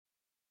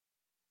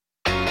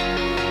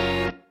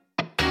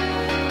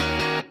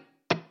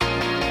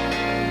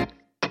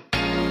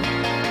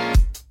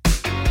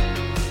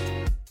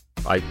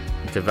I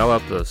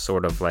developed a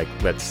sort of like,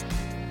 let's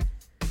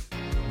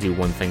do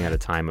one thing at a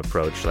time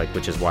approach, like,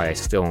 which is why I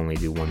still only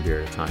do one beer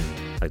at a time,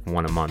 like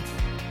one a month.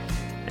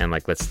 And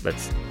like, let's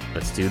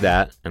do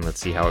that and let's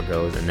see how it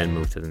goes and then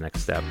move to the next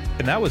step.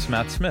 And that was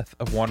Matt Smith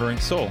of Wandering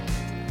Soul.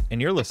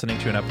 And you're listening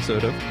to an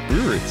episode of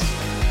Brew Roots.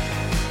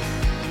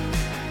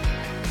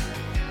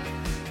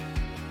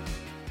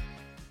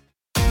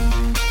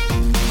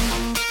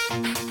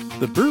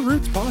 The Brew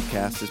Roots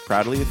podcast is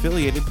proudly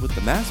affiliated with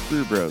the Mass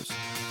Brew Bros.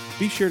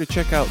 Be sure to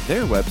check out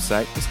their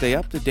website to stay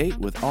up to date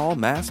with all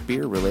Mass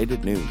beer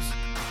related news.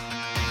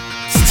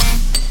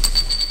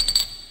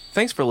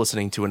 Thanks for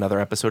listening to another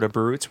episode of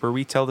Brew Roots, where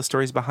we tell the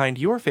stories behind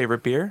your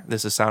favorite beer.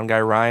 This is Sound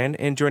Guy Ryan,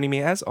 and joining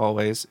me as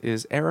always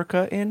is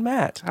Erica and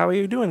Matt. How are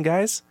you doing,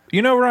 guys?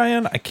 You know,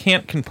 Ryan, I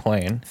can't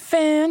complain.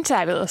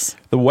 Fantabulous.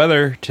 The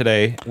weather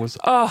today was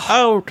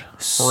outrageous.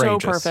 So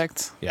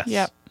perfect. Yes.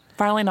 Yep.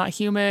 Finally not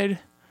humid.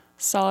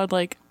 Solid,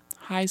 like,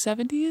 high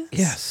 70s.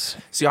 Yes.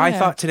 See, I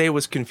thought today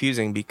was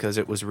confusing because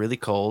it was really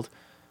cold,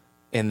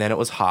 and then it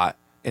was hot,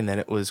 and then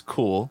it was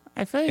cool.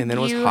 I feel like and then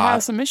it was you hot.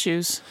 have some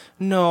issues.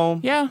 No.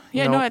 Yeah.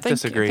 No, I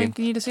disagree. think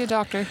you need to see a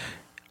doctor.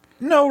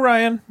 No,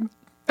 Ryan.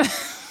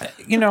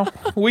 You know,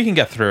 we can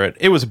get through it.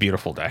 It was a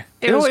beautiful day.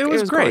 It was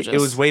great. Gorgeous.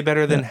 It was way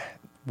better than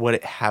what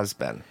it has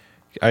been.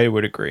 I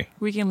would agree.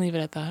 We can leave it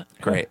at that.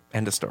 Great.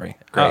 End of story.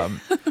 Great.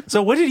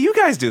 So what did you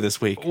guys do this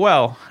week?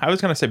 Well, I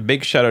was going to say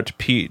big shout out to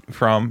Pete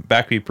from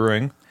Backbeat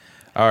Brewing,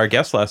 our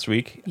guest last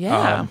week.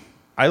 Yeah.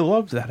 I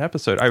loved that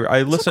episode.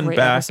 I listened Great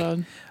back,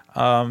 episode.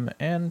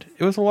 and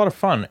it was a lot of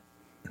fun.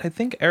 I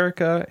think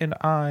Erica and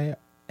I,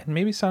 and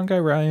maybe Sound Guy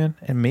Ryan,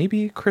 and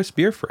maybe Chris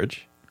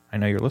Beerfridge, I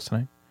know you're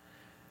listening,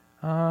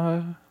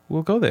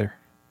 we'll go there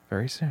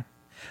very soon.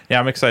 Yeah,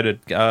 I'm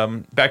excited.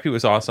 Backbeat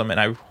was awesome, and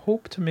I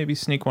hope to maybe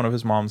sneak one of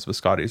his mom's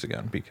biscottis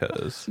again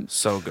because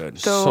So good.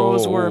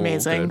 Those so were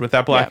amazing. good. With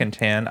that black Yeah. and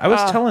tan. I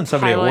was telling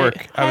somebody Highlight. at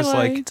work, I was like,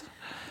 Highlight.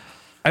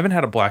 I haven't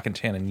had a black and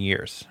tan in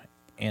years,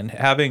 and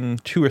having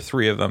 2 or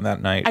 3 of them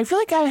that night, I feel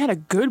like I haven't had a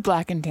good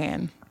black and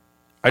tan.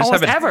 I just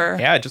almost haven't ever.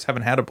 Yeah, I just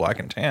haven't had a black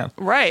and tan.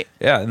 Right.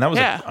 Yeah, and that was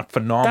Yeah. a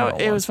phenomenal.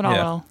 It was one. Yeah.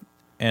 phenomenal.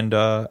 And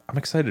I'm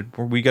excited.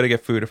 We got to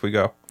get food if we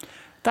go.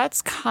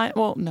 That's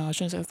well, no, I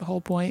shouldn't say that's the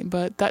whole point,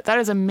 but that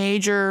is a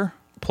major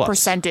Plus.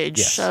 percentage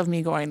Yes. of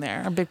me going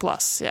there. A big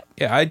plus. Yeah.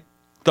 Yeah, I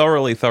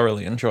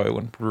thoroughly enjoy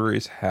when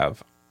breweries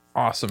have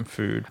awesome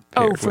food.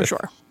 Oh, paired for with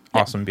sure.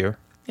 Yeah. Awesome beer.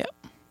 Yep.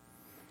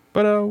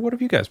 But what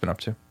have you guys been up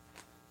to?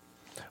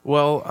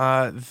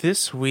 Well,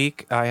 this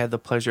week I had the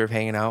pleasure of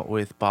hanging out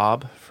with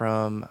Bob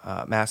from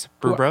Mass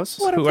Brew Bros.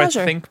 What a Who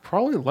pleasure. I think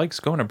probably likes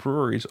going to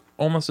breweries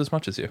almost as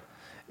much as you.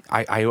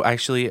 I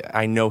actually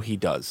know he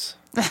does.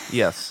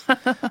 Yes. It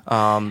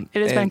has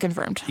been and-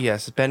 confirmed.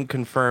 Yes, it's been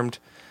confirmed.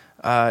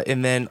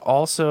 And then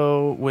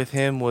also with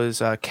him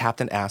was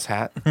Captain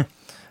Asshat.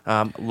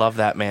 Love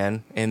that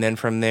man. And then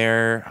from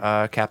there,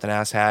 Captain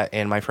Asshat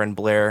and my friend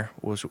Blair,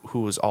 who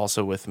was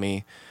also with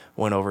me,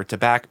 went over to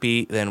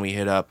Backbeat. Then we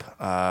hit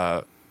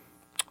up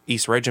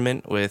East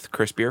Regiment with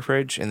Chris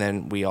Beerfridge, and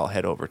then we all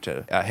headed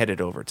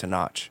over to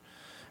Notch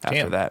after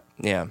Damn. that.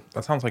 Yeah.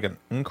 That sounds like an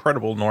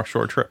incredible North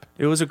Shore trip.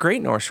 It was a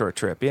great North Shore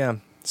trip, yeah.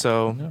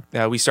 So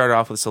we started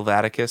off with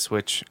Sylvaticus,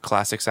 which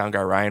classic Sound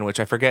Guy Ryan, which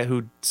I forget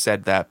who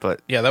said that, but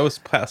Yeah, that was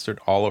plastered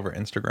all over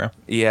Instagram.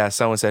 yeah,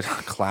 someone said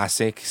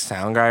classic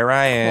Sound Guy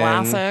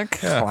Ryan, Classic.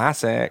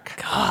 classic.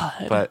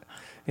 God. But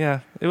yeah,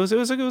 it was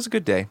a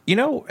good day. You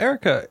know,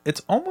 Erica,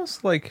 it's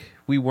almost like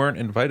we weren't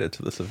invited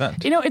to this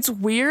event. You know, it's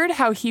weird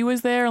how he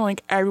was there and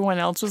like everyone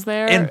else was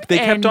there. And they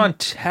kept on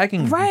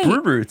tagging Right.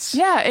 Brew Roots.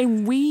 Yeah,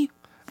 and we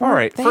All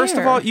right, weren't first of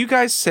there. all, you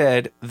guys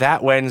said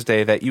that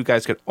Wednesday that you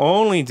guys could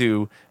only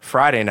do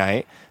Friday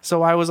night,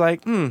 so I was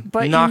like,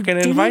 but not you going to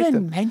didn't invite even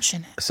them.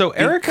 mention it. So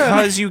Erica,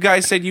 Because you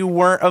guys said you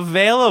weren't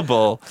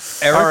available.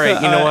 Erica, All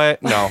right, you know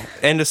what? No,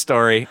 end of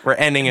story. We're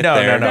ending it No,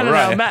 there. no,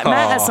 right. Matt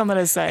has something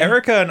to say.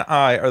 Erica and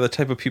I are the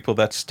type of people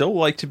that still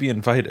like to be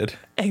invited,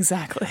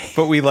 Exactly.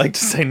 but we like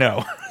to say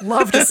no.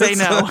 Love to say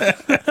no.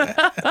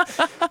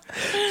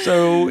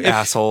 So if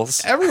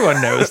Assholes.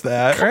 everyone knows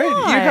that, right?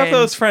 You have on.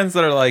 those friends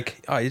that are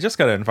like, oh, you just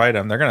got to invite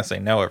them. They're going to say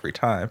no every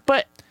time.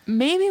 But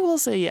maybe we'll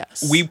say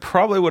yes. We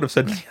probably would have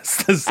said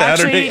yes this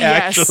Saturday,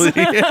 yes. actually.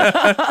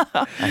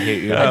 I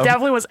hate you. I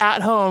definitely was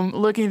at home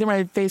looking through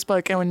my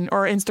Facebook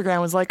or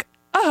Instagram was like,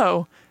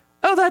 oh,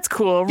 that's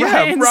cool.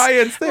 Yeah,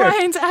 Ryan's there.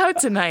 Ryan's out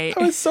tonight.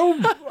 I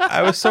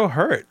was so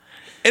hurt.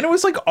 And it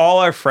was like all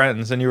our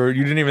friends, and you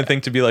didn't even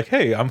think to be like,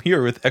 hey, I'm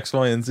here with X,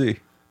 Y, and Z.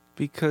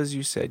 Because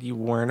you said you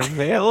weren't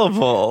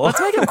available. Let's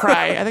make him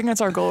cry. I think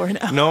that's our goal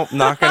right now. Nope,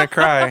 not going to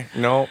cry.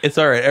 Nope. It's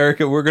all right,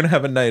 Erica. We're going to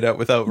have a night out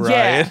without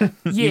Ryan.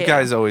 Yeah. You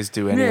guys always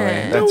do anyway.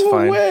 Yeah. That's No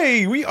fine.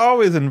 way. We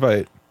always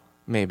invite.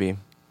 Maybe.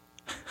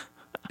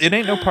 It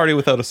ain't no party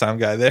without a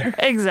sound guy there.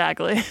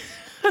 Exactly.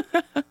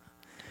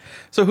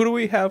 So who do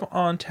we have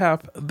on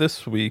tap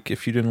this week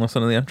if you didn't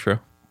listen to the intro?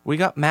 We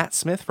got Matt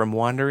Smith from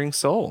Wandering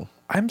Soul.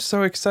 I'm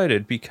so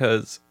excited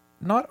because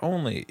not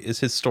only is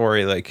his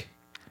story like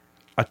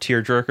a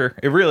tearjerker,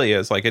 it really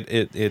is. Like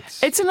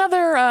it's It's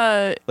another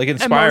like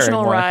inspiring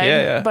emotional one. ride,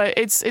 Yeah. but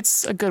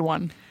it's a good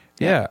one.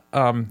 Yeah.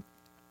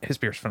 His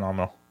beer's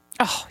phenomenal.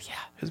 Oh, yeah.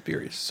 His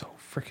beer is so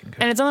freaking good.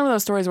 And it's another one of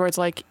those stories where it's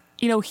like,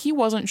 he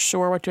wasn't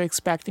sure what to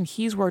expect, and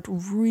he's worked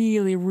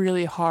really,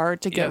 really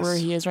hard to get where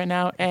he is right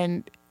now,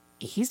 and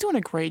he's doing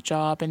a great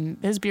job, and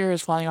his beer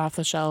is flying off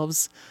the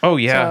shelves. Oh,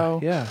 yeah. So,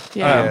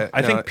 Yeah.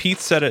 I think Pete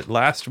said it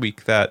last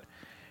week that,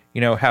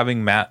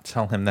 having Matt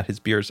tell him that his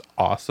beer's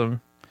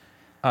awesome,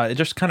 it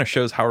just kind of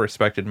shows how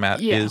respected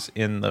Matt is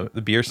in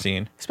the beer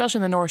scene. Especially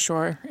in the North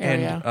Shore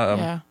area.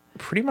 And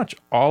pretty much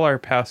all our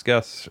past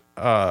guests,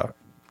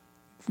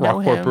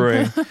 Rockport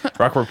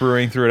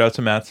Brewing threw it out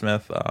to Matt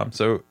Smith.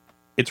 So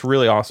it's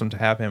really awesome to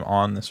have him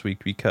on this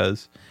week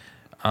because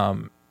I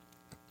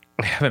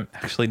haven't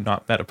actually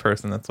not met a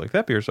person that's like,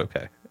 that beer's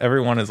okay.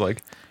 Everyone is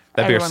like,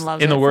 that beer's,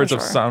 in the words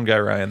of Sound Guy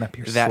Ryan, that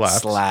beer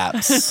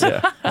slaps.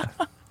 Yeah.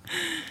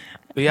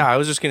 But yeah, I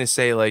was just going to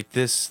say, like,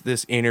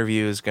 this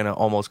interview is going to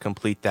almost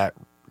complete that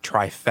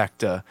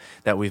trifecta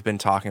that we've been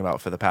talking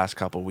about for the past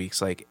couple weeks.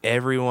 Like,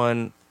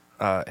 everyone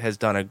has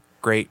done a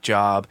great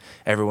job.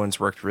 Everyone's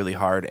worked really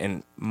hard.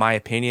 In my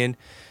opinion,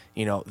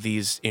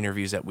 these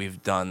interviews that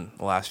we've done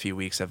the last few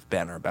weeks have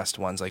been our best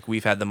ones. Like,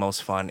 we've had the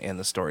most fun, and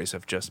the stories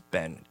have just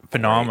been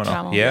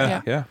phenomenal.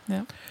 Yeah.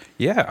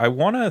 I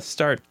want to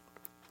start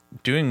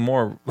doing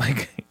more,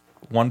 like,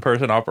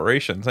 one-person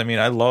operations. I mean,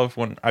 I love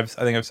when I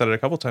think I've said it a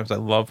couple times. I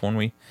love when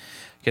we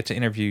get to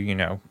interview,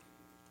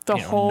 the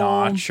whole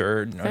Notch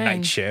or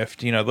Night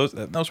Shift.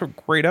 Those were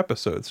great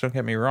episodes. Don't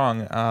get me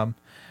wrong.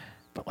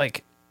 But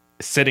like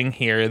sitting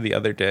here the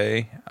other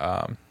day,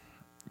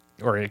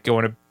 or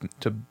going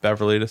to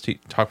Beverly to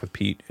talk with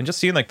Pete, and just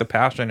seeing like the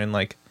passion and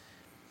like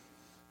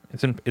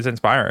it's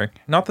inspiring.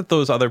 Not that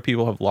those other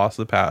people have lost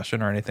the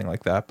passion or anything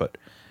like that, but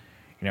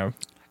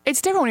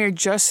it's different when you're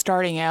just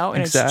starting out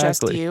and it's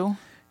just you.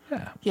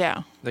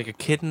 Yeah. Like a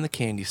kid in the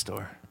candy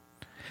store.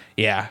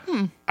 Yeah.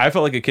 I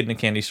felt like a kid in a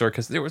candy store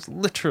because there was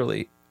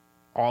literally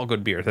all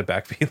good beers at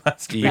Backbeat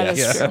last week. That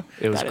is true.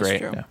 It was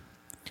great. Yeah.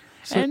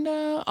 So, and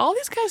all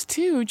these guys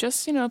too,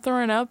 just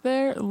throwing it out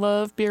there,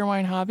 love beer,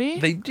 wine, hobby.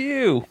 They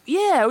do.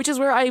 Yeah, which is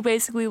where I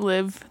basically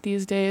live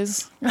these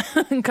days,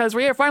 because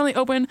we are finally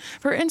open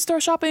for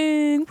in-store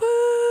shopping.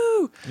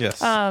 Woo!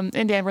 Yes.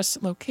 In Danvers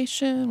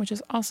location, which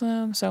is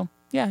awesome. So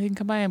yeah, you can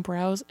come by and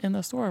browse in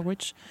the store,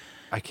 which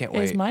I can't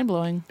wait. Is mind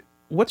blowing.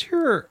 What's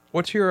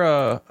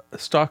your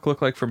stock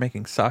look like for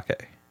making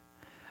sake?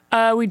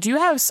 We do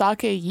have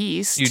sake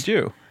yeast. You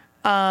do.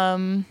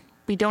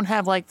 We don't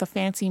have like the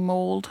fancy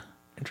mold.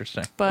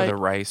 Interesting. But or the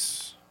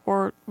rice.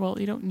 Well,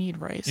 you don't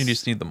need rice. You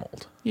just need the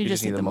mold. You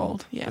just need the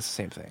mold. Yeah. It's the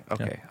same thing.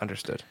 Okay,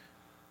 understood.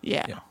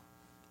 Yeah.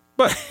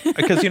 But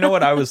because you know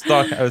what I was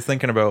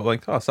thinking about,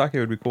 like, sake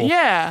would be cool.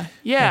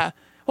 Yeah.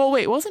 Well,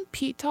 wait, wasn't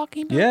Pete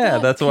talking about that? Yeah,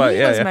 that's why.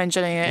 He was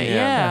mentioning it.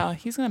 Yeah.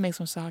 He's gonna make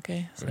some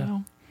sake.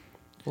 So.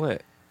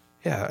 What?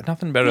 Yeah,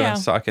 nothing better than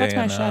sake that's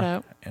my shout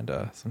out. And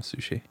some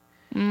sushi.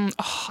 I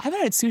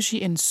haven't had sushi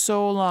in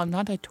so long.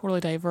 Not to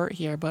totally divert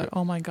here, but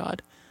oh my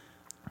god.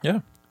 Yeah.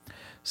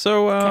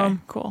 So okay,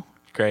 cool.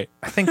 Great.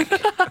 I think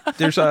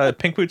there's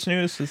Pink Boots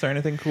news. Is there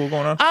anything cool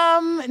going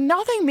on?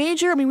 Nothing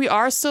major. I mean, we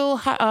are still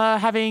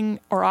having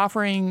or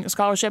offering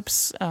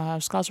scholarships.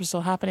 Scholarships are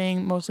still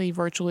happening, mostly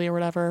virtually or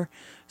whatever.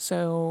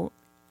 So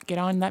get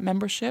on that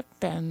membership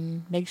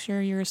and make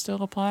sure you're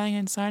still applying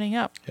and signing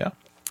up. Yeah.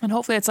 And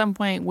hopefully at some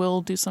point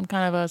we'll do some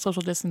kind of a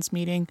social distance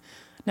meeting.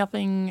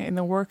 Nothing in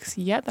the works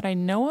yet that I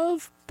know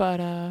of,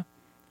 but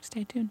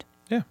stay tuned.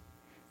 Yeah.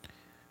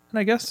 And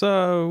I guess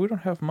we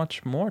don't have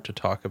much more to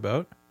talk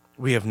about.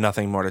 We have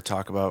nothing more to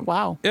talk about.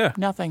 Wow. Yeah.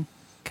 Nothing.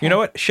 Okay. You know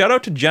what? Shout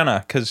out to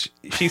Jenna, because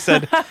she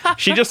said,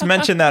 she just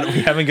mentioned that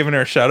we haven't given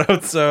her a shout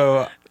out.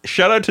 So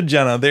shout out to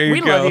Jenna. There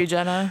you go. We love you,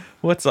 Jenna.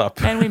 What's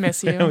up? And we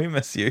miss you. We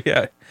miss you.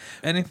 Yeah.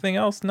 Anything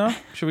else? No?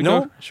 Should we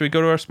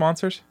go to our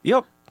sponsors?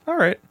 Yep. All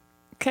right.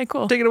 Okay,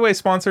 cool. Take it away,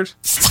 sponsors.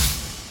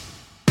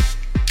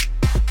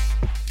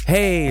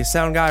 Hey,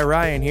 Sound Guy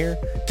Ryan here.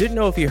 Didn't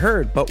know if you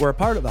heard, but we're a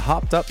part of the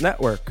Hopped Up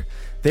Network.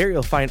 There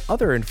you'll find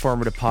other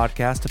informative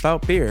podcasts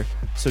about beer.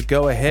 So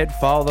go ahead,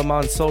 follow them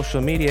on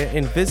social media,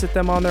 and visit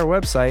them on their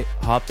website,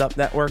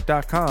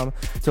 hoppedupnetwork.com,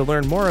 to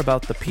learn more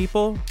about the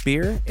people,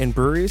 beer, and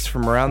breweries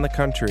from around the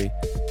country.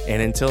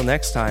 And until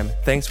next time,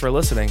 thanks for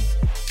listening.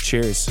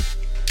 Cheers.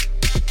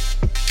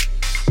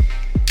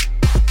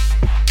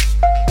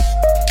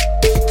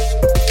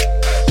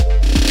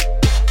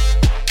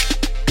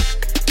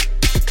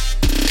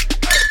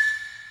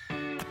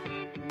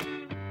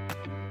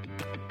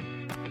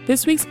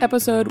 This week's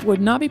episode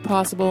would not be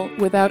possible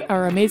without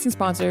our amazing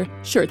sponsor,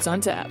 Shirts on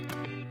Tap.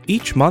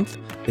 Each month,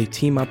 they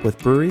team up with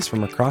breweries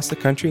from across the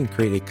country and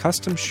create a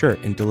custom shirt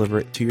and deliver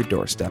it to your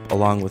doorstep,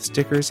 along with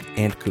stickers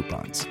and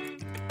coupons.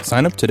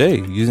 Sign up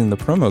today using the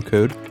promo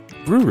code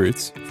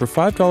BrewRoots for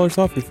 $5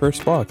 off your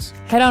first box.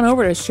 Head on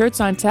over to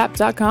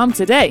shirtsontap.com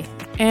today.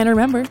 And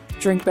remember,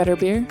 drink better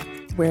beer,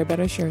 wear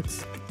better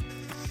shirts.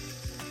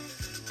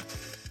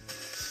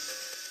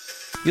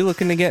 You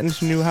looking to get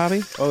into a new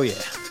hobby? Oh, yeah.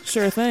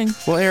 Sure thing.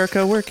 Well,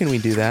 Erica, where can we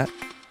do that?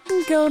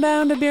 Go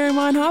down to Beer and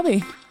Wine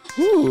Hobby.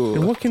 Ooh.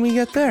 And what can we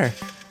get there?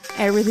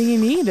 Everything you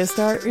need to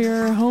start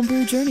your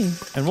homebrew journey.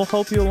 And we'll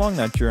help you along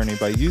that journey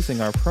by using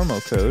our promo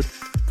code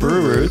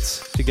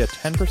BrewRoots to get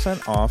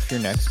 10% off your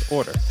next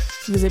order.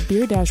 Visit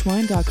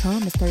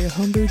beer-wine.com to start your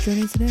homebrew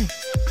journey today.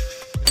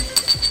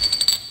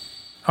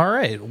 All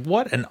right,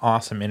 what an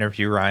awesome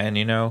interview, Ryan.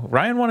 You know,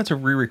 Ryan wanted to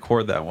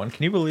re-record that one.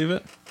 Can you believe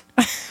it?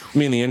 You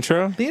mean the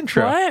intro? The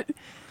intro. What?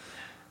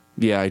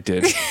 Yeah, I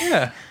did.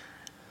 Yeah.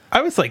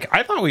 I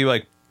thought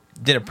we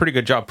did a pretty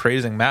good job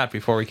praising Matt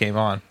before we came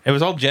on. It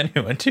was all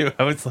genuine too.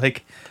 I was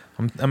like,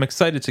 I'm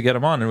excited to get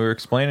him on, and we were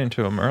explaining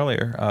to him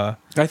earlier.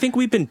 I think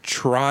we've been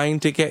trying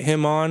to get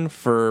him on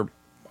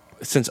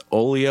since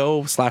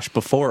Olio /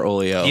 before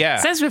Olio. Yeah.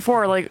 Since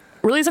before,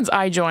 really since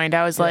I joined,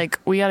 I was like,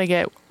 we got to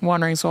get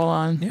Wandering Soul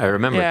on. I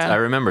remember. Yeah. I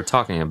remember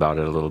talking about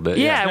it a little bit.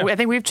 Yeah, I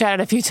think we've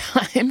chatted a few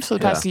times for the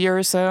past year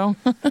or so.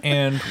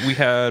 And we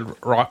had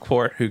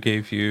Rockport, who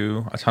gave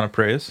you a ton of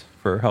praise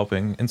for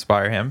helping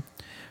inspire him.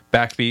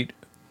 Backbeat,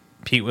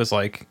 Pete was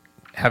like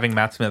having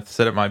Matt Smith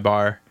sit at my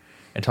bar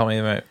and tell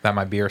me that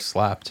my beer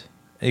slapped.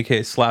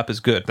 AK slap is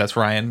good. That's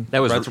Ryan.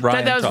 That was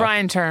Ryan. that was talk.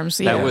 Ryan terms.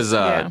 Yeah.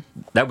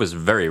 that was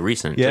very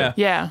recent. Yeah.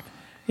 too. Yeah.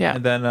 Yeah.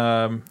 And then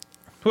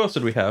who else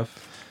did we have?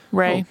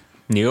 Ray.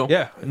 Neil.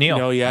 Yeah, Neil.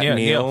 No, yeah,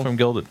 Neil. from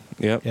Gilded.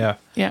 Yep. Yeah.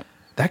 Yeah.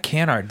 That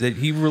can art,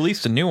 he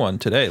released a new one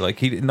today.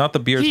 Like not the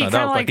beer's not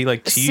out, but he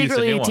teased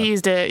secretly a new one.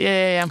 teased it.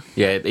 Yeah.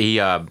 Yeah, he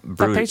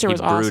brewed picture was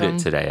brewed awesome. it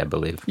today, I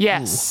believe.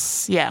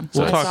 Yes. Yeah.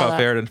 We'll I talk saw off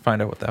that. air and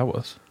find out what that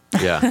was.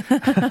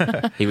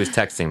 Yeah. He was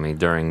texting me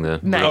during the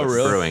Nice. Oh,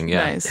 really? brewing.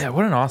 Yeah. Nice. Yeah,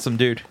 what an awesome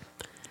dude.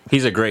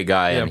 He's a great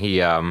guy, Yeah. and he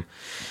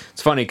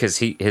it's funny because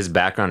his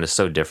background is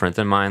so different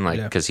than mine,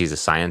 Yeah. because he's a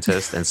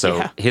scientist, and so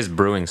Yeah. his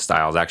brewing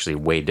style is actually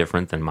way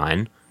different than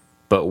mine.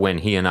 But when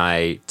he and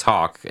I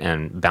talk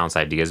and bounce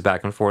ideas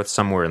back and forth,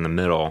 somewhere in the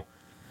middle,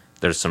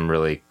 there's some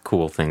really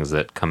cool things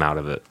that come out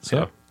of it.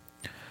 So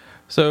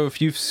So if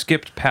you've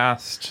skipped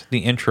past the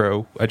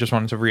intro, I just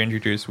wanted to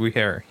reintroduce. We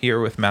are here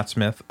with Matt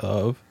Smith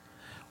of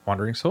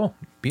Wandering Soul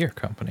Beer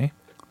Company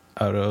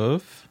out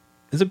of...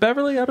 Is it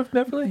Beverly? Out of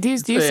Beverly? Do you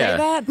say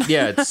that?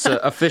 Yeah, it's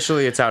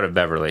officially it's out of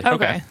Beverly.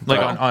 Okay. Like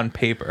Well, on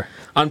paper.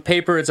 On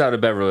paper, it's out of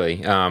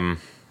Beverly.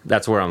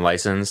 That's where I'm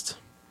licensed.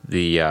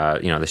 The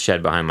the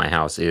shed behind my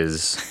house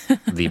is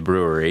the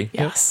brewery.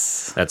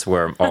 Yes. That's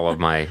where all of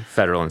my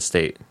federal and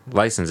state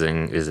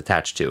licensing is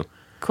attached to.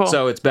 Cool.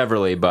 So it's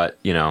Beverly, but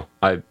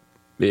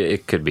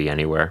it could be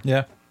anywhere.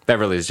 Yeah.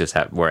 Beverly is just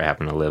where I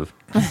happen to live.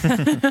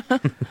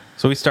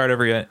 So we start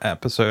every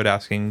episode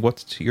asking,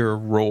 what's your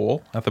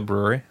role at the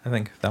brewery? I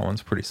think that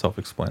one's pretty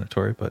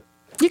self-explanatory, but...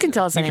 You can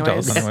tell us You can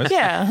anyways. tell us anyways.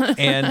 Yeah.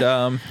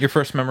 And your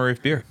first memory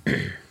of beer?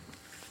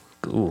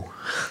 Ooh,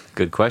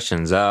 good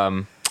questions.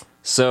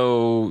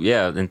 So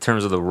yeah, in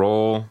terms of the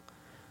role,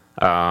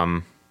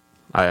 I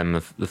am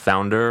the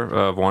founder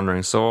of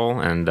Wandering Soul,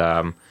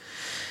 and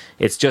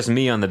it's just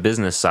me on the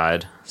business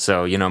side.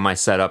 So my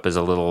setup is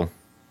a little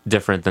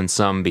different than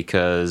some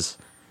because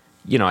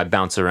I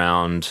bounce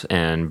around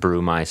and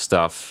brew my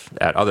stuff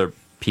at other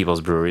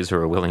people's breweries who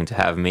are willing to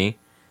have me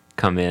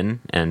come in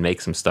and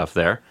make some stuff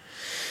there.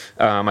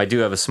 I do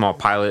have a small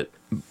pilot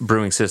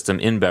brewing system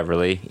in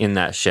Beverly in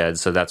that shed,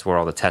 so that's where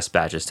all the test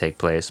batches take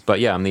place. But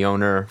yeah, I'm the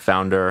owner,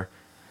 founder,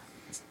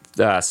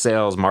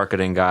 sales,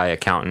 marketing guy,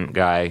 accountant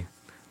guy,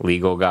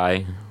 legal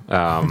guy,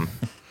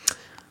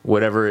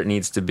 whatever it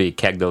needs to be,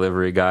 keg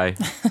delivery guy.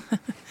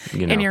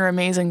 In your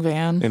amazing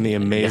van. In the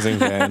amazing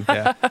van.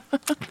 Yeah.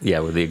 Yeah,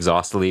 with the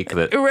exhaust leak.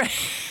 That Right.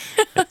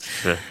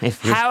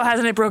 How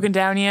hasn't it broken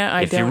down yet?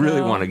 I if don't you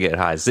really know. want to get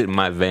high, sit in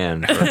my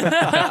van.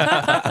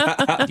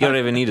 You don't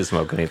even need to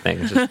smoke anything.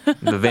 It's just,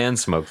 the van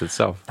smokes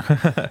itself.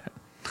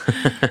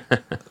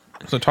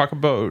 So talk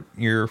about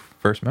your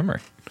first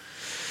memory.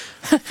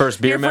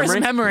 First beer Your memory?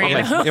 first memory.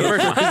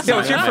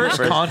 What's your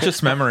first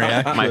conscious memory,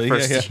 actually? My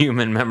first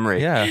human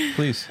memory. Yeah,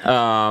 please.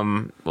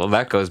 Well,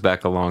 that goes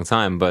back a long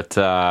time, but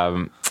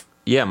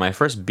my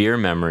first beer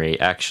memory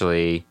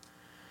actually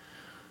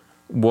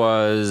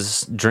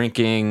was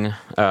drinking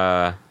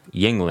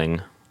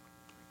Yuengling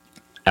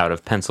out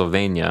of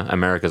Pennsylvania,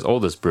 America's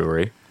oldest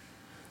brewery,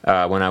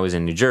 when I was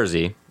in New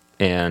Jersey.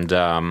 And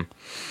I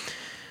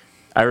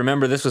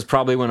remember this was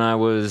probably when I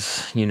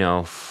was,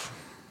 my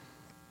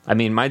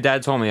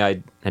dad told me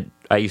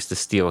I used to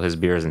steal his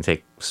beers and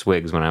take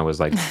swigs when I was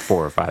like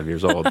 4 or 5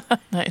 years old.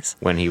 Nice.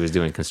 When he was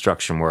doing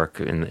construction work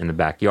in the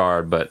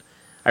backyard. But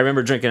I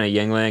remember drinking a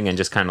Yuengling and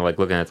just kind of like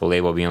looking at the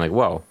label being like,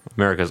 whoa,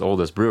 America's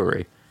oldest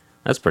brewery.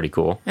 That's pretty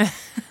cool.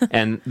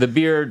 And the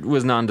beer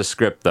was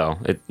nondescript though.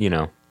 It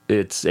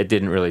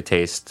didn't really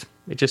taste,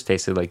 it just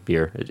tasted like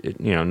beer.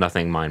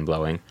 Nothing mind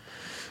blowing.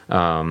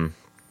 And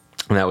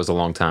that was a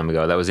long time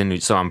ago. That was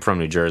so I'm from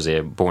New Jersey,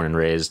 born and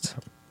raised,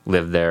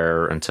 lived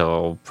there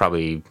until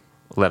probably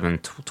 11,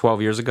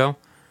 12 years ago.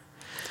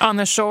 On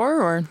the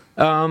shore or?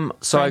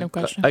 So Random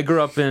question. I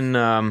grew up in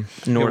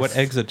North. Yeah, what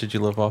exit did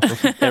you live off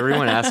of?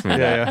 Everyone asked me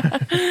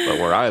that. But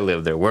where I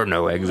lived, there were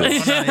no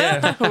exits.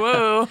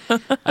 Whoa.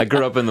 I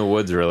grew up in the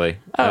woods, really.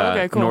 Oh,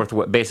 okay, cool.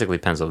 Basically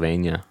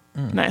Pennsylvania.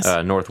 Nice.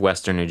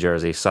 Northwestern New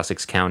Jersey,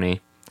 Sussex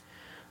County.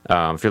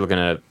 If you're looking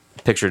at a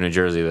picture of New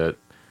Jersey, the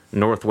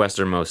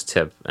northwesternmost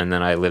tip, and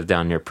then I lived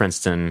down near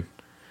Princeton.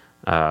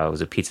 I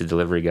was a pizza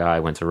delivery guy.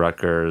 Went to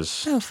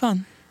Rutgers. Oh,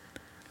 fun.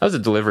 I was a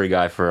delivery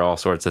guy for all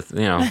sorts of,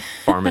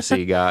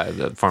 pharmacy guy,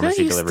 the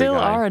pharmacy You delivery still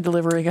guy. are a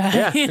delivery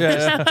guy.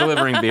 Yeah,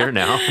 delivering beer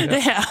now.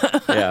 Yeah.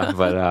 Yeah,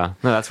 but no,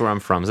 that's where I'm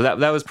from. So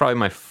that was probably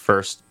my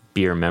first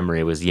beer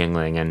memory was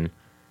Yuengling, and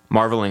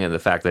marveling at the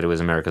fact that it was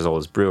America's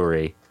oldest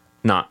brewery.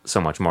 Not so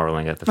much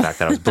marveling at the fact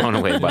that I was blown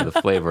away by the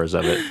flavors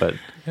of it, but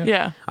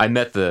Yeah. I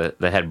met the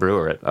head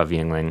brewer of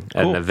Yuengling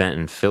at Cool. an event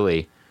in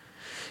Philly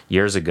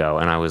years ago,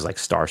 and I was like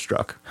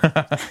starstruck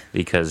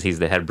because he's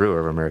the head brewer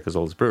of America's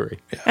oldest brewery.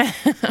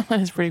 That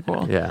is pretty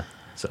cool. Yeah,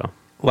 so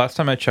Last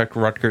time I checked,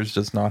 Rutgers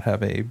does not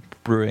have a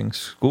brewing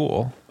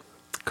school.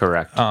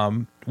 correct.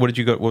 What did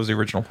you go? What was the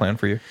original plan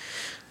for you?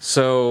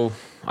 So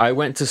I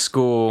went to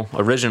school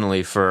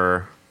originally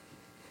for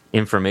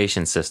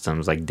information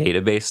systems, like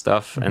database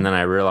stuff, and then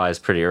I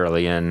realized pretty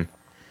early in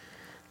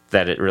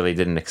that it really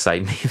didn't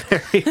excite me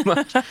very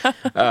much.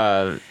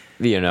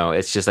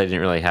 It's just I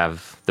didn't really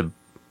have the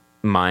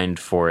mind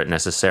for it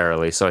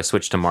necessarily, so I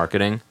switched to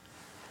marketing.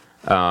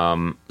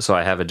 So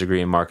I have a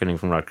degree in marketing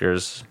from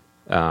Rutgers.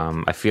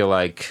 I feel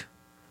like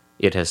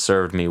it has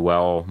served me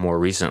well more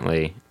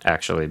recently,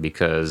 actually,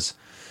 because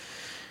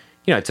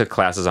I took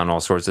classes on all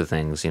sorts of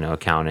things,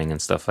 accounting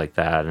and stuff like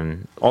that.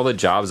 And all the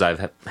jobs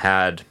I've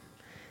had,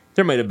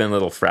 there might have been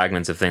little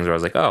fragments of things where I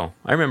was like, oh,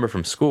 I remember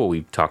from school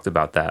we talked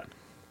about that.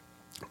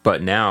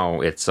 But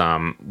now it's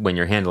when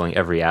you're handling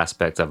every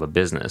aspect of a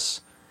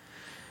business,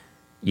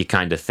 you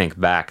kind of think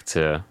back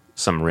to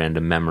some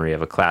random memory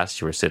of a class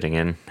you were sitting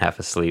in, half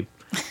asleep.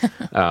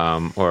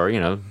 Or,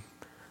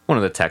 one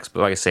of the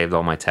textbooks. Like I saved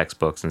all my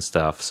textbooks and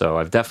stuff. So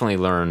I've definitely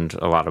learned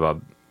a lot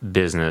about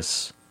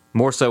business,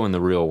 more so in the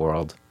real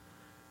world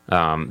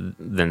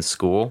than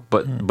school.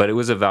 But it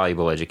was a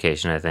valuable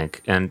education, I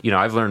think. And,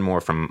 I've learned more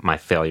from my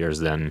failures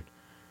than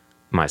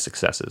my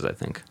successes, I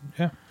think.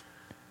 Yeah.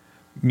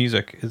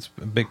 Music is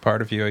a big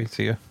part of you. I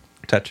see a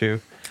tattoo.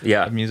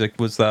 Yeah. Music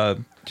was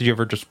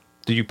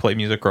did you play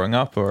music growing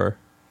up or?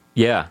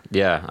 Yeah.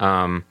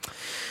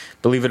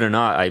 Believe it or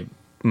not, I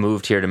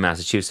moved here to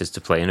Massachusetts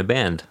to play in a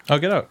band. Oh,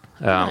 get out.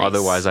 Nice.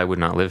 Otherwise, I would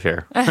not live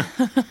here.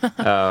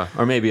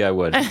 Or maybe I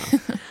would.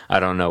 I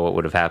don't know what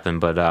would have happened.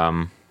 But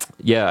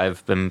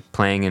I've been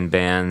playing in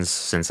bands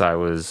since I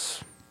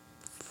was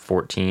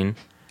 14.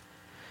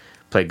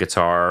 Played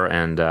guitar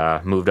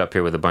and moved up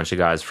here with a bunch of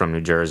guys from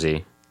New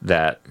Jersey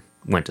that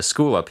went to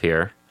school up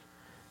here.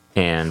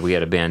 And we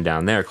had a band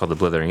down there called the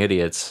Blithering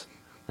Idiots.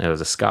 It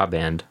was a ska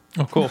band.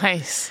 Oh, cool.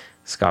 Nice.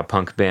 Ska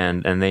punk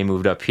band, and they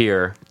moved up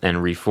here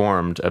and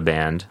reformed a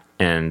band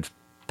and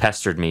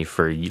pestered me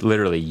for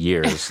literally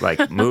years.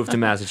 Like, move to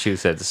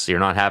Massachusetts. You're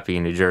not happy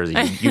in New Jersey.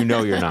 You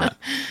know you're not.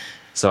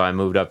 So I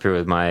moved up here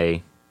with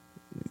my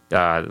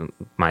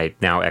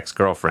now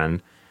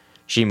ex-girlfriend.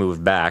 She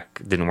moved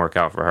back. Didn't work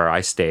out for her.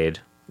 I stayed.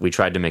 We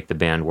tried to make the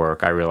band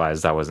work. I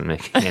realized I wasn't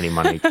making any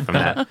money from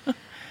that.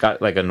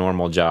 Got like a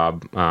normal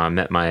job.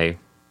 Met my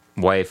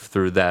wife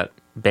through that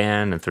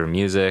band and through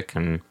music,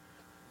 and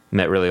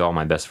met really all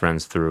my best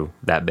friends through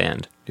that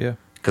band. Yeah.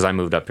 Because I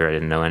moved up here, I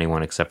didn't know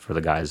anyone except for the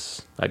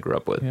guys I grew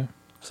up with. Yeah.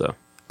 So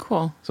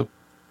Cool. So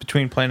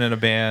between playing in a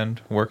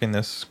band, working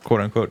this quote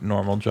unquote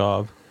normal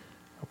job,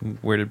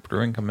 where did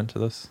brewing come into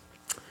this?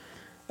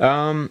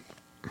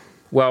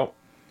 Well,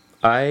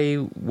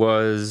 I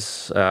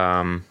was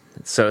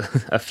so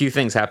a few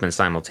things happened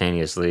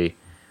simultaneously.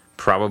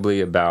 Probably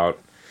about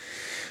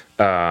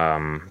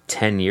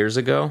 10 years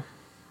ago,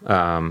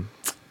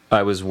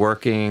 I was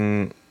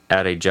working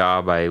at a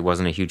job I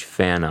wasn't a huge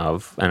fan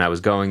of, and I was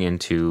going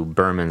into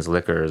Berman's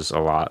Liquors a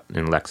lot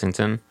in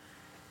Lexington.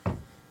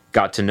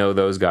 Got to know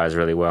those guys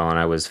really well, and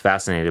I was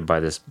fascinated by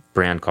this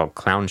brand called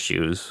Clown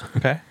Shoes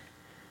Okay.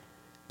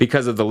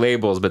 because of the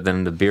labels, but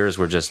then the beers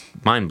were just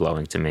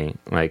mind-blowing to me.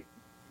 Like,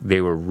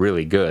 they were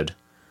really good.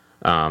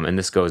 And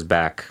this goes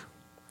back,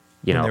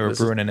 They were this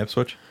is- brewing in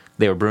Ipswich.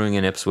 They were brewing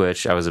in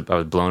Ipswich. I was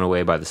blown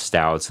away by the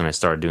stouts, and I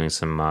started doing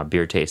some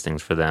beer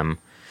tastings for them.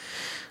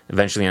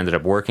 Eventually ended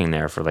up working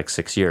there for like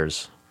 6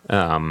 years.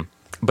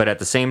 But at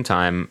the same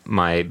time,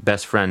 my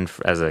best friend,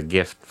 as a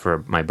gift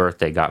for my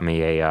birthday, got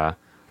me a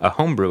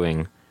home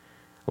brewing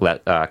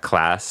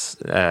class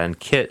and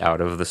kit out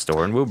of the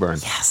store in Woburn.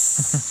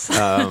 Yes.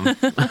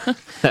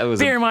 That was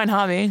Beer and wine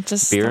hobby.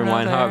 Just beer and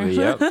throwing it wine out hobby.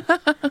 there.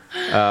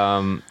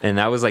 Yep. And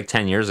that was like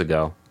 10 years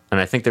ago.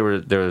 And I think there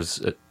was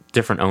a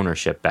different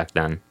ownership back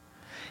then.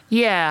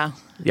 Yeah.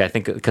 Yeah, I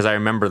think because I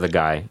remember the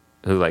guy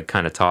who like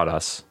kind of taught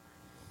us,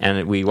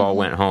 and we all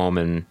went home,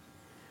 and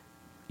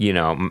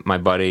my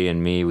buddy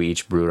and me, we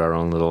each brewed our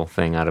own little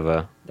thing out of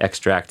a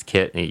extract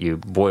kit. And you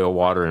boil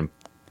water and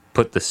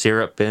put the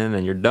syrup in,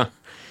 and you're done.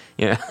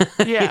 Yeah,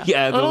 Yeah.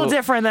 Yeah, A little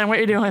different than what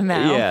you're doing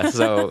now. Yeah,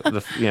 so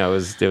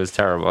it was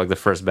terrible. Like the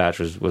first batch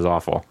was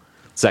awful.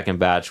 Second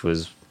batch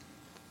was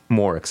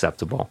more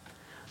acceptable.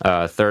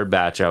 Third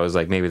batch, I was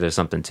like, maybe there's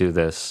something to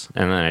this,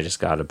 and then I just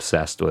got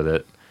obsessed with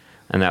it.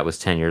 And that was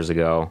 10 years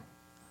ago.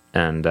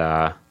 And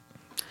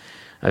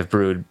I've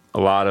brewed a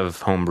lot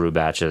of homebrew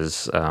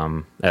batches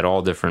at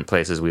all different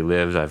places we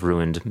lived. I've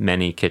ruined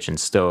many kitchen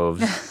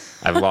stoves.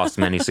 I've lost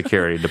many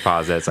security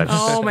deposits.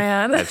 Oh,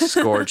 man. I've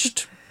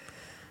scorched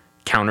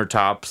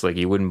countertops like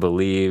you wouldn't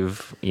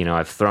believe. You know,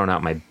 I've thrown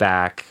out my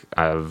back.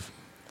 I've,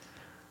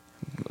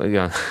 you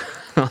know,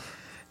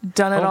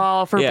 Done it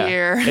all for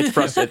beer.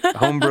 It's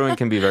home brewing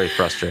can be very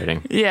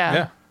frustrating.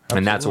 Yeah.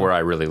 And that's where I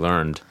really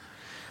learned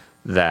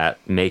that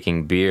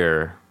making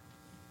beer,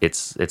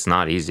 it's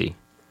not easy.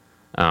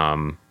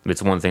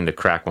 It's one thing to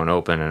crack one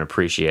open and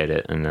appreciate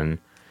it, and then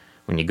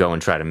when you go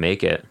and try to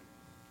make it,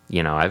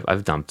 you know,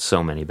 I've dumped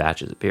so many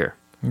batches of beer.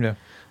 Yeah.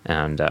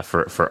 And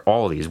for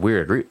all these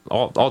weird,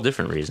 all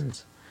different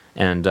reasons.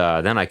 And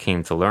then I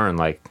came to learn,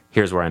 like,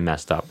 here's where I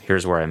messed up.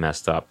 Here's where I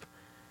messed up.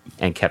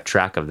 And kept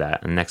track of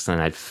that. And next time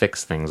I'd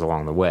fix things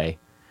along the way.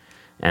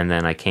 And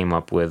then I came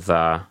up with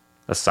a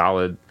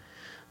solid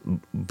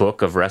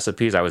book of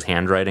recipes. I was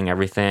handwriting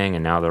everything,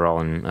 and now they're all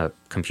in a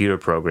computer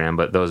program.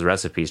 But those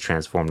recipes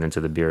transformed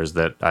into the beers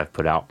that I've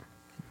put out.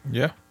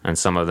 Yeah. And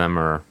some of them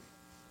are,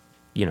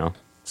 you know,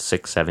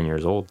 6-7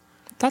 years old.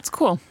 That's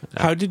cool.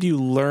 How did you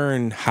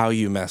learn how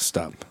you messed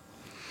up?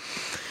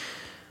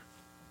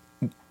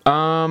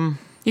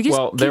 You just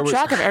Well, there keep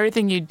track of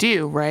everything you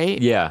do, right?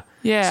 Yeah.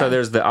 Yeah. So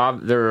there's there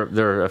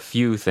are a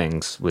few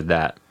things with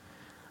that.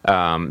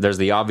 There's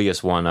the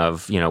obvious one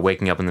of, you know,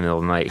 waking up in the middle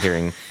of the night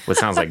hearing what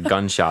sounds like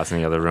gunshots in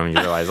the other room, and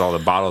you realize all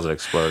the bottles have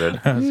exploded.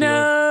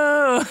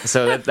 No.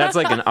 So that's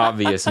like an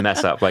obvious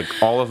mess up. Like,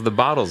 all of the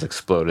bottles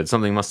exploded.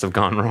 Something must have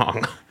gone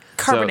wrong.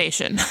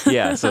 Carbonation.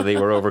 So they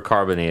were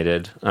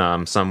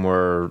overcarbonated. Some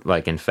were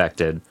like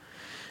infected,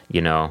 you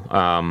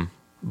know.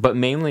 But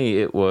mainly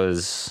it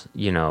was,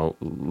 you know,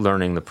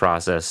 learning the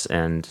process.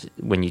 And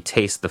when you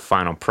taste the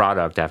final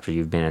product after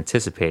you've been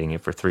anticipating it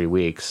for 3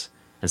 weeks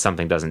and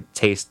something doesn't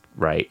taste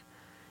right,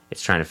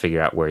 it's trying to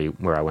figure out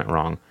where I went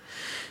wrong.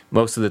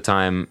 Most of the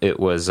time it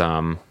was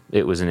an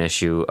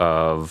issue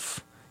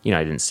of, you know,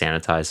 I didn't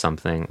sanitize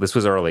something. This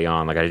was early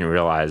on. Like, I didn't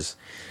realize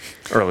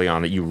early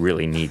on that you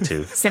really need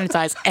to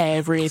Sanitize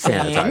everything.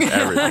 sanitize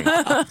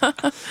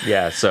everything.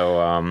 Yeah,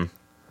 so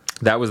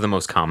that was the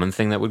most common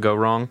thing that would go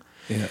wrong.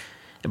 Yeah.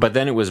 But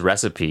then it was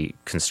recipe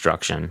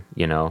construction,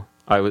 you know.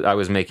 I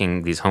was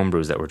making these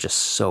homebrews that were just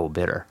so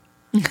bitter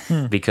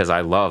because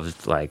I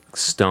loved, like,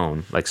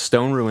 Stone. Like,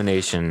 Stone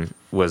Ruination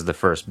was the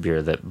first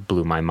beer that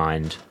blew my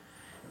mind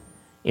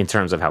in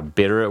terms of how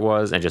bitter it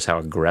was and just how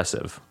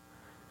aggressive.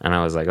 And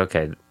I was like,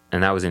 okay.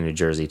 And that was in New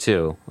Jersey,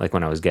 too, like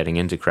when I was getting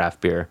into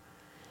craft beer.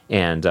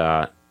 And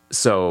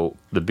so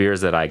the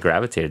beers that I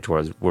gravitated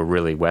towards were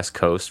really West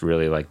Coast,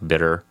 really, like,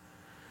 bitter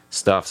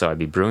stuff. So I'd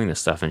be brewing this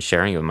stuff and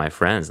sharing it with my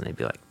friends, and they'd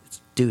be like,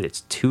 dude,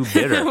 it's too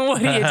bitter.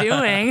 What are you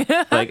doing?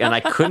 Like, and I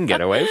couldn't get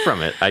away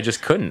from it. I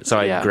just couldn't. So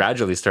I Yeah.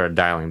 gradually started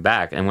dialing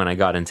back. And when I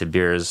got into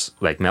beers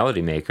like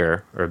Melody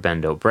Maker or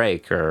Bend Don't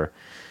Break or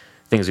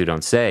Things We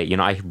Don't Say, you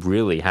know, I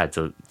really had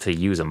to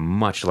use a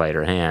much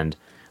lighter hand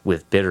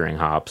with bittering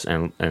hops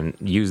and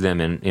use them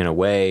in a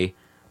way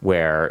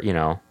where, you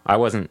know, I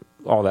wasn't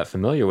all that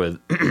familiar with,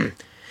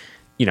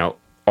 you know,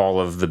 all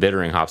of the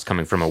bittering hops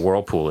coming from a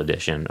Whirlpool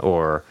edition,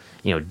 or,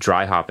 you know,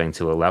 dry hopping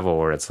to a level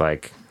where it's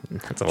like,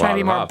 that's a lot Trying to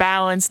be of more hops.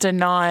 balanced and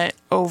not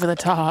over the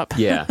top.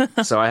 Yeah.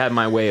 So I had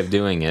my way of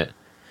doing it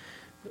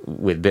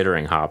with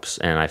bittering hops,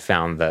 and I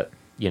found that,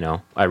 you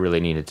know, I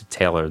really needed to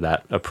tailor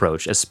that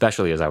approach,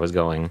 especially as I was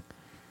going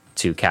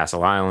to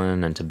Castle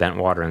Island and to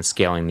Bentwater and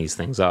scaling these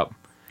things up.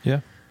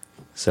 Yeah.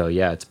 So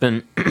yeah, it's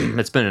been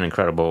an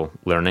incredible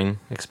learning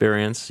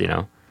experience, you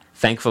know.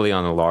 Thankfully,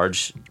 on a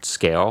large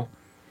scale,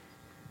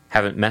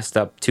 haven't messed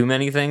up too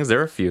many things. There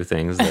are a few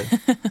things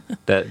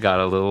that got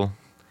a little,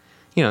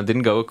 you know,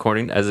 didn't go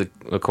according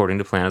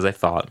to plan as I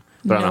thought.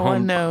 But No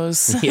one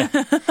knows. Yeah.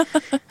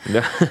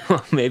 No,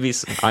 maybe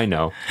I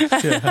know.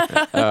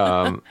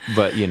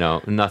 But, you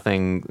know,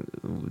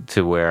 nothing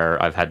to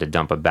where I've had to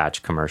dump a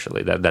batch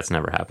commercially. That's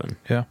never happened.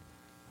 Yeah.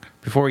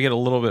 Before we get a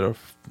little bit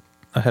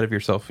ahead of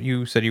yourself,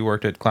 you said you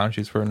worked at Clown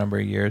Shoes for a number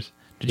of years.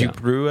 Did you Yeah.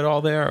 brew it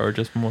all there, or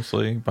just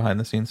mostly behind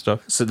the scenes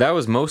stuff? So that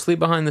was mostly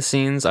behind the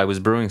scenes. I was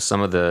brewing some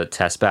of the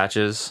test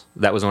batches.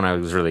 That was when I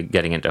was really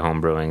getting into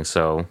home brewing.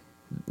 So,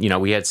 you know,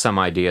 we had some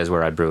ideas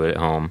where I'd brew it at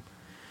home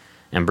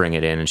and bring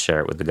it in and share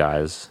it with the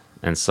guys.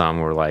 And some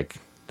were like,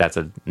 that's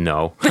a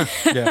no.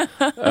 Yeah.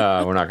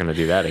 We're not going to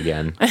do that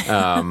again.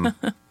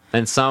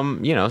 And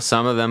some, you know,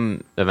 some of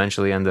them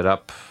eventually ended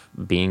up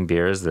being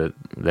beers that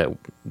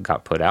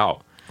got put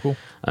out. Cool.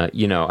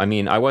 You know, I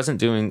mean, I wasn't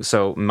doing,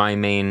 so my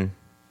main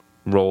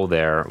role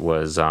there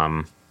was,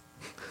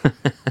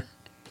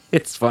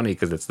 it's funny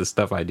because it's the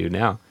stuff I do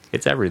now.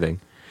 It's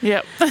everything.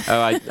 Yep.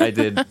 I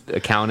did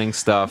accounting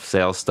stuff,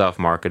 sales stuff,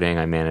 marketing.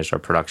 I managed our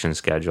production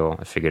schedule.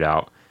 I figured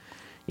out,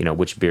 you know,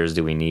 which beers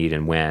do we need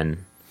and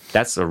when.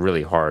 That's a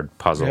really hard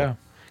puzzle. Yeah.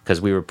 Because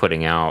we were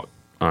putting out,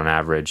 on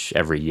average,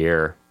 every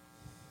year,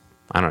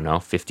 I don't know,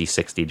 50,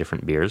 60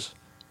 different beers.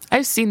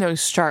 I've seen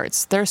those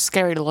charts. They're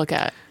scary to look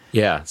at.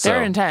 Yeah.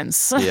 They're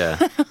intense.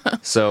 Yeah.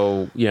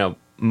 So, you know,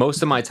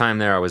 most of my time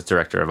there, I was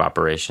director of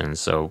operations.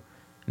 So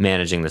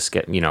managing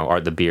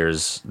the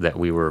beers that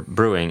we were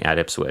brewing at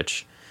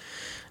Ipswich.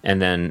 And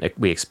then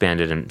we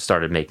expanded and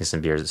started making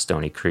some beers at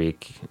Stony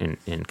Creek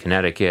in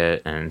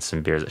Connecticut, and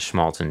some beers at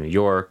Schmaltz in New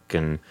York,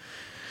 and,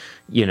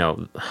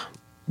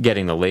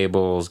 getting the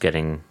labels,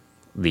 getting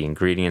the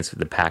ingredients,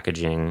 the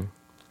packaging,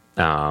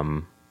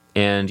 and,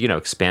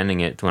 expanding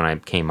it. When I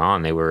came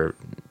on, they were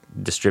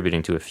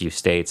distributing to a few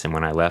states, and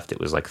when I left, it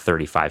was like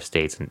 35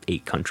 states and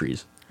 8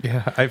 countries.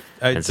 Yeah,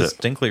 I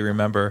distinctly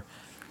remember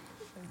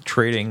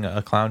trading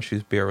a Clown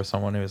Shoes beer with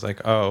someone who was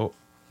like, "Oh,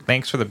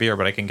 thanks for the beer,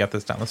 but I can get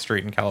this down the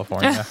street in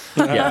California."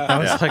 Yeah, I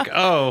was like,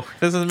 "Oh,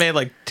 this is made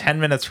like 10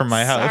 minutes from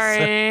my house."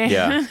 Sorry.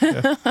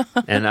 yeah.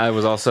 And I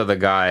was also the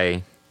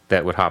guy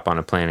that would hop on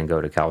a plane and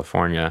go to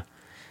California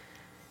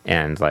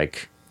and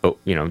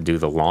do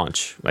the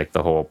launch, like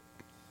the whole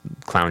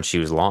Clown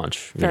Shoes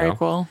launch. Very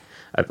cool.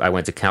 I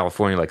went to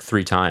California like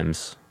 3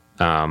 times,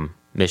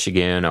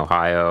 Michigan,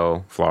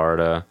 Ohio,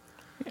 Florida.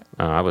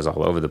 I was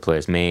all over the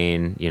place.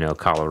 Maine,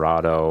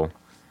 Colorado.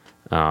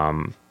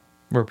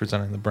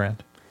 Representing the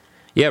brand.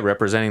 Yeah,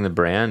 representing the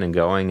brand and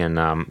going and,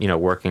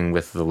 working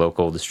with the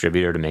local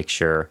distributor to make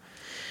sure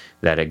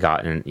that it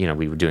got in,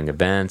 we were doing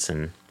events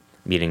and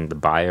meeting the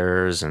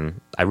buyers.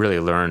 And I really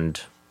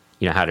learned,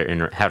 how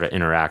to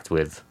interact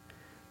with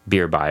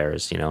beer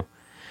buyers,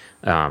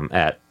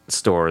 at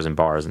stores and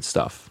bars and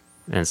stuff.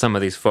 And some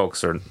of these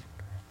folks are,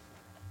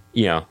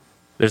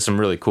 there's some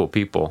really cool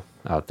people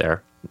out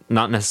there.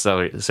 Not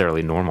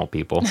necessarily normal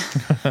people.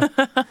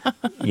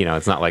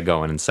 It's not like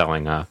going and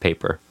selling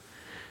paper.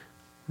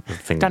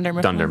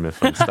 Dunder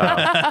Mifflin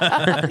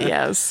style.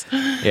 Yes.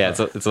 Yeah,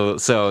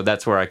 so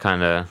that's where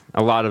a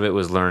lot of it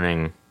was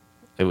learning.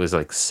 It was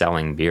like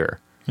selling beer.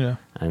 Yeah.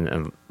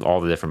 And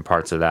all the different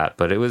parts of that.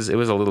 But it was a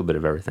little bit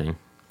of everything.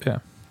 Yeah.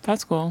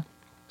 That's cool.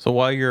 So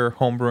while you're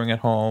homebrewing at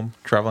home,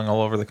 traveling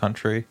all over the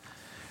country,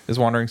 is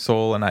Wandering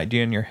Soul an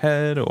idea in your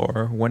head,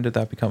 or when did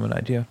that become an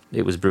idea?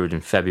 It was brewed in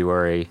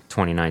February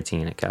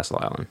 2019 at Castle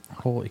Island.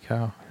 Holy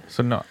cow.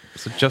 So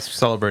just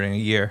celebrating a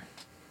year,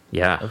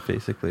 Yeah.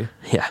 basically.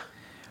 Yeah.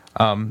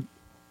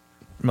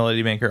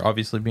 Melody Maker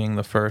obviously being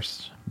the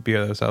first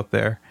beer that was out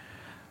there.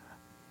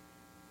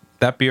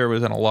 That beer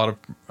was in a lot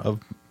of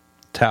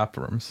tap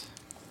rooms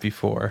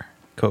before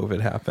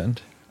COVID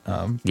happened.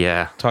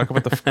 Yeah. Talk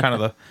about kind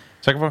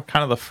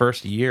of the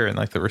first year and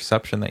like the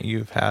reception that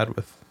you've had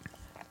with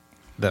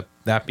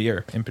that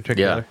beer in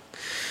particular. Yeah.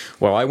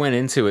 Well, I went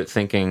into it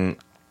thinking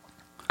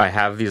I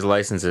have these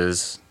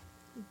licenses.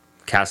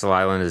 Castle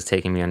Island is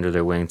taking me under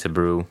their wing to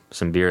brew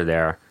some beer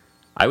there.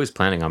 I was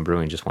planning on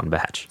brewing just one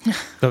batch.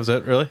 That was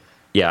it, really?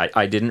 Yeah,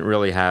 I didn't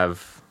really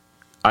have...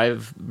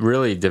 I've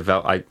really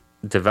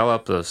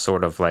developed a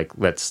sort of like,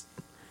 let's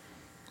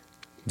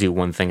do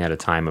one thing at a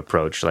time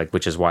approach, like,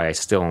 which is why I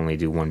still only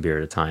do one beer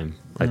at a time,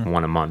 like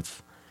one a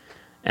month.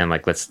 And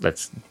like, let's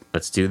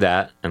do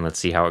that and let's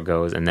see how it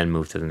goes and then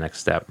move to the next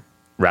step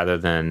rather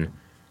than,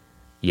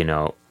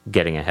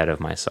 getting ahead of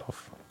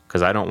myself.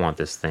 Because I don't want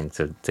this thing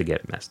to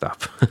get messed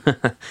up.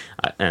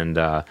 And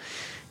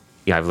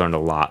I've learned a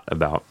lot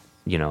about,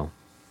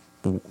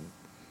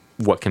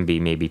 what can be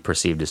maybe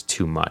perceived as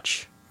too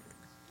much.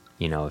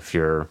 If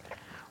you're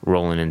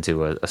rolling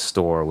into a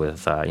store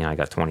with, I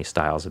got 20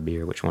 styles of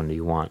beer, which one do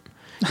you want?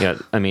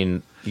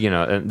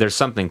 There's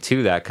something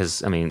to that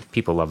because,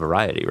 people love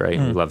variety, right?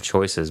 We love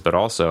choices, but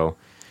also...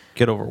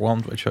 Get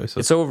overwhelmed by choices.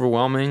 It's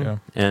overwhelming. Yeah.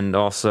 And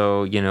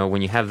also,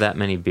 when you have that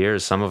many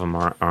beers, some of them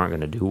aren't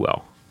going to do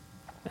well.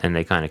 And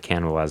they kind of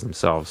cannibalize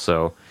themselves.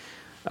 So...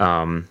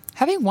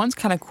 Having one's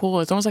kind of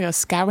cool. It's almost like a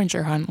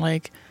scavenger hunt.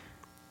 Like,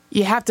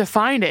 you have to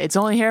find it. It's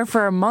only here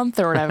for a month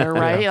or whatever,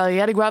 right? Like, you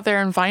got to go out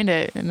there and find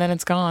it, and then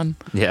it's gone.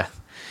 Yeah.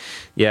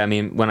 Yeah,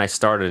 when I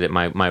started it,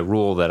 my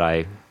rule that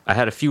I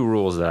had a few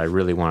rules that I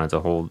really wanted to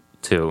hold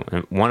to.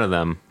 And one of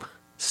them,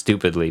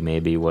 stupidly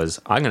maybe, was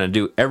I'm going to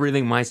do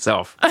everything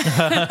myself. And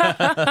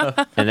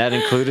that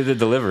included the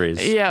deliveries,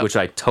 which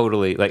I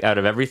totally, like, out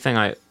of everything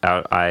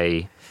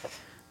I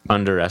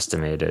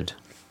underestimated.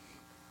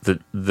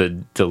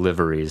 The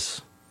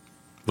deliveries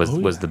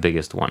was the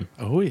biggest one.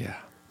 Oh, yeah.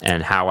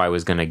 And how I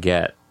was going to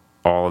get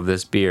all of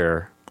this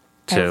beer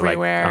to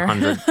everywhere.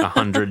 like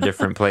 100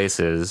 different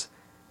places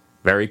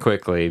very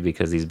quickly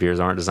because these beers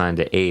aren't designed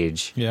to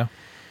age. Yeah.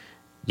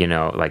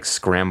 Like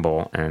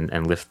scramble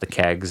and lift the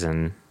kegs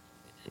and,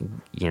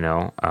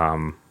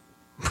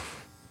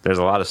 there's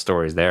a lot of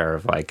stories there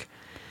of like,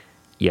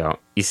 you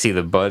see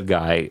the Bud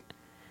guy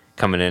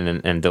coming in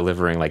and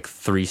delivering like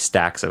 3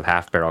 stacks of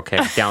half barrel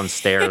kegs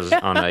downstairs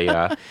on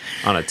a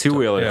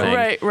 2-wheeler thing.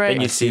 Right. Then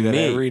you see that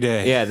me every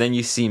day. Yeah, then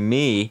you see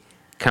me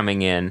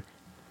coming in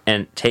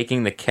and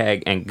taking the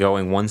keg and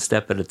going one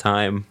step at a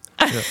time.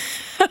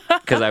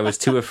 Because I was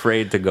too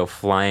afraid to go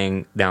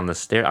flying down the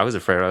stairs. I was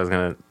afraid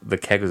the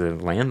keg was gonna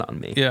land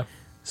on me. Yeah.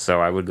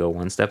 So I would go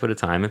one step at a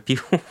time, and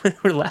people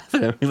were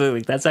laughing at me. They were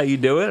like, "That's how you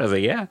do it?" I was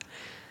like, "Yeah."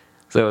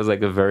 So it was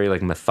like a very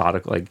like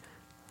methodical, like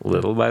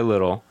little by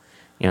little.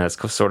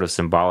 It's sort of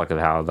symbolic of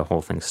how the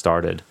whole thing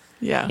started.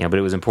 Yeah. But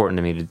it was important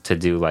to me to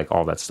do like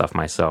all that stuff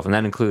myself, and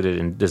that included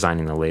in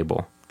designing the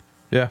label.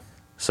 Yeah.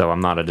 So I'm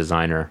not a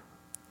designer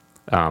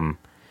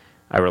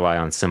I rely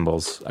on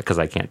symbols because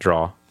I can't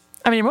draw.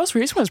 I mean, your most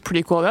recent one was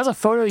pretty cool. That was a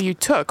photo you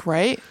took,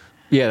 right?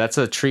 Yeah, that's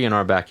a tree in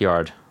our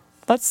backyard.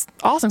 That's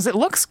awesome. 'Cause it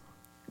looks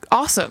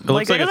awesome. It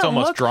looks like it's doesn't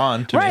almost look-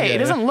 drawn to me. right. Yeah, It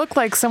doesn't look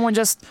like someone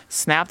just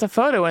snapped a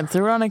photo and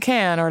threw it on a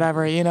can or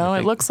whatever. You know,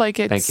 it looks like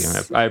it's.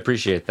 Thank you. I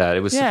appreciate that.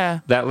 It was Yeah.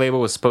 that label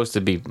was supposed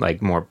to be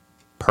like more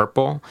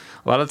purple.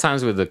 A lot of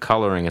times with the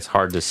coloring, it's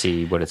hard to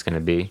see what it's going to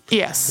be.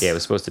 Yes. Yeah, it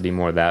was supposed to be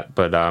more of that,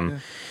 but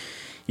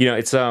you know,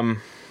 it's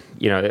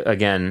you know,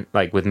 again,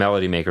 like with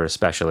Melody Maker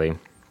especially,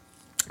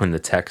 and the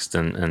text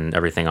and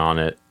everything on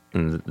it,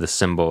 and the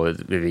symbol,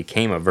 it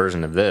became a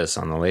version of this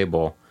on the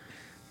label,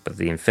 but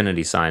the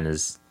infinity sign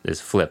is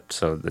flipped.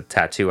 So the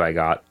tattoo I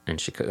got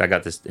I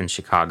got this in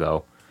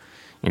Chicago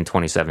in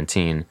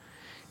 2017,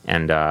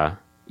 and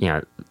you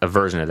know, a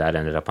version of that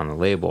ended up on the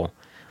label,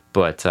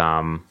 but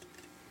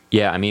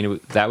yeah, I mean,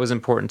 that was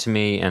important to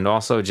me, and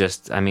also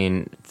just, I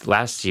mean,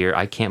 last year,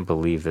 I can't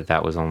believe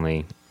that was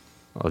only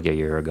like a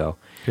year ago.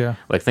 Yeah.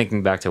 Like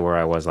thinking back to where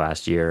I was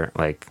last year,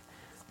 like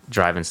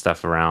driving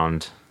stuff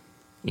around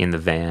in the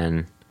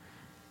van,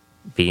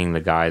 being the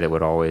guy that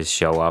would always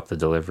show up, the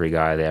delivery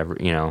guy that ever,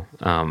 you know,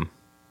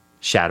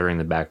 shattering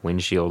the back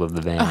windshield of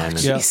the van, and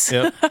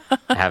Yeah.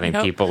 having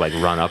Yep. people like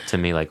run up to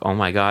me like, "Oh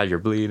my God, you're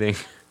bleeding."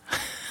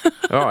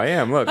 Oh, I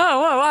am. Look. Oh,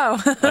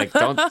 wow. Like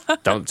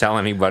don't tell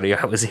anybody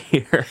I was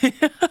here.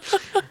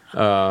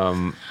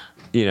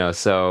 You know,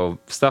 so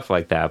stuff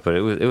like that. But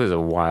it was a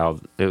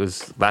wild.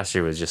 Last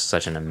year was just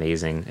such an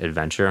amazing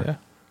adventure. Yeah.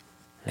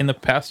 In the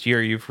past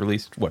year, you've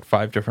released, what,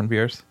 5 different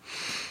beers?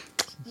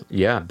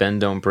 Yeah,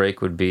 Bend Don't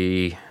Break would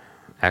be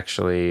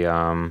actually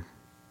I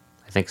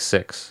think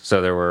 6.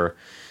 So there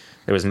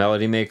was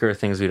Melody Maker,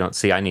 Things We Don't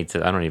See. I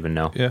don't even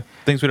know. Yeah.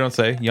 Things We Don't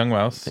Say, Young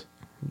Mouse,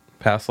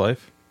 Past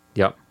Life,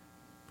 Yep.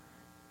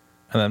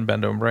 and then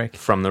Bend Don't Break.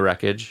 From the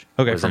Wreckage.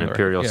 Okay, was From an the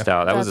Imperial Wreckage, yeah.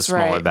 Stout. That was a That's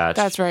smaller right. batch.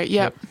 That's right.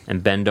 Yep.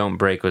 And Bend Don't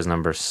Break was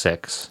number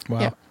 6. Wow.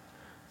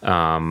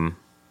 Yep.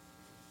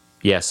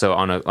 Yeah, so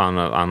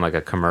on like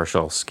a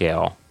commercial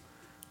scale,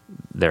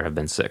 there have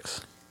been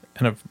 6.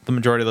 And have the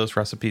majority of those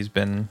recipes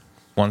been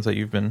ones that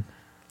you've been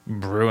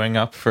brewing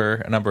up for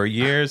a number of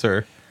years,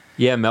 or?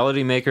 Yeah,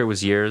 Melody Maker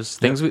was years.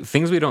 Things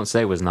we Don't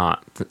Say was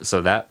not.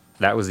 So that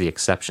was the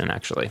exception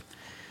actually.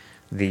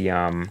 The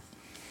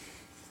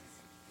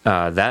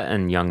that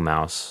and Young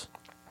Mouse.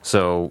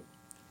 So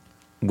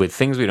with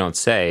Things We Don't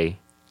Say,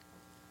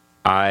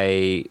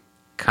 I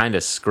kind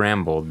of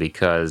scrambled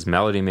because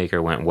Melody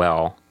Maker went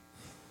well,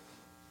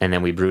 and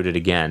then we brewed it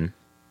again,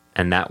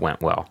 and that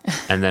went well,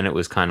 and then it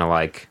was kind of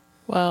like,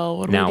 Well,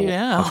 what do now we do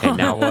now? okay,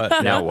 now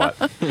what? Now what?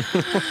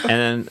 And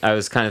then I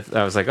was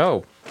like,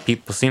 oh,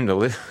 people seem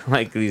to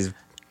like these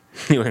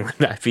New England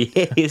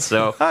IPAs,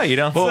 so Oh, you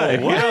don't say.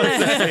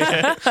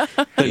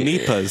 The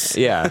Nipas.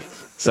 yeah.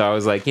 So I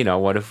was like, you know,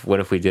 what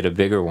if we did a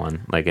bigger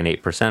one, like an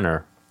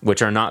 8%er, which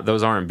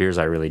those aren't beers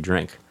I really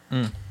drink.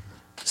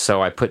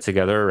 So I put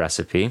together a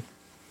recipe,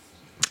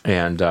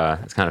 and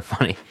it's kind of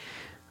funny.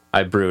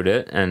 I brewed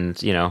it,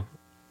 and you know,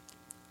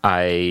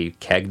 I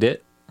kegged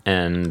it,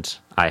 and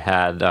I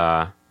had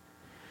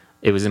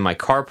it was in my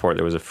carport.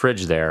 There was a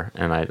fridge there,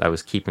 and I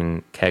was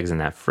keeping kegs in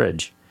that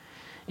fridge.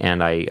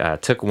 And I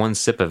took one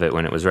sip of it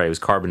when it was ready. It was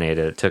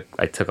carbonated.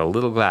 I took a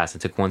little glass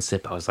and took one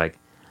sip. I was like,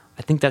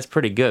 I think that's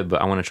pretty good,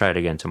 but I want to try it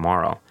again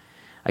tomorrow.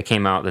 I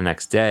came out the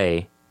next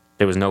day.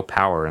 There was no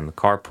power in the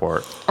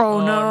carport, Oh,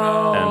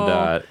 no.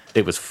 and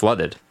it was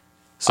flooded.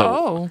 So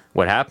Oh.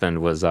 what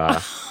happened was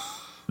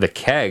the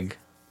keg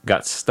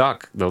got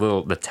stuck.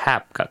 The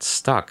tap got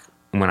stuck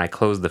when I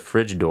closed the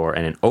fridge door,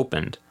 and it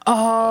opened.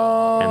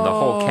 Oh. And the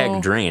whole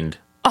keg drained.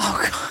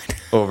 Oh, God.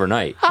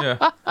 Overnight.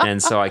 Yeah.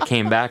 And so I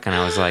came back and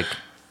I was like,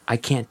 I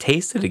can't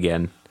taste it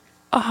again.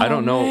 I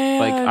don't know.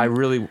 Like, I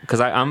really,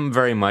 because I'm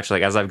very much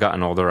like, as I've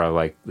gotten older, I'm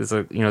like, it's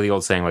like, you know, the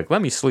old saying, like,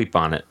 let me sleep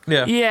on it.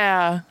 Yeah.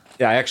 Yeah.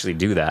 Yeah, I actually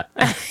do that.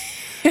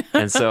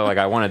 And so, like,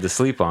 I wanted to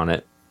sleep on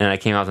it. And I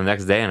came out the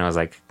next day and I was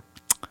like,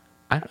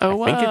 I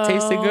think it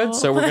tasted good.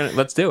 So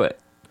let's do it.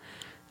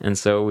 And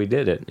so we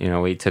did it. You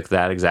know, we took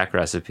that exact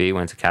recipe,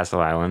 went to Castle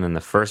Island, and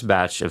the first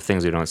batch of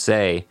Things We Don't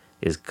Say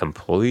is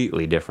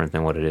completely different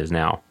than what it is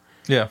now.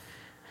 Yeah.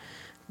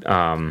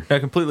 Now,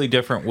 completely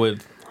different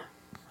with.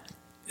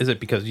 Is it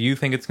because you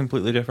think it's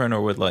completely different,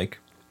 or with like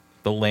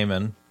the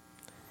layman?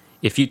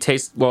 If you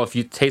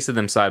tasted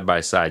them side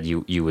by side,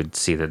 you would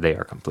see that they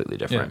are completely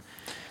different.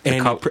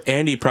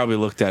 Andy probably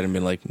looked at him and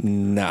been like,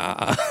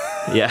 nah.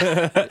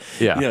 Yeah.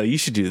 Yeah. You know, you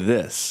should do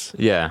this.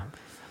 Yeah.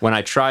 When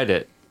I tried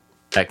it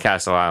at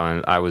Castle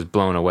Island, I was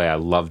blown away. I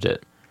loved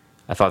it.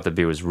 I thought the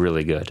beer was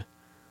really good.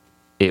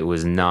 It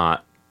was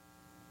not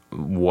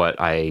what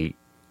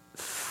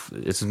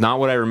it's not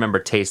what I remember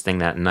tasting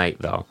that night,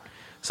 though.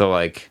 So,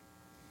 like,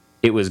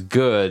 it was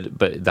good,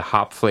 but the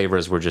hop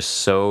flavors were just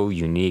so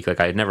unique. Like,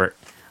 I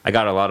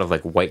got a lot of,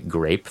 like, white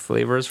grape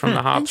flavors from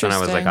the hops, and I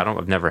was like, Interesting.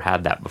 I've never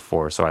had that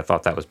before, so I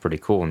thought that was pretty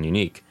cool and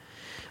unique.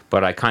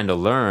 But I kind of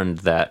learned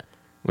that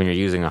when you're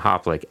using a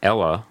hop like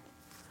Ella,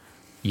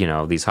 you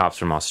know, these hops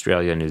from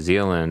Australia, New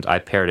Zealand, I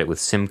paired it with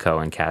Simcoe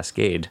and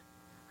Cascade.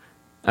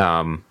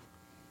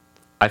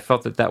 I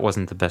felt that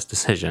wasn't the best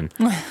decision.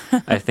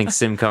 I think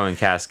Simcoe and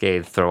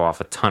Cascade throw off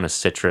a ton of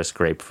citrus,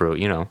 grapefruit.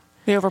 You know,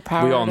 They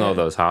overpowered we all know it.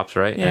 those hops,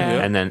 right? Yeah.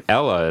 And then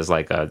Ella is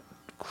like a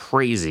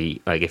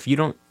crazy. Like if you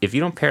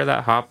don't pair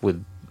that hop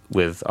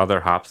with other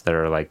hops that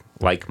are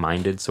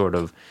like-minded, sort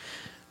of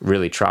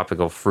really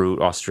tropical fruit,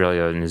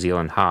 Australia, New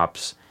Zealand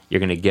hops, you're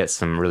going to get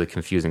some really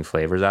confusing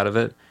flavors out of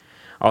it.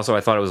 Also,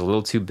 I thought it was a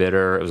little too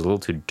bitter. It was a little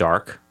too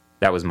dark.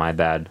 That was my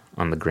bad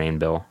on the grain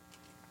bill.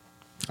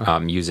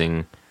 Using,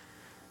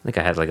 I think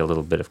I had like a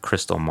little bit of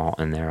crystal malt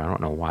in there. I don't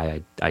know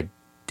why I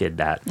did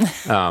that.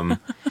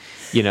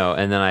 You know,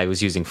 and then I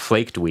was using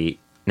flaked wheat.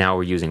 Now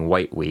we're using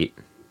white wheat.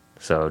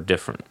 So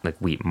different, like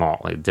wheat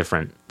malt, like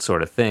different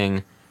sort of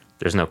thing.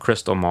 There's no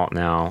crystal malt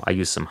now. I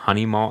used some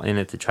honey malt in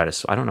it to try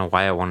to, I don't know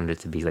why I wanted it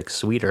to be like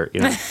sweeter, you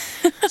know?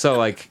 So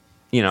like,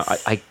 you know,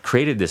 I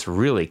created this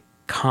really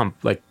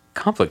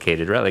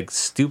complicated, right? Like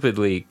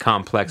stupidly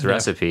complex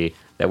recipe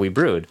that we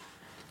brewed.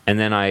 And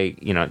then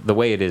you know, the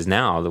way it is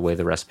now, the way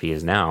the recipe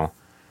is now,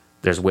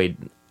 there's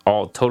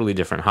all totally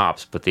different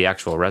hops, but the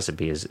actual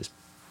recipe is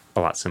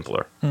a lot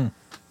simpler.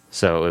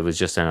 So it was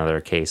just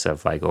another case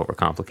of like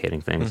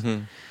overcomplicating things.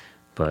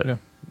 But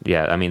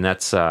yeah, I mean,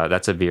 that's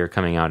a beer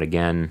coming out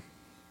again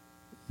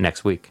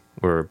next week.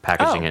 We're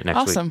packaging it next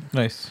week. Awesome.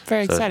 Nice.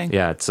 Very So, exciting.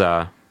 yeah, it's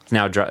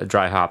now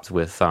dry hopped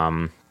with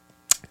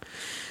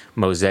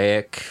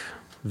Mosaic,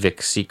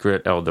 Vic's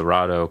Secret, El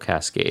Dorado,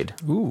 Cascade.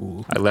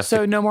 Ooh. I left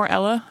So no more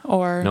Ella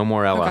or no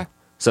more Ella. Okay.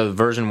 So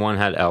version 1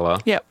 had Ella,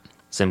 Yep.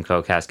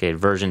 Simcoe, Cascade.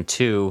 Version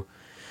 2,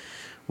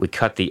 we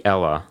cut the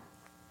Ella,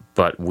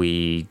 but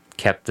we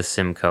kept the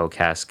Simcoe,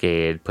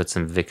 Cascade, put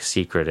some Vic's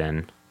Secret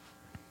in,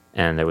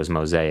 and there was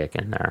Mosaic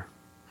in there.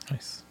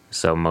 Nice.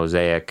 So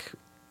Mosaic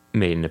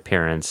made an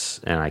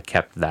appearance, and I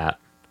kept that.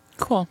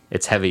 Cool.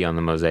 It's heavy on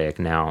the Mosaic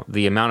now.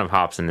 The amount of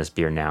hops in this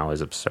beer now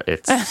is absurd.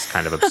 It's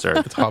kind of absurd.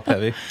 It's hop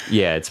heavy.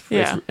 Yeah,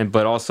 Yeah.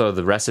 but also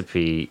the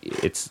recipe.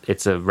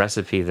 It's a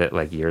recipe that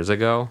like years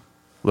ago,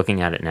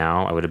 looking at it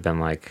now, I would have been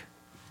like,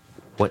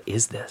 "What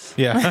is this?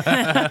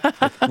 Yeah.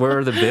 Where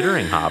are the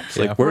bittering hops?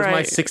 Like, Yeah. where's my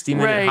Right,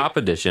 60-minute right. hop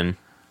edition?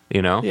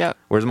 You know? Yep.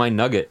 Where's my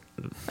nugget?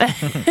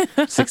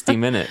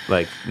 60-minute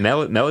like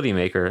Melody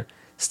Maker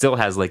still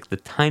has like the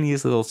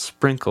tiniest little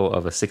sprinkle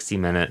of a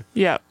 60-minute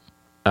Yep.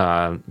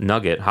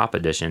 nugget hop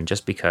edition,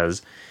 just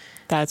because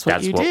That's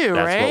what you do,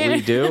 that's right? what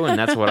we do, and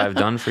that's what I've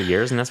done for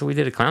years, and that's what we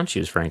did at Clown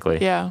Shoes, frankly.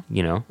 Yeah.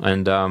 You know,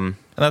 and And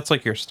that's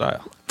like your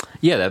style.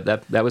 yeah,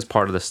 that was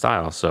part of the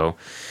style. So,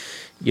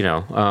 you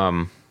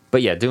know,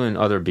 but yeah, doing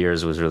other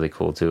beers was really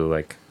cool too.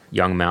 Like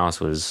Young Mouse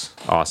was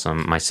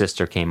awesome. My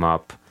sister came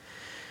up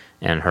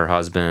and her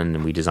husband,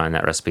 and we designed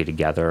that recipe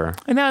together.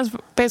 And that was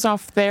based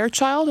off their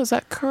child, is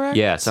that correct?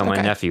 Yeah, so my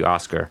Okay. nephew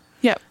Oscar.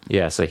 Yep.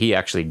 Yeah, so he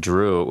actually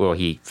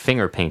he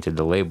finger painted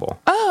the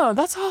label. Oh,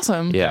 that's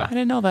awesome. Yeah. I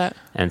didn't know that.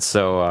 And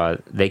so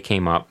they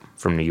came up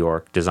from New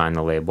York, designed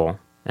the label,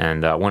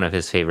 and one of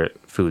his favorite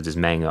foods is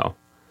mango.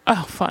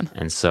 Oh, fun.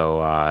 And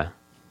so,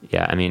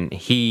 yeah, I mean,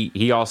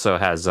 he also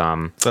has,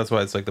 So that's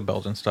why it's like the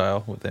Belgian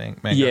style with the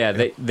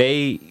mango.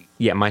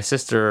 yeah, my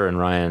sister and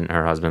Ryan,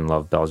 her husband,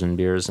 love Belgian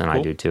beers, and I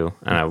Cool. do too.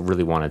 And I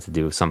really wanted to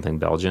do something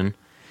Belgian.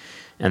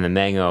 And the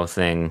mango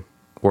thing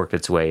worked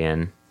its way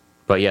in.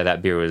 But yeah,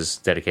 that beer was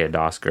dedicated to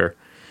Oscar,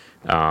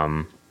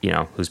 you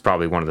know, who's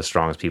probably one of the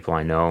strongest people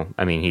I know.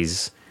 I mean,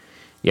 he's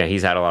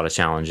had a lot of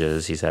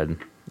challenges. He has,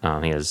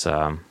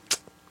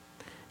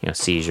 you know,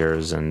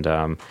 seizures,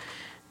 and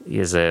he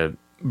has a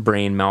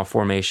brain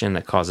malformation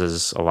that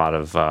causes a lot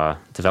of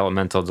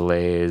developmental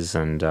delays.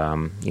 And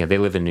you know, they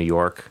live in New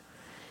York,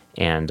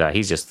 and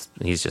he's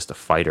just a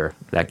fighter.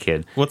 That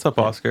kid. What's up,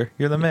 Oscar?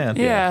 You're the man.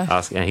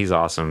 Yeah. And he's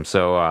awesome.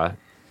 So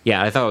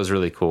yeah, I thought it was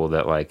really cool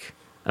that like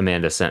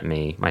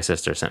my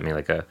sister sent me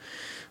like a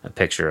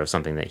picture of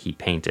something that he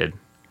painted,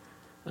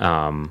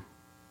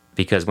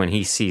 because when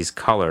he sees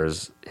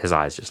colors, his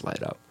eyes just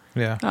light up.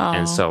 Yeah. Oh,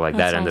 And so like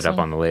that that's ended up awesome.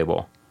 on the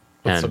label.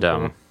 That's and so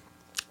cool.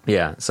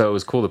 yeah, so it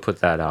was cool to put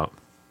that out.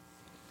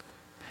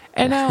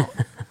 And now,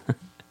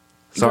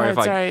 Sorry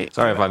Go ahead,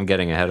 sorry. if I'm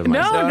getting ahead of no,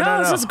 myself. no, no,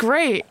 this no. is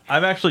great.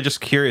 I'm actually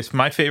just curious.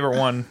 My favorite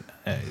one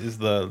is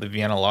the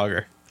Vienna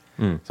Lager.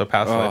 So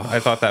Past Life. I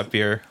thought that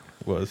beer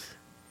was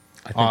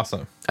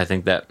awesome. I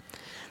think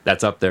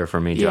that's up there for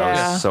me, Joe. I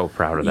Yeah. was so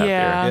proud of that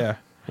Yeah. beer. Yeah.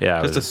 Yeah,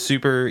 it Just a was-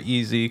 super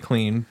easy,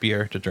 clean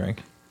beer to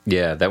drink.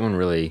 yeah, that one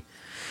really,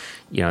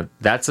 you know,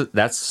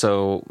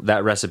 that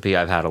recipe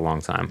I've had a long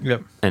time.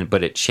 Yep.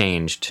 But it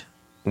changed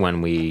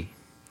when we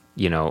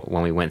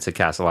went to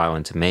Castle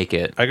Island to make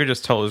it. I could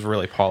just tell it was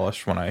really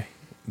polished when I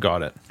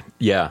got it.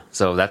 Yeah,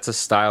 so that's a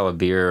style of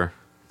beer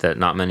that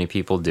not many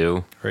people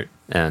do. Right.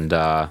 And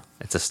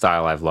it's a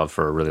style I've loved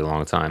for a really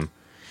long time.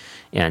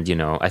 And you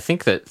know, I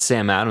think that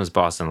Sam Adams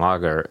Boston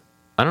Lager,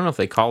 I don't know if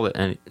they call it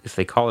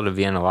a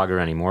Vienna Lager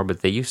anymore,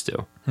 but they used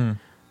to. And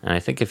I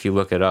think if you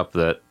look it up,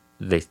 that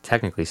they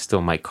technically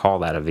still might call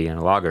that a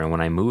Vienna Lager. And when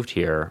I moved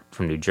here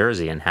from New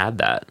Jersey and had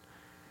that,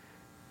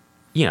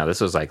 you know, this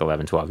was like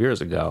 11, 12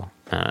 years ago,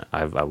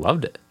 I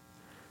loved it.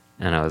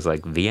 And I was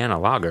like, Vienna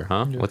Lager,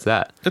 huh? What's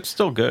that? It's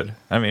still good.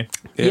 I mean,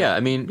 Yeah, I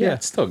mean, yeah,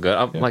 it's still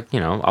good. Like,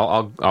 you know,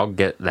 I'll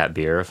get that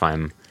beer if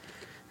I'm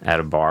at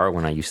a bar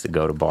when I used to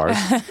go to bars,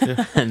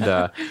 and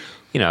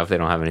you know, if they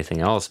don't have anything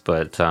else.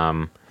 But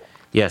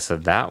yeah, so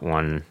that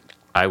one,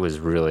 I was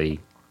really,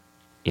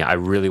 I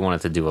really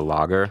wanted to do a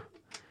lager,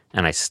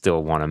 and I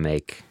still want to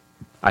make.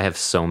 I have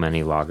so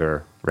many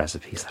lager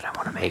recipes that I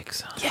want to make.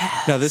 So.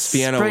 Yes. Now, this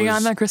Vienna Bring was-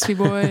 on the crispy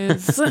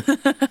boys.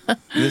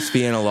 This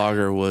Vienna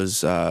Lager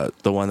was the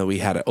one that we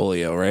had at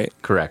Olio, right?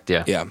 Correct.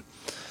 Yeah. Yeah.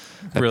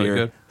 That Really beer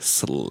good.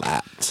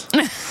 slapped.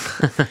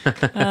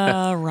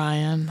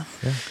 Ryan.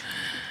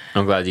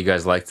 I'm glad you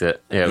guys liked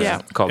it. Yeah, it was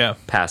Yeah. called Yeah.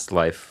 Past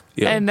Life.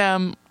 Yeah.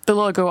 And the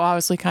logo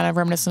obviously kind of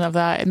reminiscent of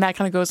that, and that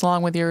kind of goes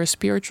along with your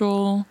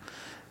spiritual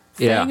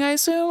thing, Yeah. I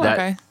assume. That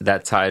Okay.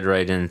 that tied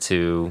right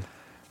into,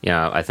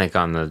 I think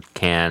on the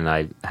can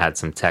I had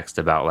some text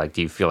about like,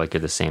 do you feel like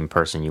you're the same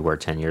person you were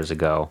 10 years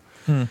ago,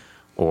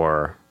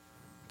 or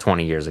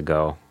 20 years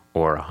ago,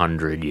 or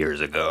 100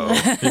 years ago?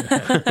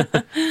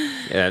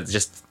 Yeah, it's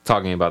just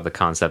talking about the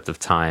concept of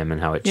time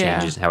and how it Yeah.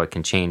 changes, how it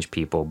can change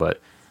people. But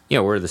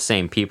we're the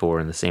same people, we're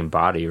in the same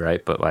body,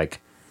 right? But like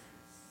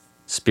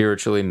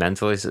spiritually,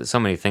 mentally, so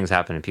many things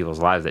happen in people's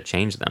lives that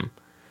change them.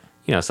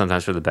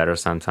 Sometimes for the better,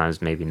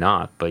 sometimes maybe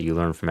not, but you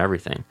learn from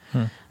everything.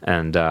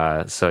 And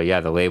so, yeah,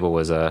 the label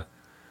was a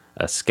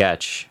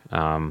sketch.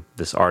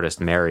 This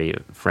artist, Mary,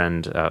 a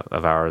friend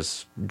of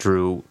ours,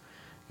 drew,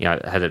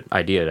 had an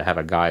idea to have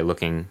a guy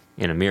looking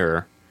in a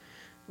mirror,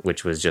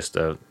 which was just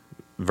a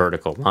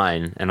vertical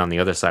line. And on the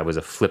other side was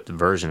a flipped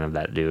version of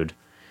that dude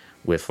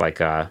with like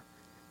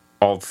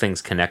all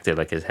things connected,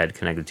 like his head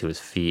connected to his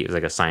feet. It was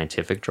like a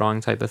scientific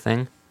drawing type of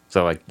thing.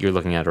 So like you're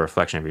looking at a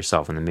reflection of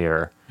yourself in the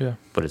mirror, Yeah.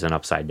 but it's an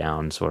upside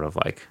down sort of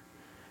like,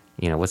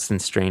 what's in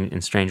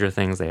Stranger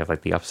Things? They have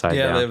like the upside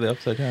Yeah, down. they have the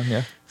upside down.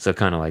 Yeah. So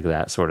kind of like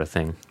that sort of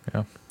thing.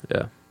 Yeah.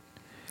 Yeah.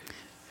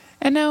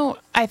 And now,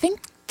 I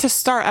think to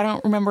start, I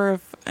don't remember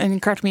if,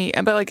 and correct me,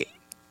 but like,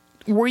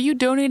 were you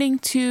donating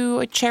to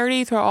a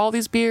charity throughout all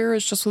these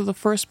beers, just with the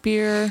first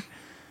beer?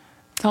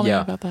 Tell me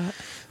Yeah. about that.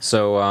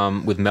 So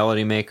with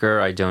Melody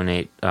Maker, I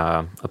donate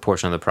a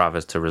portion of the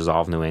profits to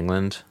Resolve New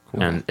England,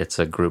 and it's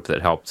a group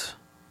that helped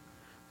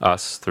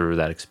us through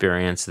that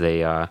experience.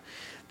 They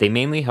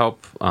mainly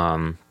help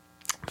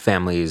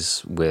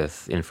families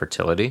with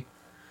infertility,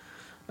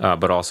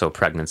 but also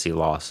pregnancy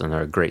loss, and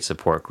they're a great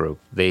support group.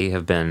 They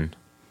have been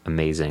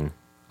amazing.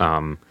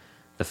 The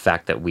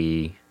fact that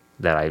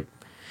I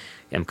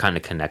am kind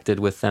of connected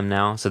with them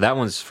now. So that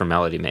one's for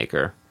Melody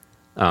Maker.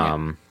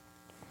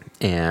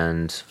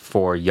 And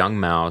for Young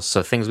Mouse,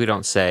 so Things We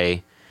Don't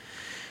Say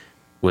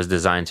was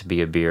designed to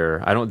be a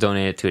beer. I don't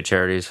donate it to a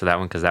charities for that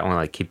one because that one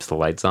like keeps the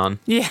lights on.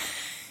 Yeah.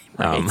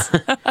 Right.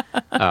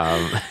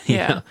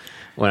 Yeah.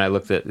 When I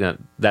looked at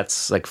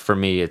that's like for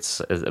me,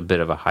 it's a bit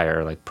of a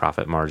higher like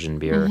profit margin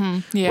beer.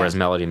 Yeah. Whereas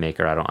Melody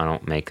Maker, I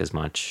don't make as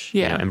much.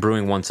 Yeah. And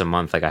brewing once a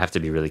month, like I have to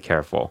be really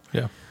careful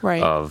Yeah.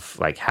 Right. of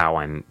like how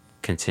I'm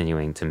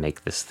continuing to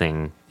make this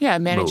thing. Yeah,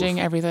 managing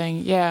move. everything.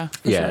 Yeah,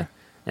 for Yeah. sure.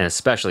 And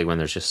especially when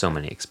there's just so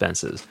many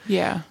expenses.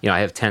 Yeah, I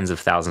have tens of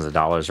thousands of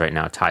dollars right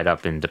now tied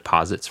up in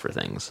deposits for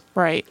things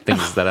right.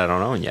 that I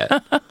don't own yet.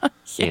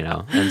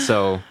 And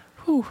so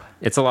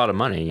it's a lot of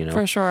money,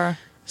 For sure.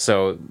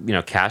 So,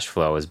 cash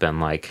flow has been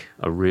like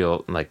a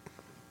real, like,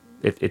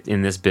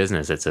 in this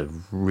business, it's a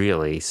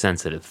really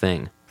sensitive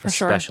thing, For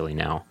sure. especially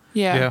now.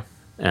 Yeah. Yeah.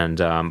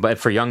 And, but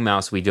for Young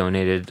Mouse, we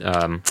donated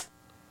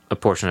a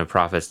portion of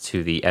profits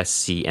to the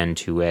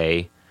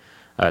SCN2A.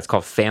 It's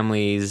called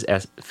Family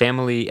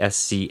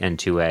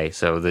SCN2A.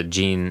 So the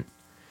gene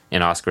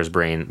in Oscar's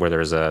brain where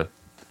there's a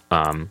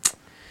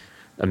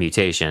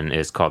mutation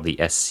is called the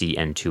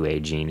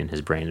SCN2A gene in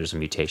his brain. There's a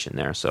mutation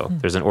there. So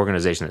there's an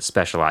organization that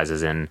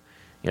specializes in,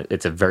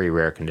 it's a very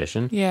rare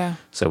condition. Yeah.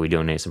 So we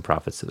donate some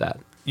profits to that.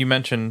 You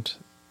mentioned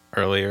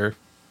earlier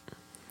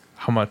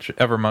how much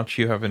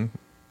you have in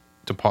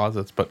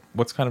deposits, but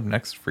what's kind of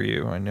next for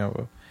you? I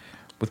know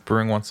with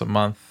brewing once a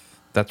month,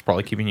 that's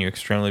probably keeping you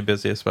extremely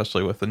busy,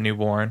 especially with a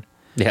newborn.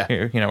 Yeah.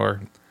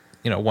 Or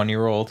 1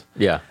 year old.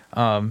 Yeah.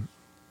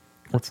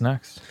 What's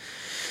next?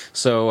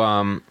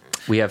 So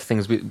we have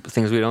things we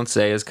don't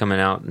say is coming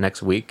out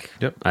next week.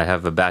 Yep. I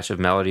have a batch of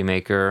Melody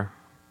Maker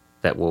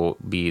that we're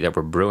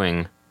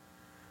brewing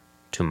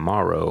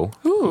tomorrow.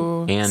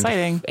 Ooh, and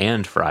exciting.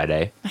 and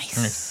Friday.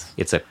 Nice.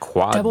 It's a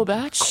quad Double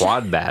batch?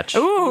 Quad batch.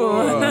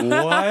 Ooh.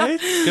 What?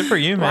 Good for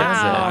you, man.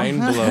 Wow. Mind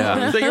blown.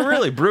 Yeah. So you're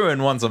really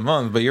brewing once a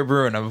month, but you're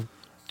brewing a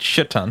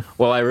shit ton.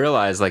 Well, I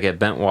realized like at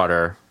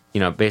Bentwater,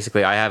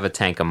 basically I have a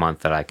tank a month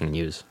that I can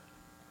use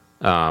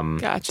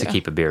Gotcha. to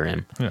keep a beer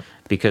in. Yeah.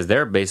 Because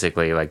they're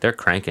basically like they're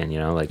cranking,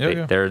 like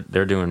Yeah,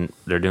 they're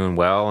doing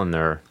well and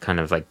they're kind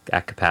of like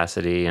at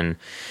capacity and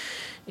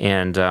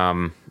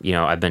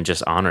I've been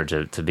just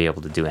honored to be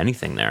able to do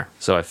anything there.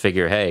 So I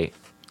figure, hey,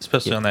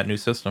 Especially on that new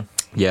system.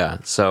 yeah.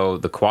 So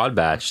the quad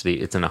batch,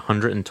 it's an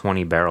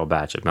 120 barrel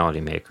batch of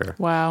Melody Maker.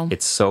 Wow.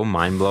 It's so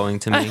mind blowing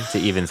to me to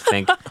even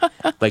think.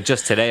 Like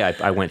just today,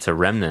 I went to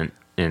Remnant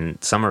in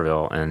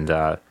Somerville and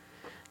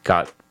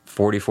got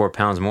 44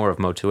 pounds more of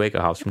Motueka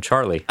hops from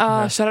Charlie.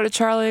 Shout out to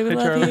Charlie. We Hey,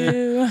 love Charlie.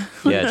 you.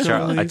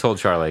 Yeah, I told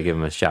Charlie I'd give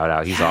him a shout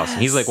out. He's awesome.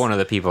 He's like one of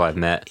the people I've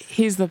met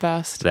He's the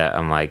best. that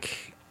I'm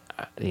like,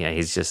 yeah,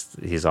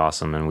 he's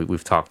awesome. And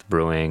we've talked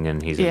brewing,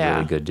 and he's a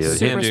really good dude.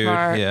 Super Him,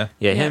 smart. Yeah.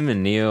 yeah, him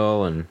and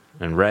Neil and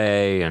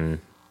Ray and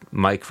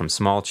Mike from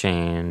Small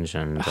Change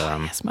and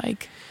Yes,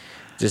 Mike.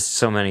 just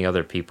so many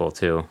other people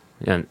too.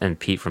 And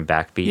Pete from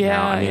Backbeat now.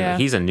 Yeah, I mean, yeah.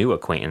 he's a new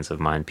acquaintance of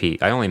mine,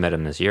 Pete. I only met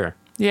him this year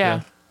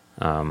Yeah.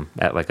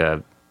 at like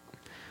a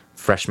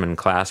freshman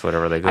class,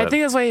 whatever they go. I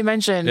think that's what he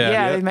mentioned.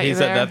 Yeah, they met he you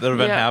said there. that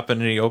event Yeah.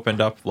 happened, and he opened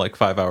up like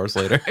 5 hours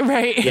later.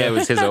 Right. yeah, it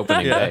was his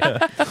opening day.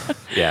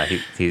 Yeah,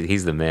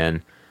 he's the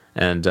man.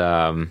 And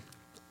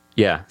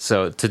yeah,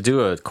 so to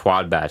do a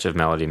quad batch of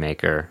Melody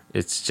Maker,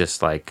 it's just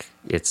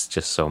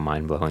so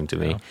mind blowing to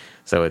me. Yeah.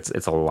 So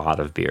it's a lot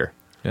of beer,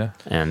 Yeah.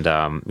 and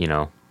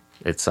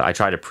I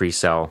try to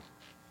pre-sell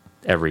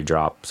every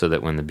drop so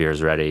that when the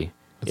beer's ready,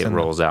 It's it in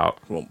rolls out.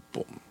 Boom,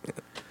 boom.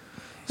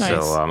 Nice.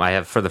 So I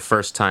have, for the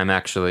first time,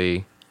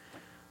 actually,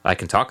 I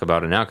can talk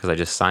about it now because I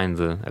just signed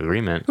the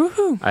agreement.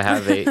 Woohoo. I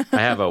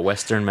have a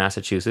Western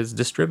Massachusetts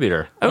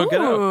distributor. Oh,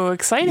 get out. Ooh,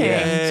 exciting.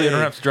 Yeah. So you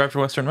don't have to drive to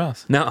Western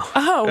Mass. No.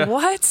 Oh,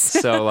 what?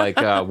 So like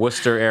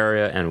Worcester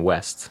area and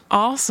west.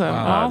 Awesome.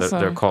 Awesome.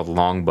 They're called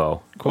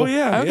Longbow. Cool. Oh,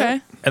 yeah. Okay. yeah.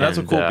 And that's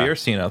a And, cool beer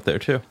scene out there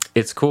too.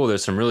 It's cool.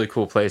 There's some really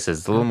cool places.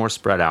 It's a little more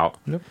spread out.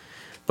 Yep.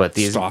 But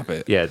these, Stop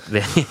it. Yeah,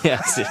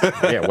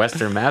 yeah,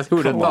 Western Mass. Who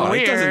would have Come on, thought?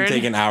 it doesn't Weird.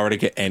 take an hour to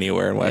get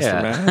anywhere in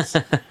Western Yeah. Mass.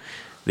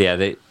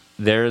 Yeah,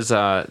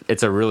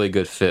 it's a really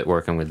good fit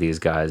working with these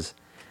guys.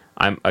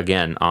 I'm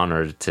again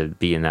honored to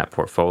be in that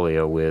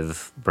portfolio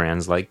with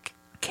brands like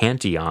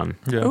Cantillon.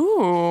 Yeah.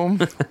 Ooh.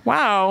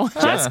 Wow.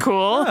 That's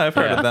cool. I've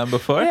heard Yeah. of them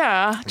before.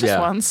 Yeah, just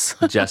once.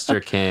 Jester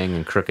King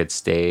and Crooked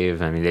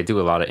Stave. I mean, they do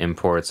a lot of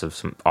imports of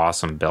some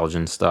awesome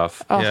Belgian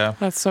stuff. Oh, Yeah.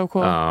 that's so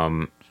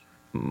cool.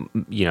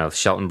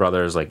 Shelton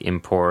Brothers like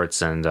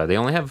imports, and they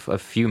only have a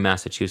few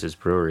Massachusetts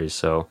breweries,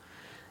 so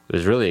it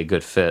was really a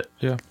good fit.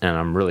 Yeah. And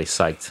I'm really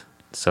psyched.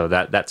 So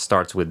that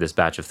starts with this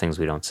batch of things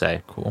we don't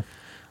say. Cool.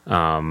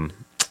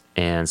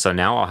 And so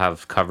now I'll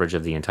have coverage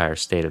of the entire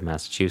state of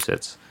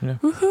Massachusetts.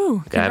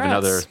 Woohoo. I have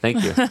another. Congrats.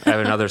 Thank you. I have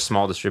another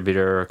small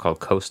distributor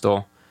called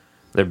Coastal.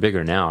 They're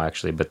bigger now,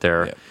 actually, but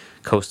their Yep.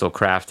 Coastal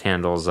Craft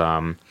handles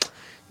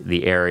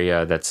the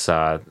area that's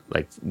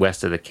like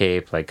west of the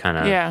Cape, like kind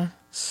of Yeah.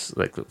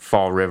 like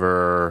Fall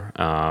River,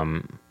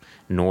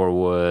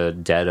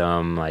 Norwood,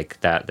 Dedham, like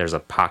that. There's a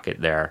pocket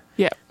there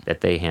Yeah.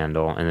 that they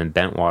handle, and then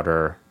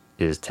Bentwater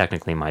is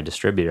technically my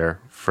distributor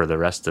for the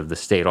rest of the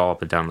state, all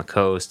up and down the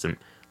coast, and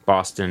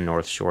Boston,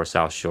 North Shore,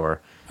 South Shore.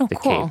 Oh, the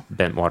cool. Cape,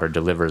 Bentwater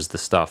delivers the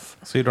stuff.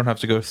 So you don't have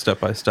to go step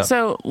by step.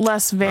 So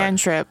less van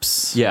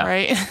trips. Yeah.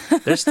 Right.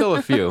 There's still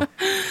a few.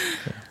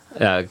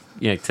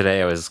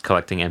 Today I was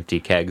collecting empty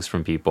kegs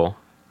from people.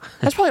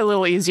 That's probably a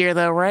little easier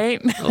though,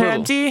 right? little.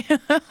 Empty.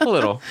 A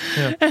little.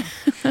 Yeah.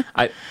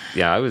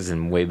 I was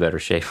in way better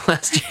shape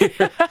last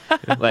year.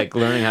 Like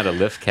learning how to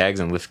lift kegs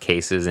and lift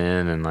cases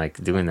in, and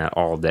like doing that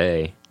all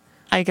day.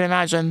 I can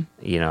imagine.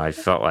 I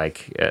felt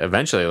like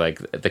eventually like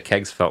the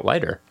kegs felt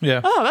lighter.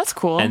 Yeah. Oh, that's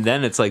cool. And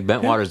then it's like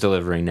Bentwater's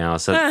delivering now.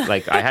 So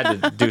like I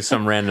had to do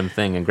some random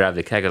thing and grab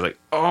the keg. I was like,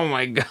 oh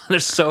my God, they're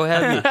so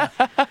heavy.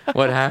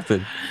 What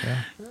happened?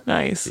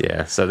 Nice.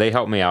 Yeah. So they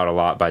helped me out a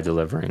lot by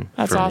delivering.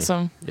 That's for me.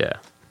 awesome. Yeah.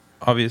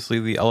 Obviously,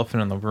 the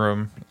elephant in the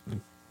room,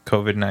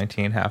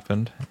 COVID-19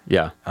 happened.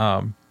 Yeah.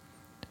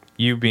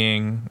 You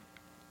being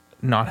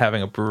not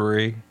having a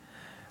brewery,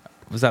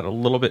 was that a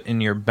little bit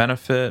in your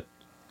benefit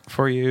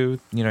for you?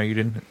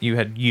 You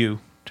had you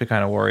to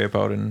kind of worry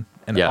about, and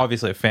Yeah.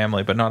 obviously a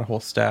family, but not a whole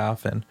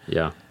staff. And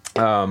Yeah.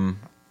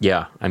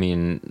 Yeah. I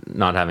mean,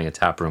 not having a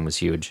tap room was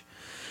huge.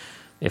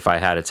 If I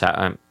had a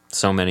tap,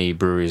 so many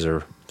breweries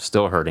are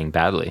still hurting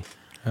badly.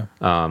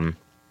 Yeah.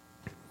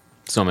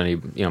 So many,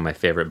 my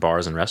favorite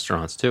bars and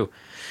restaurants too.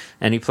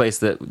 Any place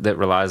that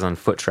relies on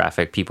foot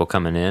traffic, people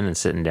coming in and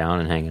sitting down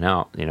and hanging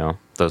out,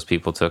 those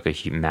people took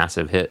a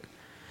massive hit.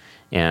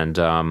 And,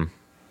 I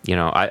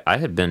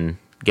had been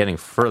getting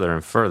further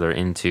and further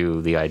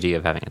into the idea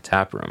of having a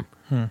tap room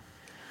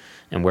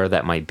and where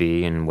that might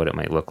be and what it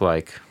might look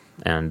like.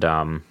 And,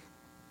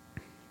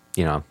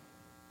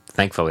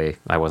 thankfully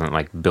I wasn't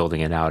like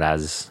building it out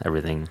as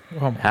everything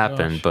Oh my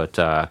happened. gosh.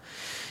 But,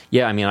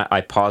 yeah, I mean,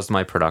 I paused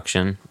my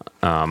production.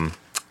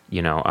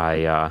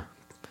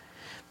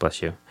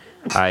 Bless you.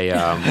 I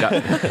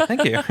got,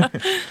 thank you.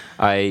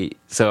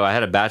 so I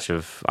had a batch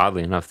of,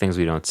 oddly enough, things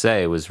we don't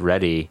say was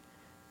ready,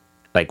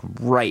 like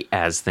right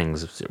as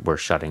things were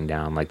shutting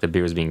down, like the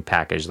beer was being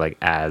packaged, like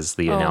as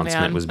the Oh,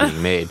 announcement man. was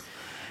being made,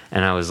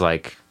 and I was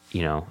like,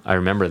 I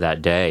remember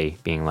that day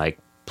being like,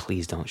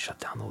 please don't shut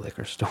down the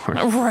liquor store,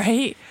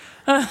 Right.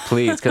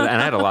 please, and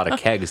I had a lot of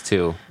kegs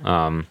too,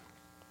 and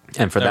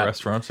for At that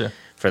restaurants, yeah.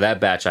 for that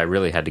batch, I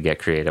really had to get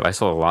creative. I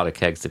sold a lot of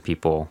kegs to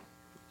people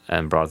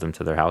and brought them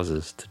to their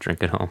houses to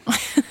drink at home.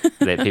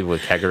 They had people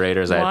with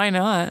kegerators. Why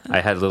not? I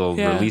had little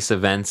Yeah. release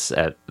events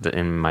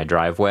in my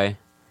driveway.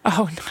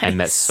 Oh, nice. I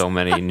met so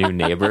many new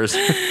neighbors.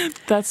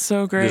 That's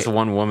so great. This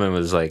one woman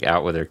was like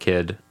out with her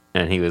kid,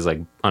 and he was like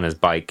on his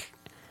bike,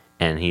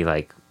 and he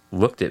like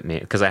looked at me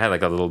because I had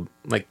like a little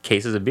like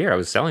cases of beer I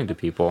was selling to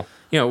people,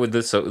 with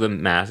the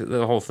mask,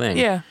 the whole thing.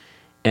 Yeah.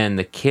 And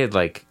the kid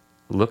like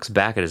looks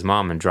back at his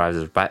mom and drives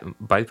his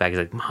bike back. He's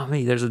like,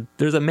 "Mommy, there's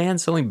a man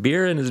selling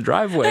beer in his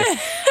driveway."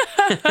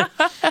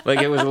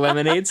 Like it was a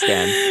lemonade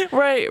stand.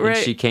 Right. And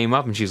she came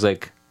up and she's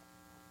like,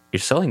 "You're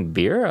selling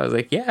beer?" I was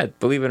like, "Yeah,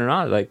 believe it or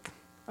not, like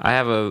I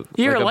have a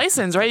You're like a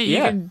license, right? You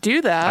yeah, can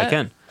do that. I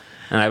can,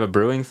 and I have a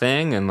brewing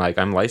thing, and like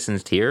I'm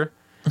licensed here."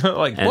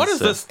 Like, And what is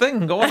so- this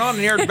thing going on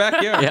in your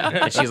backyard? Yeah,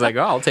 and she's like,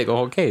 "Oh, I'll take a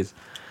whole case."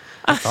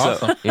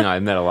 Awesome. So, I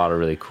met a lot of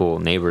really cool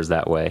neighbors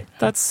that way.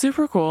 That's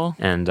super cool.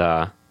 And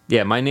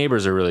yeah, my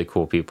neighbors are really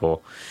cool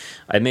people.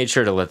 I made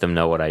sure to let them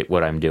know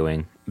what I'm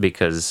doing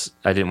because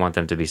I didn't want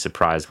them to be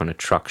surprised when a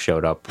truck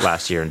showed up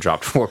last year and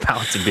dropped 4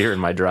 pallets of beer in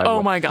my driveway.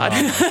 Oh my God.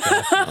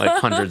 Like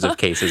hundreds of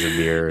cases of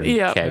beer and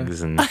Yeah.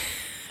 kegs and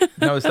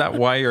Now, is that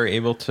why you're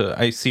able to?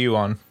 I see you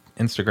on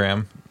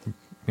Instagram.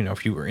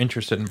 If you were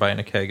interested in buying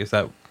a keg, is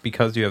that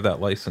because you have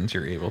that license,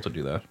 you're able to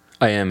do that?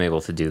 I am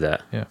able to do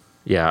that. Yeah.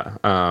 Yeah.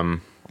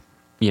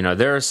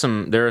 There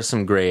are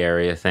some gray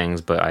area things,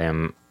 but I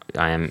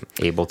am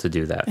able to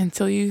do that.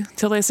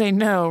 Till they say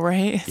no,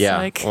 right? It's Yeah.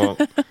 like, Well,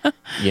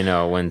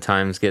 when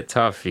times get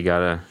tough, you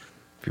gotta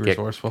Be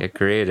resourceful. get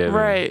creative.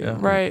 right, Yeah.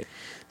 right.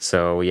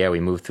 So yeah, we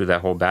moved through that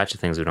whole batch of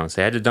things we don't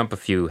say. I had to dump a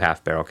few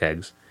half barrel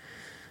kegs.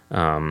 Could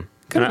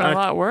have And been a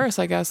lot worse,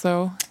 I guess,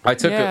 though. I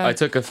took Yeah. I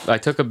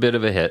took a bit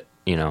of a hit,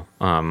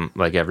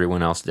 like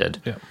everyone else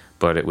did. Yeah.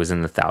 But it was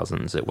in the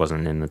thousands. It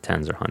wasn't in the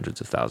tens or hundreds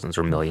of thousands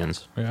or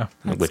millions, Yeah.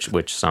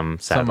 which some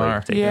sadly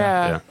are. take.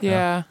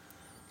 Yeah.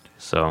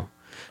 So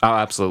I'll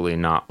absolutely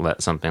not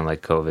let something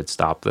like COVID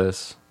stop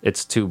this.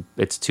 It's too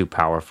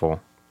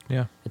powerful.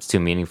 Yeah. It's too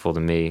meaningful to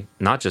me.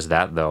 Not just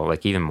that though,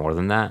 like even more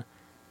than that,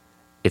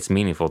 it's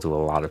meaningful to a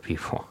lot of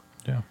people.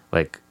 Yeah.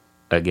 Like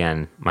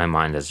again, my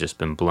mind has just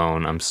been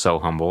blown. I'm so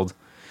humbled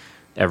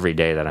every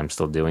day that I'm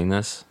still doing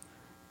this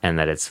and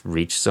that it's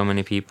reached so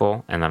many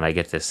people and that I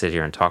get to sit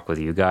here and talk with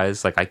you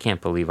guys. Like I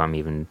can't believe I'm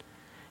even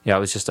I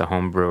was just a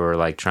home brewer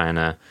like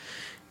I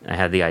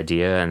had the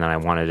idea and then I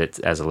wanted it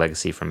as a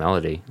legacy for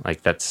Melody.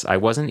 Like I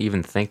wasn't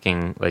even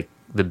thinking like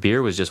the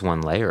beer was just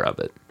one layer of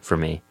it for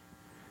me.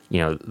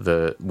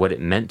 What it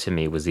meant to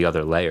me was the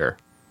other layer.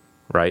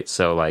 Right?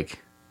 So like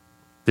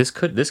this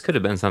could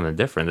have been something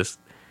different. This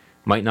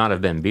might not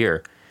have been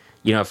beer.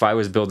 If I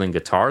was building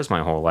guitars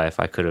my whole life,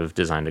 I could have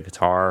designed a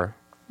guitar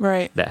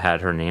Right. that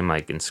had her name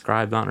like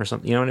inscribed on or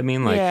something. You know what I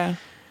mean? Like Yeah.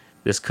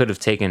 this could have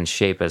taken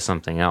shape as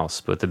something else,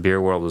 but the beer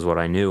world was what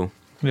I knew.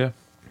 Yeah.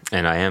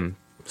 And I am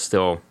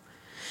still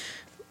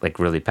like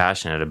really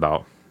passionate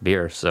about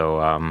beer.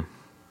 So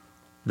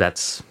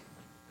that's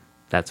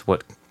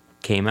what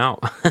came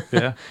out.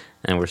 Yeah.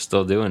 And we're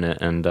still doing it.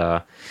 And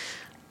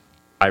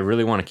I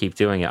really want to keep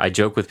doing it. I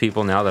joke with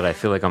people now that I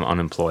feel like I'm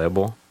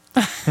unemployable.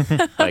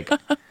 Like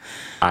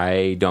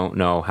I don't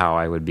know how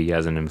I would be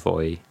as an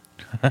employee.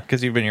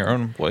 Because you've been your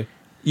own employee.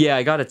 Yeah,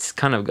 I got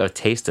kind of a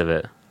taste of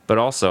it. But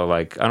also,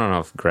 like, I don't know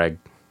if Greg,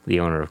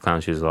 the owner of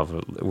Clown Shoes,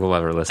 will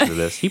ever listen to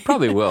this. He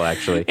probably will,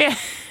 actually. Yeah.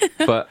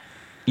 But,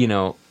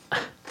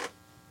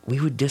 we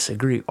would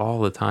disagree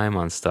all the time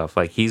on stuff.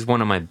 Like, he's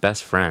one of my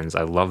best friends.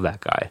 I love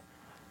that guy.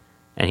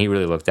 And he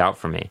really looked out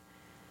for me.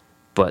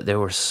 But there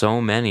were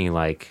so many,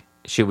 like,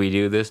 should we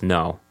do this?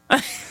 No.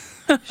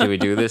 Should we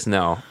do this?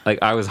 No. Like,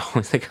 I was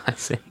always the guy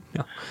saying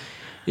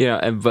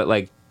no. But,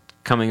 like,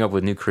 coming up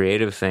with new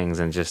creative things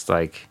and just,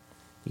 like,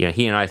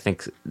 he and I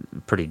think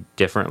pretty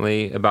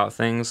differently about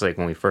things. Like,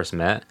 when we first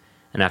met,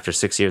 and after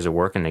 6 years of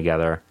working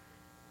together,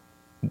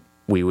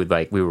 we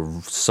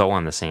were so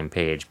on the same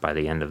page by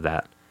the end of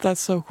that.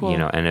 That's so cool.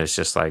 And it was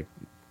just like,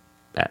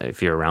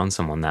 if you're around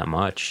someone that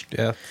much,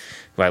 Yeah.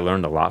 I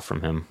learned a lot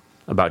from him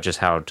about just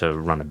how to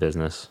run a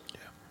business.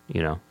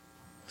 Yeah.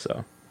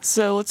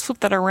 So let's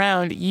flip that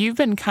around. You've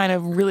been kind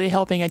of really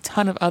helping a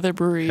ton of other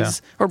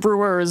breweries or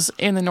brewers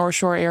in the North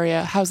Shore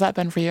area. How's that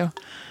been for you?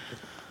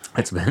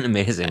 It's been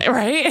amazing.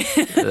 Right?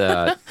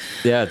 Yeah,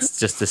 it's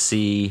just to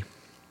see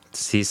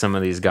some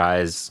of these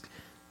guys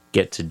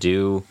get to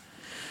do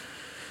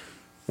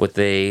what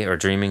they are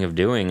dreaming of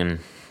doing and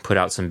put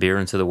out some beer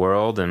into the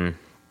world and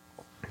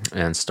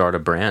start a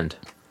brand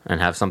and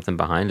have something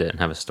behind it and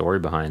have a story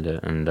behind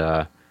it.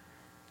 And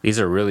these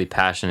are really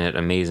passionate,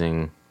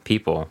 amazing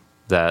people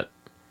that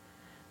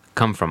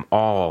come from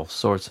all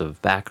sorts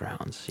of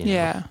backgrounds.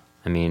 Yeah.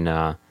 I mean,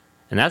 and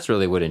that's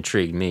really what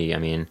intrigued me. I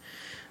mean,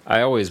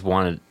 I always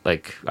wanted,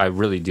 like, I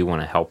really do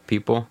want to help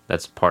people.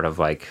 That's part of,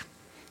 like,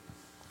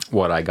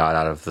 what I got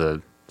out of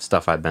the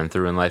stuff I've been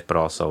through in life, but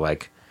also,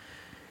 like,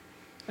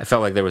 I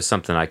felt like there was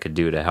something I could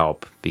do to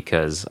help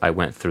because I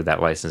went through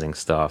that licensing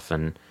stuff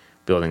and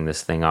building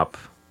this thing up,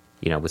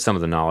 with some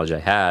of the knowledge I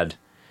had.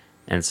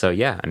 And so,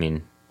 yeah, I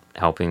mean,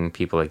 helping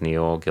people like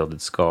Neil,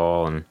 Gilded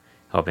Skull, and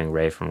helping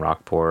Ray from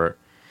Rockport.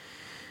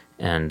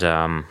 And,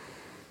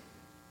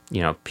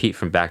 Pete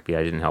from Backbeat,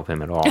 I didn't help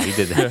him at all. He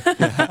did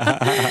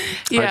that.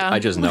 Yeah. I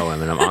just know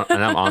him, and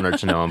I'm honored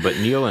to know him. But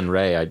Neil and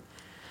Ray,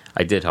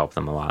 I did help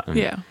them a lot. And,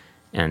 Yeah.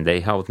 And they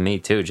helped me,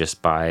 too,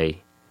 just by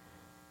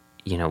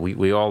you know,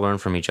 we all learn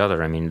from each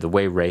other. I mean, the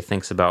way Ray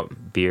thinks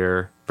about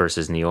beer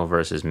versus Neil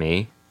versus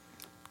me,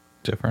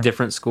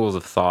 different schools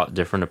of thought,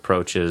 different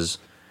approaches.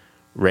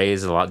 Ray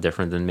is a lot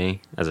different than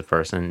me as a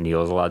person.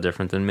 Neil's a lot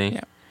different than me.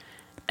 Yeah.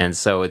 And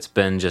so it's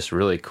been just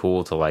really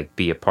cool to like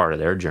be a part of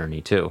their journey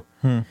too.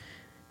 And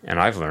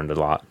I've learned a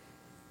lot.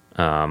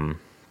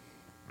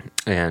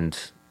 And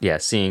yeah,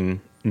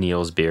 seeing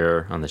Neil's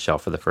beer on the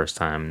shelf for the first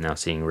time, now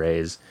seeing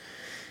Ray's.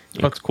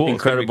 That's cool.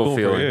 It's gotta be Incredible cool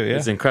for feeling. you, yeah.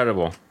 It's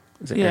incredible.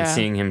 Yeah. And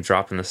seeing him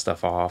dropping this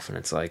stuff off, and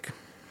it's like,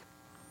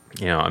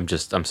 you know, I'm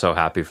so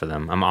happy for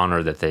them. I'm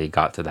honored that they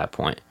got to that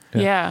point.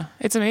 Yeah,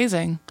 it's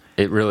amazing.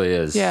 It really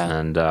is. Yeah.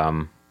 And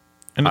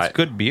And it's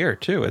good beer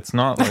too. It's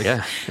not like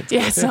yeah,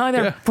 Yeah, it's not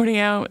like they're putting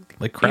out,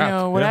 like crap. you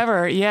know,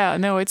 whatever. Yeah,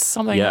 no, it's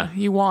something Yeah. that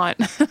you want.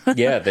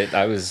 yeah.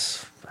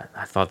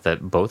 I thought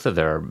that both of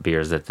their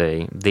beers that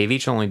they've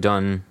each only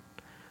done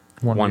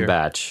one beer.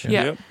 batch.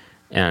 Yeah. Yep.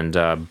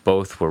 And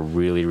both were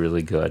really,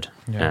 really good.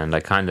 Yeah. And I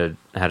kind of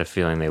had a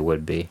feeling they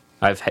would be.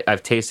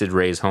 I've tasted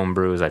Ray's home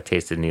brews. I've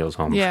tasted Neil's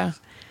home Yeah. brews.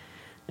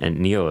 And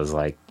Neil is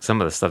like,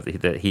 some of the stuff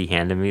that he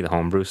handed me, the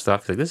homebrew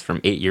stuff, like this is from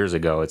 8 years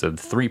ago. It's a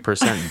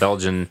 3%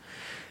 Belgian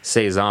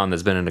Saison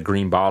that's been in a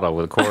green bottle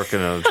with a cork,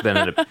 and it's been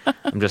in a,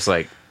 I'm just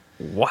like,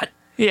 what?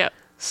 Yeah.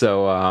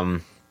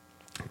 So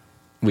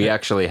we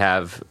actually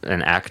have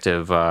an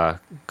active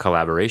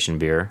collaboration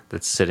beer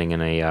that's sitting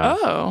in a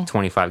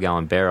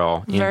 25-gallon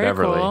barrel in Very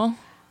Beverly. cool.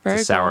 Very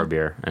It's a sour cool.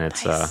 beer, and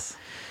it's Nice.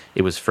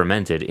 it was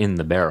fermented in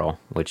the barrel,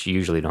 which you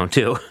usually don't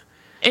do.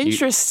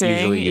 Interesting.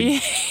 Usually you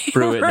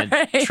brew it and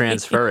then Right.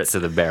 transfer it to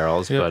the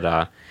barrels. Yep.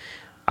 But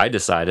I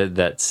decided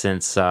that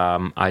since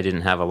I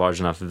didn't have a large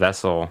enough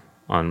vessel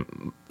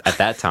at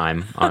that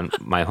time on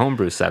my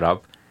homebrew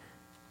setup,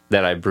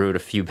 that I brewed a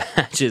few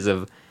batches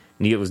of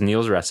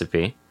Neil's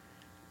recipe,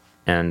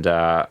 and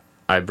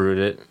I brewed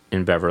it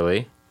in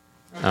Beverly.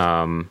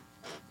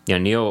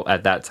 Neil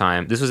at that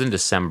time, this was in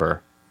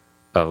December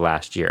of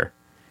last year.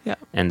 Yeah.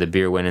 And the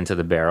beer went into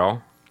the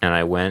barrel, and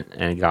I went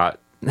and got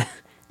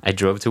I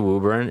drove to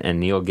Woburn, and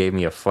Neil gave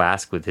me a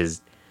flask with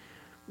his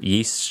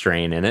yeast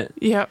strain in it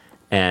Yep.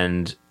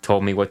 and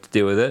told me what to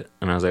do with it.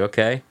 And I was like,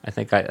 okay, I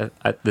think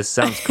this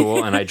sounds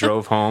cool. And I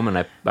drove home, and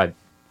I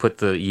put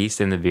the yeast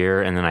in the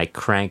beer, and then I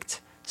cranked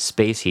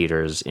space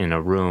heaters in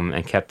a room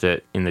and kept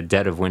it in the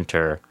dead of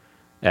winter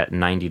at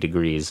 90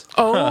 degrees.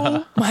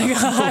 Oh my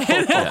god.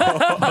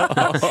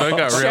 So it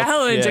got real.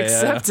 Challenge Yeah, yeah.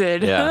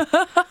 accepted. Yeah.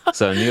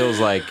 So Neil's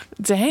like,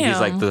 Damn. he's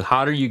like, the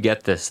hotter you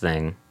get this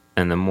thing,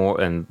 and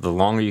the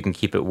longer you can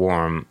keep it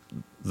warm,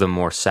 the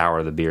more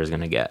sour the beer is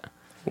going to get.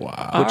 Wow.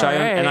 Which All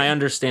right. I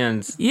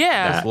understand.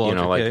 Yeah. That, you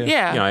know, like Logic,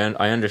 yeah. you know,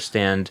 I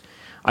understand.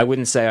 I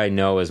wouldn't say I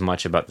know as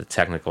much about the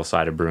technical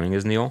side of brewing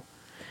as Neil.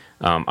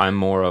 I'm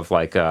more of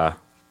like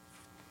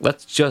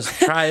let's just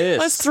try this.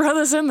 Let's throw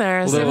this in there.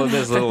 a see little what of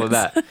this, a little of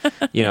that.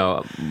 You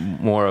know,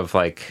 more of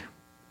like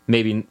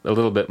maybe a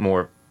little bit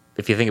more.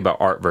 If you think about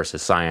art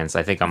versus science,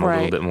 I think I'm a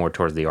little Right. bit more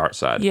towards the art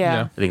side. Yeah.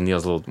 Yeah. I think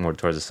Neil's a little more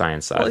towards the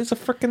science side. Well, he's a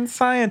freaking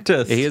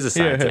scientist. He is a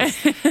Yeah.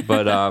 scientist.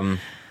 But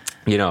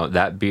you know,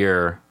 that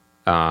beer,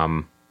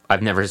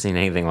 I've never seen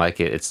anything like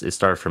it. It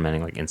started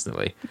fermenting like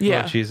instantly.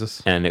 Yeah. Oh,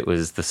 Jesus. And it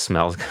was, the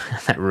smells in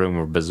that room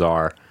were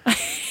bizarre.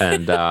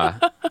 And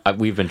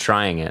we've been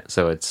trying it.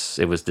 So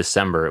it was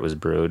December it was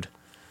brewed.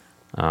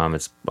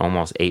 It's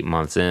almost 8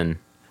 months in,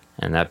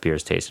 and that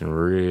beer's tasting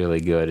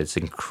really good. It's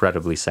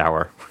incredibly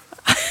sour.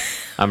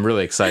 I'm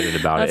really excited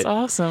about That's it.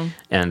 awesome.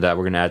 And we're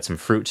going to add some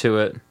fruit to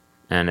it.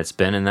 And it's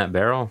been in that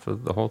barrel for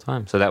the whole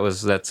time. So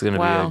that's going to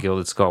Wow. be a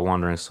Gilded Skull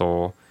Wandering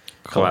Soul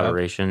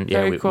collaboration.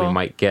 Very Yeah, cool. we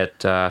might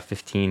get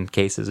 15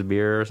 cases of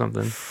beer or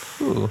something.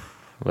 Ooh.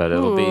 But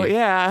it'll Ooh, be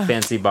yeah.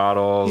 fancy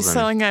bottles. He's and,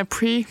 selling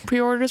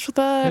pre-orders for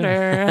that,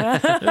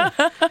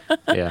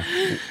 or yeah,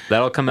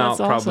 that'll come out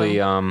That's probably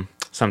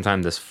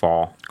sometime this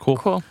fall, Cool.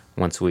 cool.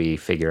 once we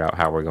figure out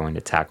how we're going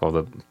to tackle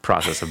the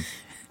process of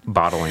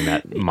bottling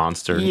that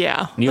monster.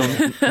 Yeah.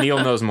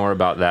 Neil knows more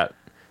about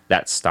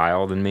that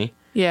style than me,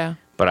 Yeah.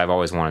 but I've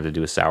always wanted to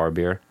do a sour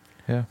beer,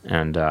 Yeah.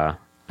 and I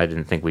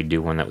didn't think we'd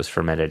do one that was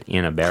fermented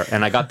in a barrel.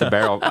 And I got the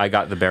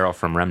barrel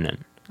from Remnant.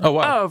 Oh,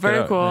 wow. Oh, very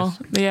Good. cool. Nice.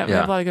 Yeah, we Yeah.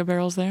 have a lot of good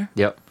barrels there.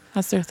 Yep.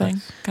 That's their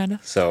thing, kind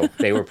of. So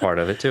they were part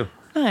of it too,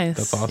 Nice.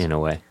 That's awesome. in a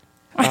way.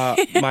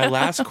 My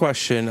last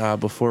question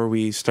before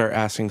we start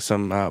asking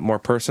some more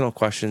personal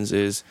questions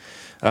is,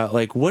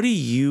 like, what do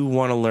you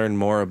want to learn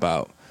more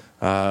about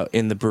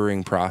in the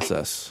brewing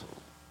process?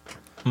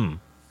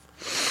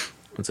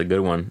 That's a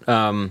good one.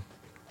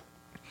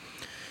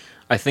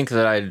 I think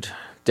that I'd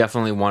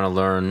definitely want to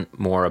learn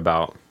more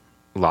about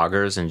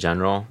lagers in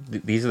general.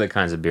 These are the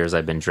kinds of beers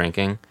I've been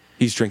drinking.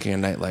 He's drinking a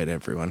nightlight,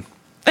 everyone.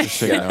 Just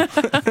so you know.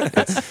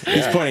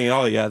 He's pointing at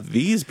all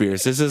these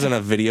beers. This isn't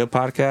a video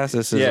podcast.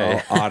 This is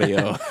Yeah. all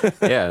audio.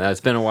 Yeah, it's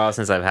been a while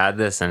since I've had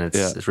this, and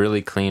it's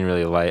really clean,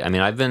 really light. I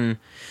mean, I've been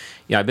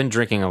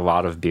drinking a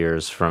lot of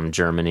beers from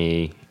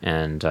Germany,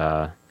 and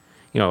a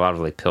lot of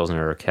like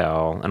Pilsner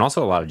Urquell, and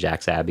also a lot of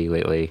Jack's Abbey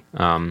lately.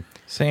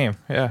 Same.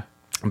 Yeah.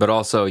 But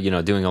also,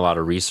 doing a lot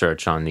of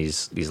research on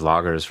these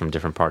lagers from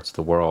different parts of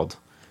the world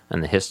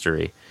and the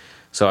history.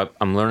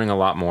 I'm learning a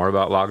lot more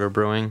about lager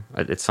brewing.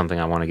 It's something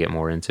I want to get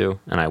more into,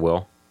 and I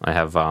will. I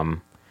have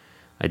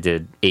I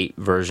did 8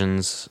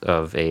 versions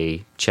of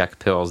a Czech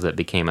Pils that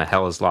became a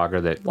Helles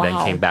lager that then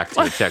Wow. came back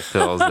to a Czech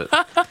Pils.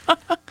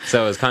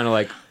 So it was kind of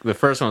like, the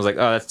first one was like,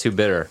 oh, that's too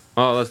bitter.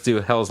 Oh, let's do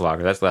a Helles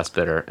lager. That's less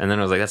bitter. And then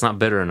it was like, that's not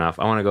bitter enough.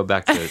 I want to go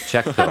back to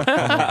Czech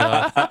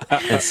Pils.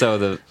 And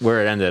so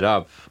where it ended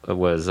up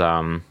was,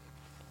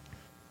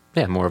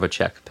 more of a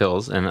Czech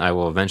Pils. And I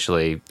will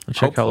eventually...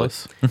 Check hopefully-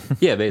 Ellis.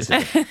 Yeah,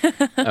 basically.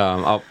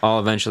 I'll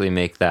eventually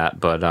make that.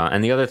 But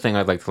and the other thing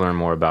I'd like to learn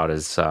more about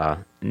is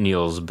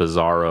Neil's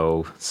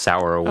bizarro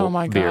sour Oh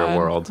my beer God.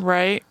 world.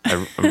 Right?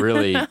 I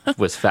really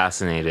was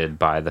fascinated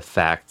by the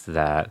fact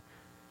that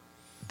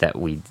that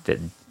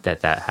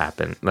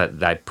happened.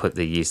 That I put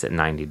the yeast at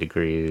 90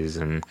 degrees,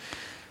 and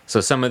so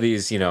some of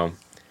these, The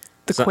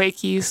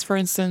Quake yeast, for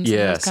instance. and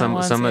yeah, those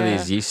kind some of ones,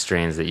 these yeast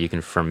strains that you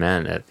can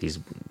ferment at these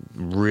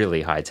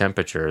really high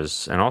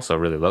temperatures and also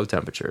really low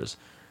temperatures.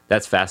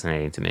 That's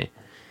fascinating to me.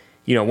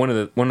 One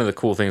of the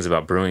cool things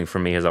about brewing for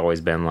me has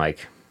always been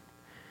like,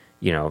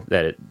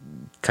 that it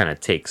kind of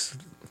takes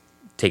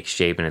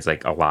shape and it's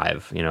like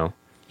alive.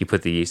 You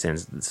put the yeast in,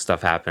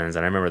 stuff happens.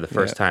 And I remember the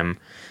first time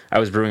I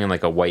was brewing in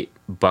like a white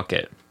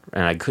bucket,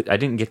 and I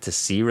didn't get to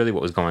see really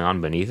what was going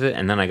on beneath it.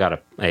 And then I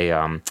got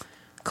a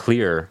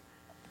clear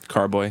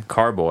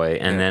Carboy,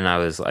 and then I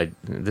was like,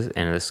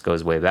 this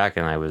goes way back,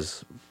 and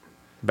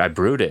I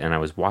brewed it, and I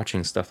was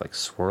watching stuff like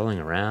swirling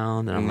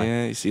around, and I'm like,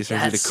 you see some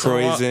of the that's so-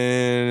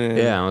 Kreuzen.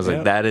 yeah, I was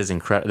like, that is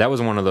incredible. That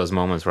was one of those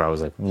moments where I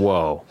was like,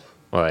 whoa,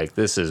 like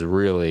this is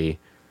really,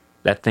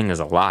 that thing is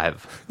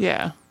alive.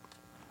 Yeah.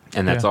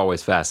 And that's Yeah.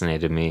 always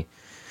fascinated me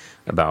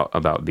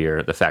about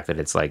beer, the fact that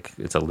it's like,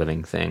 it's a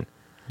living thing.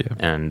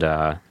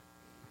 Yeah.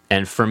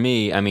 And for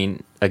me, I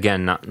mean,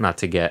 again, not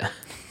to get,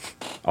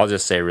 I'll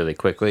just say really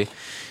quickly,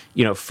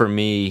 for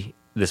me,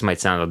 this might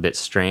sound a bit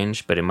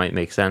strange, but it might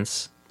make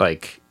sense.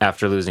 Like,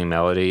 after losing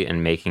Melody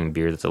and making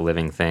beer that's a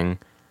living thing,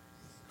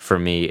 for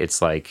me,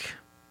 it's like,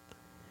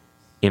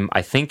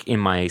 I think in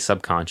my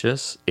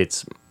subconscious,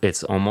 it's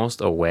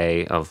almost a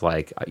way of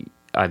like,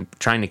 I'm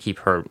trying to keep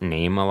her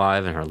name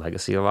alive and her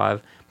legacy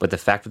alive, but the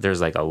fact that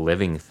there's like a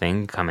living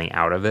thing coming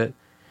out of it,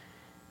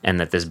 and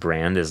that this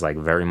brand is like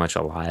very much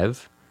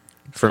alive,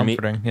 for me,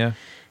 Comforting, yeah.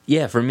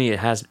 yeah, for me, it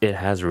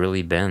has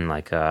really been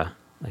like a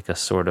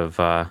sort of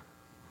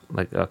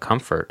like a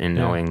comfort in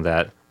knowing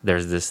that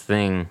there's this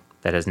thing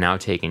that has now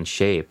taken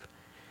shape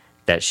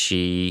that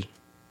she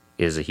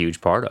is a huge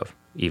part of,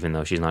 even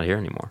though she's not here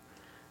anymore.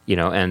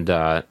 And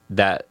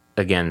that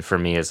again for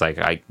me is like,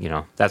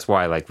 that's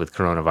why, like, with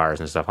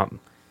coronavirus and stuff,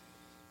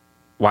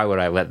 why would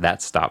I let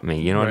that stop me?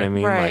 You know what I Right.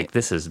 mean? Right. Like,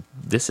 this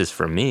is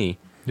for me.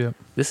 Yeah.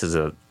 This is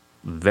a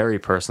very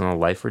personal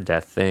life or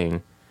death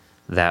thing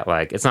that,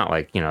 like, it's not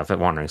like, if at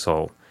Wandering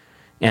Soul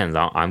ends,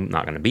 I'm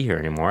not going to be here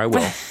anymore. I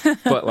will.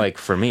 But like,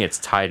 for me, it's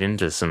tied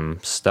into some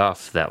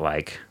stuff that,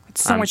 like,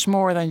 It's so much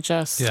more than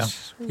just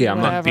Yeah, I'm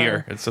not whatever.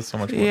 Beer. It's just so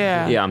much more.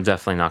 Yeah. yeah, I'm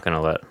definitely not going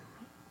to let,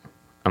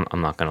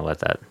 I'm not going to let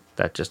that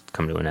just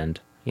come to an end,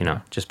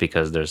 just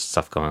because there's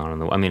stuff going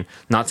on I mean,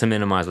 not to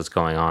minimize what's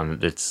going on.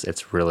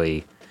 It's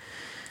really,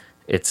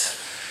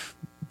 it's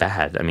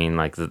bad. I mean,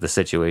 like the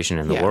situation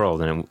in the Yeah.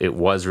 world, and it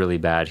was really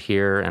bad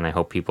here, and I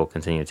hope people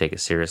continue to take it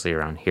seriously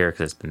around here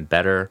because it's been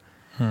better.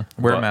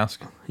 Wear a But-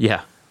 mask.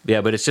 Yeah,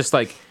 but it's just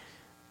like,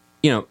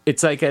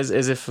 it's like as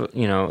if,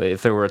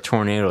 if there were a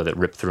tornado that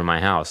ripped through my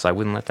house, I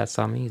wouldn't let that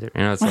stop me either.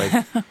 It's like,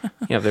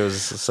 if there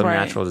was some Right.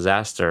 natural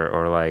disaster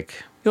or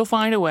like, You'll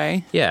find a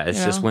way. yeah,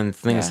 it's just when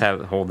things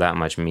Yeah. hold that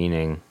much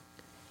meaning,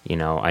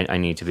 I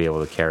need to be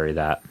able to carry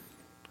that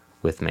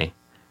with me.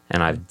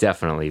 And I've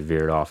definitely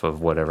veered off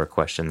of whatever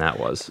question that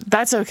was.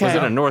 That's okay. Was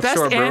it a North Best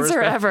Shore Brewers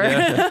answer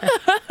thing?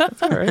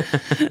 ever.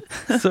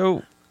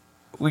 So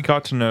we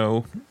got to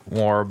know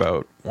more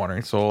about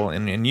Wandering Soul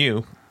and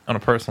you on a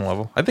personal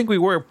level. I think we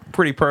were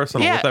pretty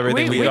personal Yeah, with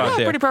everything we, we got got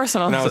there. pretty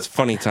personal. Now it's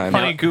funny time.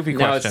 Funny, goofy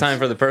Now questions. it's time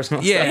for the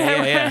personal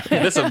yeah.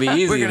 stuff. This will be We're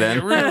easy gonna then.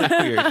 get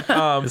really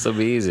weird. This will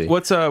be easy.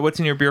 What's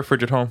in your beer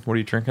fridge at home? What are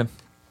you drinking?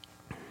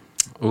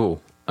 Ooh.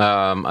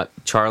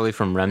 Charlie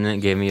from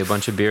Remnant gave me a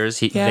bunch of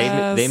beers.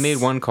 Yes. They made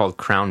one called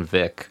Crown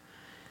Vic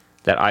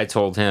that I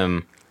told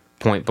him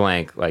point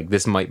blank, like,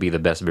 this might be the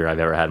best beer I've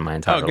ever had in my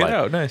entire Oh, get life.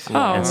 out. Nice. Oh,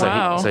 And so,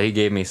 wow. he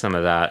gave me some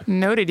of that.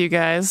 Noted, you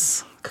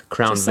guys.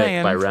 Crown Just Vic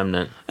saying. by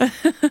Remnant.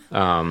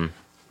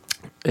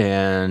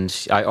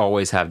 And I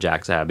always have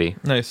Jack's Abbey.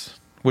 Nice.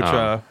 Which,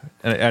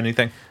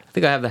 anything? I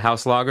think I have the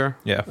House Lager.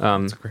 Yeah,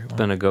 that's a great one.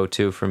 Been a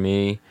go-to for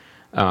me.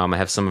 I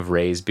have some of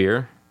Ray's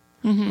beer.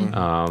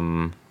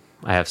 I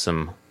have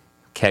some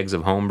kegs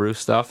of homebrew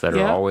stuff that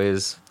Yeah. are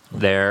always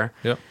there.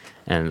 Yep.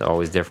 And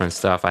always different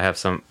stuff. I have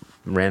some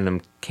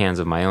random cans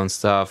of my own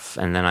stuff,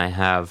 and then I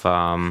have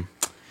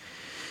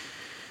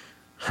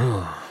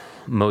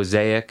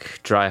Mosaic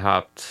dry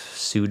hopped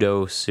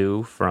Pseudo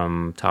Sue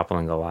from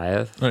Toppling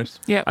Goliath. Nice.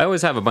 Yep. I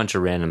always have a bunch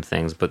of random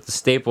things, but the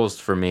staples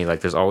for me,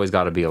 like, there's always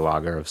got to be a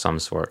lager of some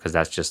sort, because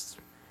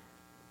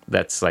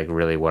that's like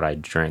really what I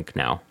drink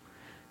now.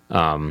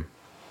 And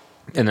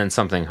then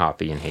something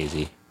hoppy and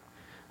hazy.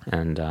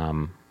 And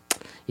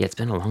Yeah, it's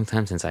been a long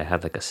time since I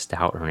had like a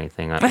stout or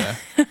anything.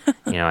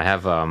 You know, I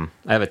have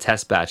a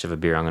test batch of a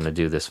beer I'm going to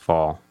do this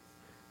fall,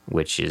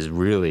 which is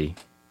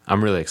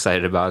I'm really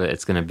excited about it.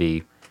 It's going to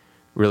be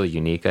really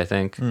unique, I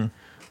think.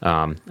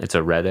 It's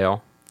a red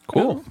ale.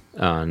 Cool.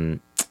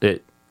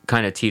 It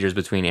kind of teeters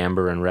between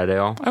amber and red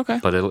ale. Okay.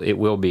 But it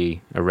will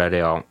be a red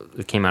ale.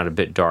 It came out a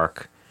bit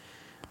dark,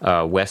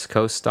 West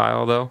Coast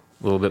style though,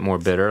 a little bit more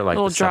bitter, like A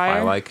little the stuff I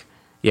drier? like.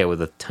 Yeah,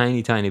 with a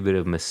tiny bit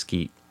of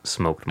mesquite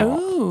smoked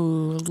malt.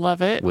 Ooh,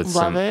 love it. With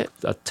Love it.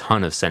 a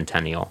ton of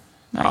Centennial.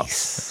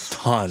 Nice.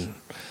 Ton.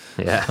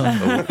 Yeah,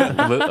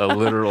 a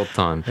literal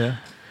ton.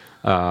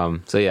 Yeah.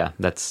 So yeah,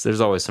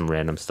 there's always some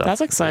random stuff. That's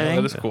exciting.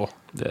 That is cool.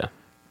 Yeah.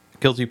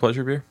 Guilty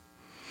pleasure beer?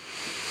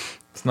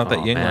 It's not that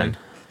Oh, Yingling. man.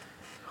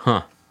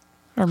 Huh.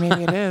 Or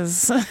maybe it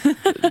is. No,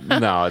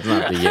 it's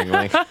not the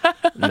Yingling.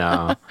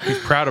 No. He's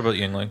proud about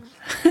Yingling.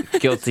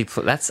 Guilty.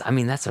 That's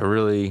a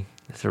really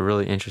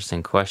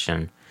interesting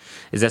question.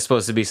 Is that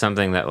supposed to be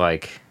something that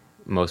like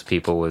most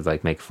people would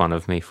like make fun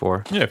of me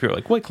for? Yeah, if you're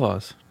like, White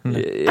Claws. No.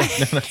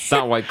 It's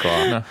not White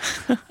Claw.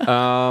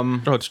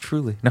 Oh, it's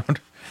Truly. No.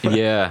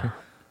 Yeah.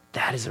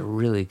 That is a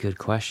really good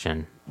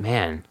question.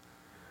 Man.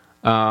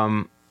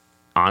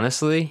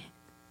 Honestly,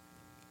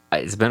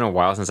 it's been a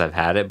while since I've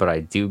had it, but I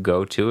do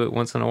go to it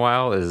once in a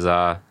while.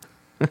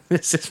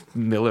 This is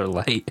Miller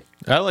Lite.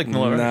 I like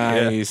Miller.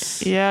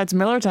 Nice. Yeah, it's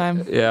Miller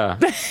time. Yeah.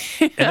 Yeah.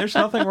 And there's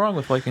nothing wrong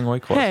with liking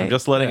White Claws. Hey, I'm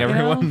just letting you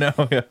everyone know.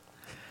 Yeah.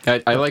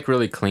 I like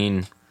really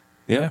clean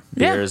Yeah.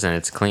 Yeah. beers, and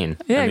it's clean.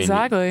 Yeah, I mean,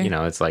 exactly. You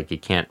know, it's like you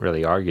can't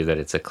really argue that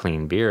it's a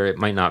clean beer. It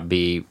might not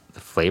be the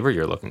flavor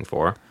you're looking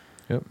for.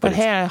 Yep. But it's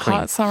hey, on a clean.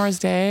 hot summer's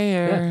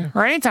day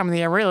or any time of the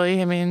year,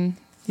 really. I mean,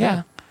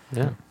 yeah.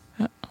 Yeah.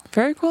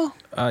 Very cool.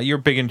 You're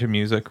big into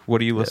music. What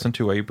do you listen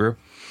to while you brew?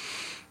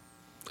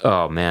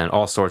 Oh man,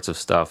 all sorts of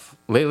stuff.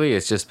 Lately,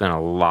 it's just been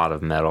a lot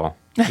of metal,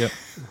 Yep.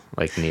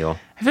 like Neil.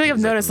 I feel like I've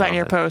He's noticed that in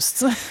your about it.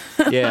 posts.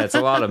 Yeah, it's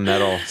a lot of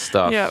metal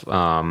stuff. Yep.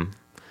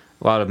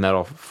 A lot of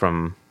metal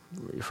from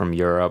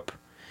Europe.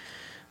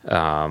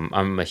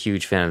 I'm a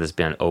huge fan of this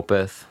band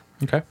Opeth.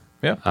 Okay.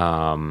 Yeah.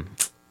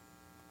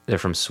 They're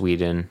from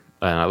Sweden,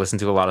 and I listen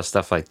to a lot of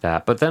stuff like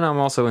that. But then I'm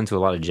also into a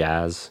lot of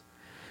jazz,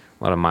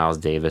 a lot of Miles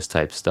Davis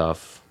type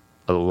stuff,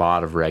 a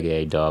lot of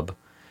reggae dub.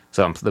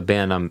 So the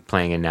band I'm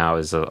playing in now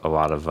is a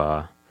lot of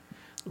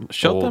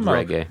Shout old them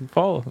out. reggae.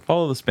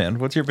 Follow this band.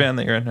 What's your band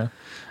that you're in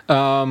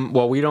now?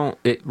 Well, we don't.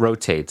 It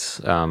rotates.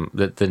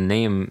 The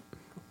name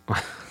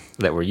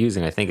that we're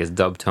using, I think, is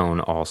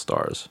Dubtone All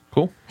Stars.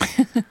 Cool.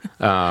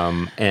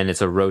 And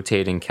it's a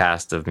rotating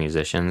cast of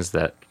musicians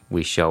that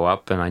we show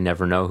up, and I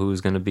never know who's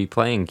going to be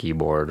playing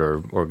keyboard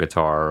or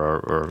guitar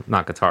or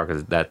not guitar,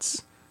 because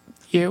that's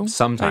You. I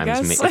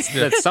sometimes me. guess.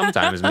 That's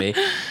sometimes me.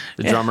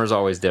 The drummer's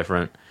always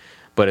different,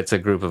 but it's a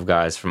group of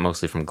guys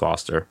mostly from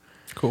Gloucester,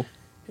 Cool.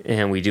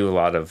 and we do a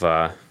lot of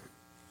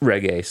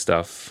reggae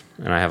stuff,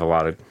 and I have a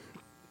lot of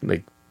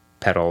like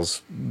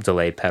pedals,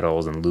 delay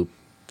pedals, and loop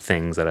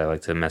things that I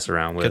like to mess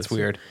around with. Gets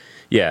weird.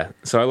 Yeah,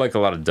 so I like a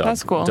lot of dub.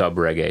 That's cool. Dub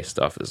reggae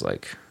stuff is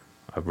like,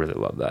 I really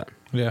love that.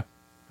 Yeah.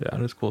 Yeah.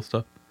 That is cool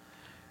stuff.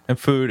 And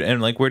food,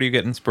 and like, where do you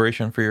get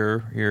inspiration for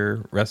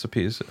your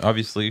recipes?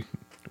 Obviously,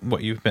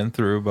 what you've been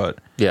through, but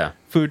Yeah.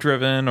 food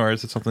driven, or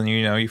is it something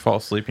you fall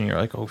asleep and you're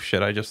like, oh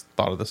shit, I just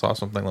thought of this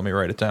awesome thing. Let me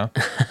write it down.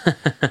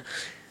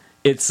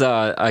 It's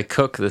I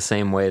cook the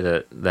same way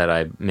that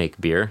I make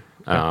beer.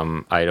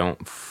 I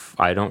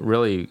don't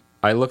really.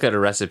 I look at a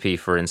recipe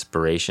for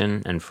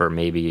inspiration and for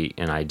maybe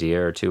an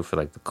idea or two for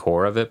like the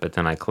core of it, but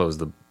then I close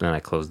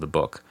the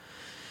book,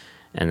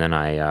 and then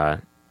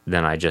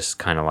I just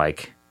kind of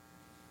like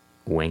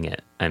wing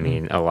it. I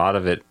mean, a lot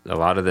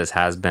of this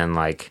has been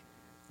like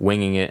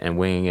winging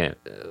it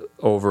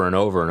over and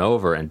over and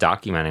over and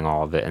documenting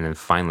all of it, and then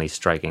finally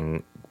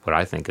striking what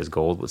I think is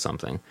gold with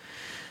something.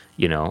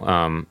 You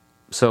know,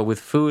 so with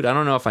food, I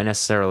don't know if I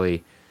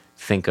necessarily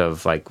think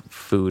of like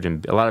food,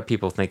 and a lot of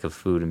people think of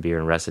food and beer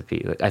and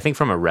recipe. Like, I think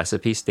from a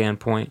recipe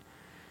standpoint,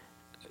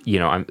 you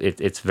know,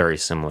 it's very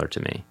similar to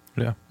me.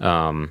 Yeah.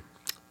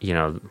 You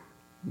know,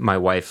 my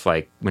wife,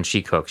 like when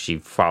she cooks, she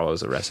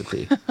follows a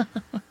recipe,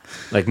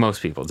 like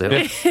most people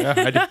do. Yeah,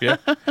 I do. Yeah.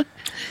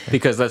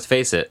 Because let's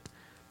face it,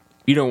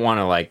 you don't want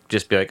to like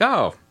just be like,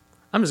 oh,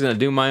 I'm just gonna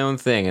do my own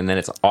thing, and then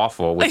it's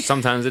awful, which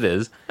sometimes it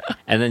is,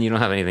 and then you don't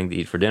have anything to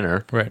eat for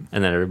dinner, Right.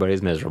 And then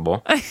everybody's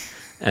miserable,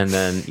 and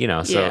then you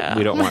know, so Yeah.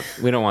 we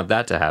don't want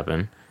that to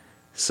happen.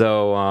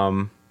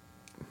 So,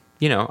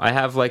 you know, I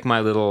have like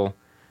my little,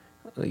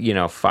 you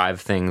know, 5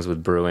 things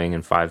with brewing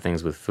and 5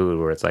 things with food,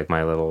 where it's like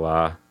my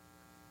little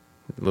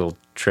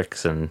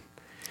tricks and.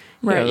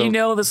 Right. Yeah, You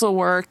know this will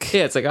work.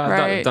 Yeah, it's like, oh,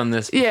 Right. I've done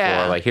this before.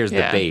 Yeah. Like, here's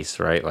Yeah. the base,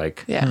 right?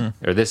 Like, Yeah.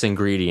 or this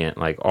ingredient,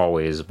 like,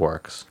 always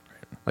works.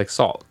 Like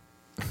salt.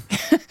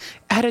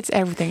 Add it to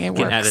everything. It You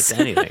can works. add it to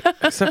anything.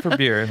 Except for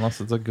beer, unless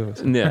it's a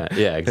ghost. Yeah,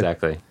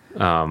 exactly.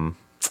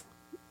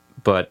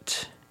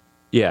 But,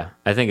 yeah,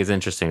 I think it's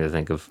interesting to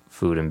think of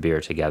food and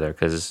beer together,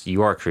 because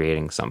you are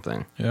creating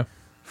something Yeah.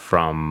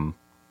 from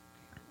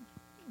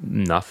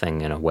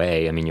nothing in a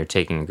way. I mean, you're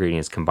taking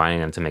ingredients,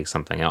 combining them to make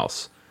something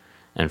else.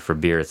 And for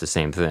beer, it's the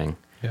same thing.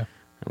 Yeah.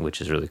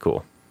 which is really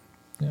cool.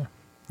 Yeah.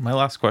 My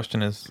last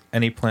question is: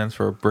 any plans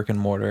for a brick and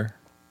mortar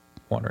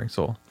Wandering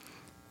Soul?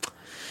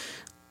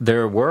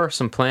 There were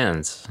some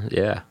plans,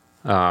 yeah.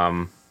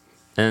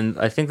 And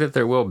I think that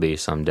there will be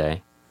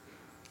someday,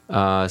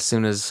 as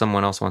soon as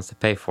someone else wants to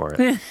pay for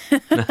it.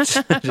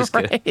 Just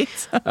kidding.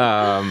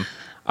 Right.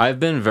 I've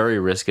been very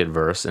risk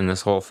adverse in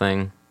this whole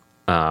thing,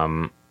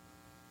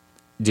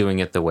 doing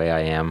it the way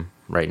I am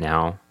right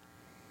now.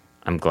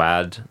 I'm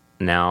glad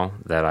now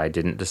that I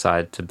didn't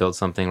decide to build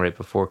something right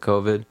before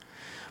COVID.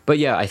 But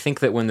yeah, I think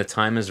that when the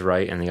time is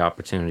right and the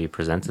opportunity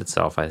presents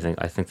itself, I think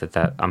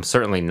that I'm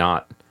certainly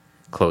not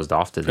closed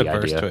off to the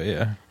Adverse idea. to it,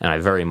 yeah. And I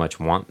very much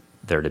want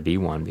there to be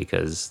one,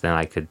 because then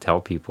I could tell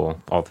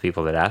people, all the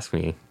people that ask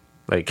me,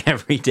 like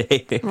every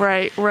day,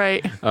 Right.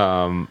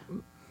 about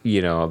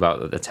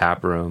the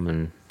tap room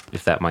and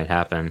if that might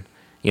happen.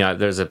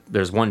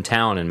 There's one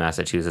town in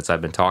Massachusetts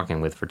I've been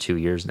talking with for 2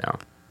 years now.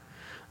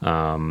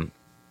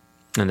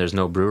 And there's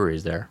no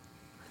breweries there.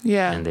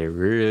 Yeah. And they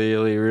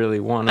really, really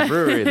want a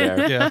brewery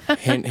there. Yeah.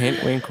 Hint,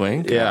 hint, wink,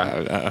 wink.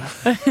 Yeah.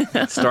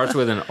 It starts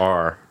with an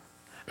R.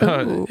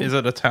 Is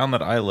it a town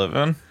that I live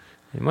in?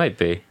 It might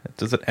be.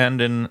 Does it end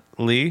in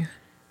Lee?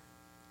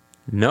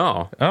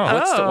 No.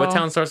 Oh. What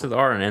town starts with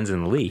R and ends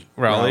in Lee?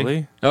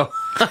 Raleigh. Oh.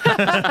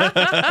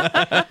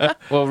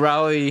 Well,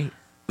 Raleigh,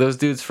 those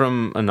dudes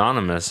from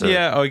Anonymous.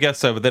 Yeah, I guess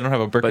so, but they don't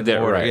have a brick But and they're-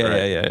 mortar. right, yeah,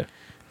 right. yeah.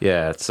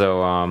 Yeah,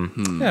 so,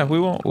 Yeah, we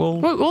won't. We'll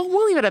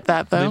We'll leave it at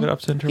that, though. leave it up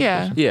to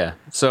interpretation. yeah.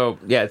 So,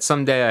 yeah,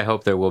 someday I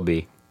hope there will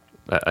be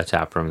a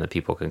tap room that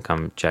people can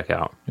come check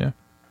out. Yeah.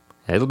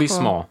 It'll be Cool.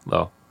 small,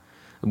 though.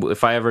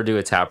 If I ever do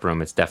a tap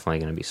room, it's definitely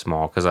going to be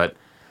small, because I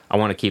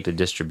want to keep the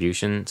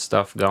distribution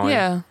stuff going.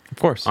 Yeah. Of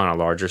course. On a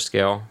larger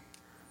scale,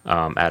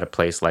 at a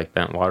place like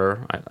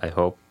Bentwater. I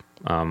hope.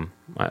 I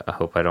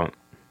hope I don't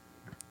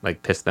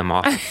piss them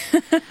off.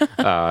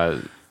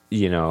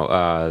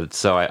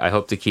 So I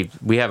hope to keep.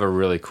 We have a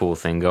really cool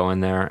thing going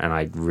there, and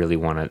I really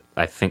want to.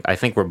 I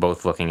think we're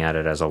both looking at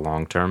it as a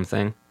long-term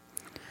thing.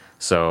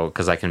 So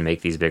because I can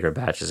make these bigger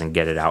batches and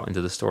get it out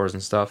into the stores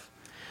and stuff,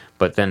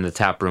 but then the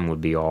tap room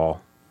would be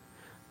all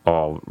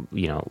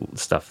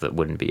stuff that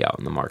wouldn't be out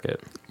in the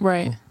market.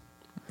 Right.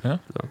 Yeah.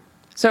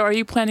 So are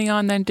you planning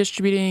on then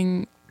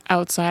distributing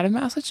outside of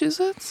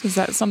Massachusetts? Is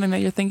that something that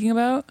you're thinking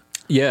about?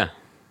 Yeah,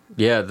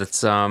 that's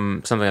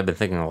something I've been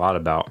thinking a lot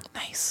about.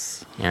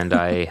 Nice. And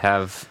I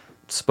have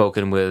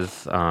spoken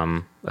with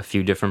a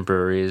few different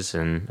breweries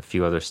in a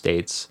few other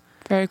states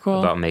Very cool.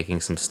 about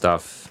making some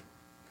stuff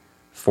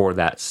for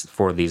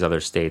these other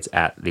states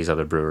at these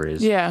other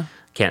breweries. Yeah.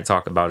 Can't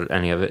talk about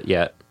any of it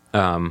yet.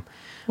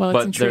 Well,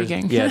 it's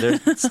intriguing.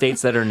 There's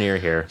states that are near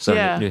here. So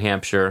Yeah. New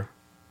Hampshire,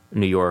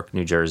 New York,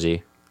 New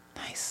Jersey.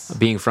 Nice.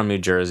 Being from New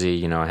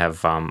Jersey, I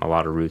have a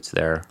lot of roots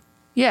there.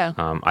 Yeah.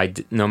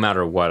 No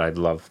matter what, I'd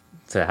love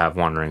to have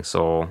Wandering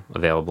Soul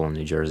available in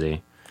New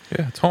Jersey.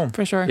 Yeah, it's home.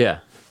 For sure. Yeah,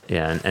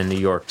 and New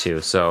York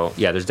too. So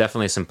yeah, there's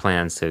definitely some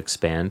plans to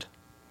expand,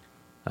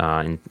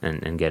 and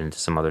get into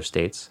some other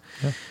states.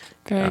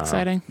 Very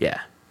exciting.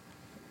 Yeah.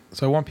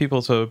 So I want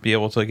people to be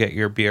able to get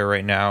your beer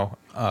right now.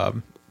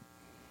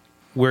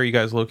 Where are you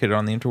guys located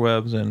on the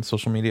interwebs and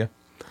social media?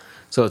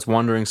 So it's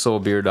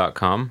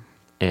wanderingsoulbeer.com,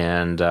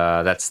 and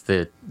that's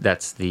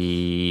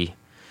the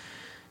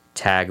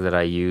tag that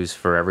I use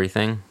for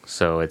everything.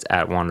 So it's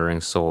at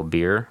Wandering Soul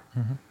Beer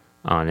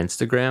on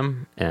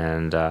Instagram,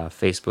 and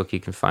Facebook. You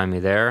can find me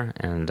there.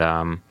 And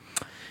I've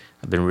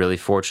been really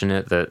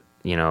fortunate that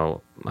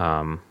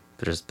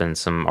there's been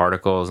some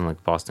articles in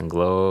like Boston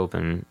Globe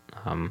and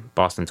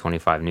Boston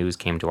 25 News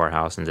came to our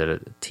house and did a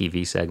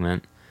TV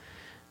segment.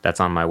 That's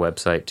on my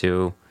website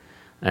too,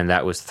 and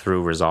that was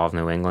through Resolve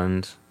New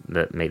England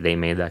that they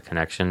made that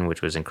connection,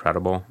 which was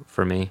incredible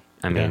for me.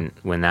 I mean,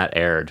 when that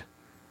aired,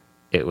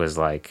 it was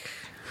like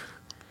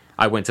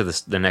I went to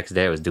the next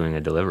day. I was doing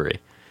a delivery,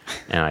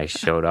 and I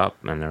showed up,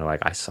 and they're like,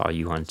 "I saw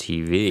you on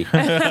TV."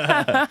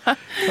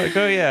 Like,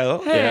 oh yeah.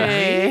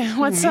 Hey,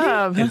 what's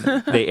up?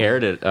 They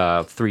aired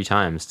it 3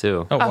 times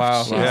too. Oh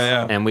wow. jeez.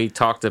 Yeah. And we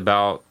talked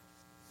about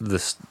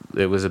this.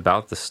 It was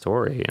about the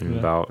story and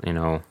about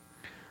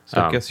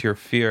So I guess your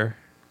fear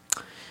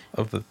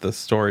of the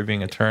story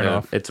being a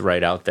turnoff. it's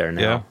right out there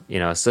now.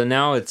 So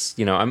now it's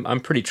I'm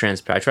pretty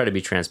transparent. I try to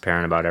be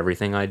transparent about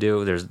everything I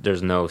do.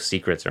 There's no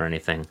secrets or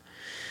anything.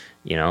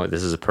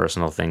 This is a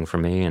personal thing for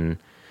me, and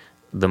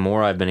the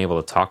more I've been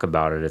able to talk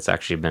about it, it's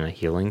actually been a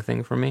healing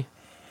thing for me.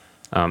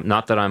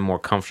 Not that I'm more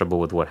comfortable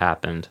with what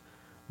happened,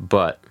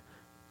 but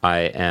I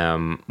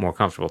am more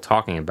comfortable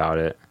talking about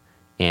it,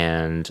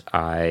 and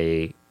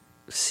I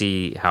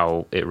see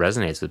how it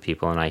resonates with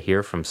people, and I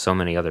hear from so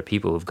many other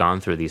people who've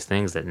gone through these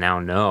things that now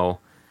know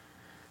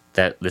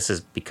that this is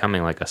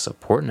becoming like a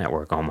support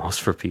network almost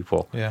for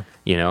people. Yeah.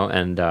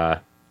 And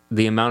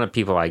the amount of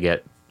people I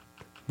get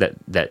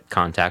that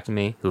contact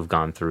me who've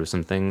gone through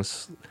some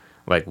things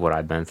like what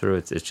I've been through,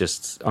 it's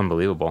just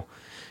unbelievable.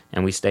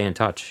 And we stay in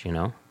touch,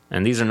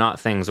 And these are not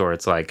things where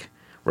it's like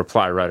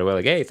reply right away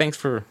like, "Hey, thanks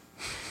for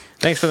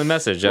Thanks for the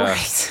message.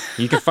 Right.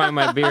 You can find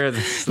my beer. at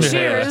the-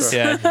 Cheers.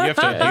 Yeah, you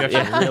have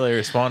to really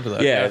respond to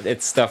that. Yeah,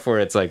 it's stuff where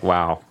it's like,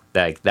 wow,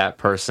 that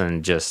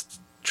person just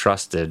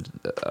trusted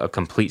a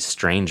complete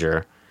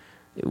stranger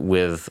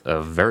with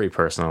a very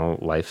personal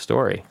life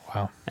story.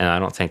 Wow. And I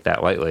don't take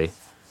that lightly.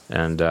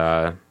 And,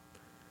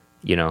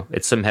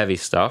 it's some heavy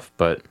stuff,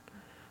 but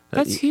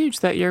That's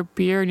huge that your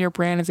beer and your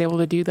brand is able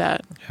to do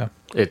that. Yeah.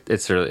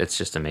 it's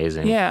just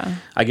amazing. Yeah.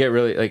 I get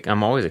really,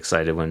 I'm always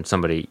excited when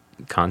somebody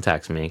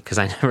contacts me because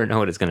I never know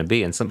what it's going to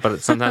be.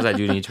 But sometimes I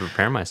do need to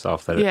prepare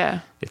myself that Yeah.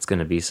 it's going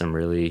to be some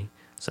really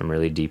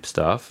deep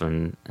stuff,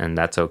 and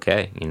that's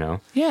okay,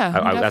 Yeah.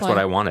 that's what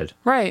I wanted.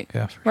 Right.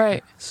 Yeah.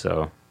 Right.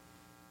 So,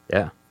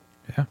 yeah.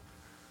 Yeah.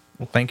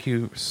 Well, thank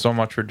you so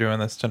much for doing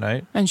this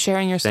tonight. And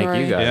sharing your Thank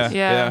story. you, guys.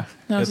 Yeah.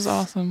 No, this It's- is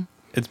awesome.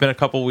 It's been a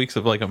couple weeks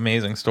of like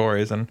amazing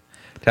stories, and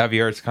to have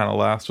yours kind of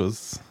last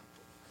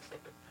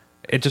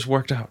it just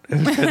worked out.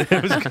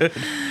 It was good.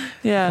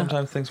 Yeah.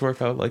 Sometimes things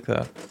work out like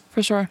that.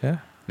 For sure. Yeah.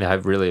 Yeah, I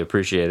really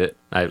appreciate it.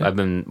 I've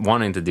been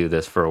wanting to do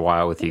this for a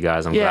while with you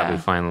guys. I'm Yeah. glad we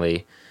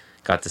finally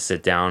got to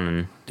sit down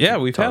and Yeah,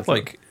 we've talk had about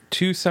like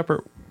 2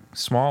 separate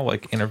small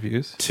like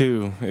interviews.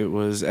 2. It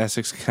was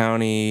Essex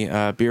County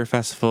Beer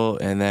Festival,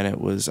 and then it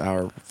was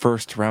our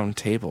first round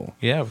table.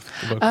 Yeah.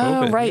 About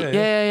Oh, COVID. right.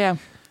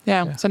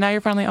 Yeah. So now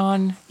you're finally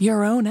on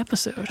your own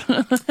episode.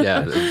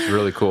 yeah, it's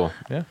really cool.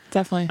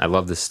 Definitely. I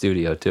love this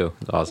studio too.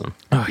 It's awesome.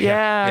 Oh,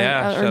 Yeah.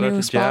 Shout Our out new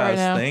to spot Jazz. right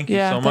now. Thank you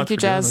Yeah, so thank much you,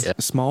 for doing Jazz.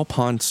 this. Small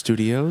Pond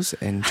Studios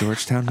in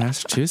Georgetown,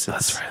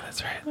 Massachusetts.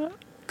 That's right.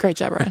 Great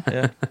job, Ryan.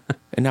 Yeah.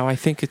 And now I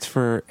think it's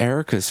for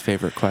Erica's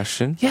favorite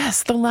question.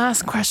 Yes, the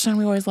last question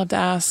we always love to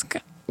ask.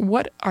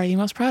 What are you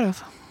most proud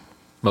of?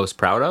 Most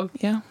proud of?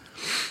 Yeah.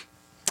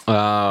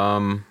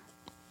 Um,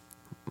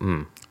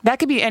 That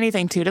could be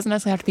anything too. It doesn't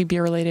necessarily have to be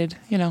beer related,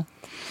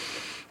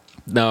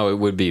 no, it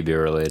would be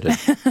beer related,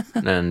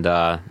 and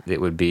it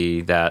would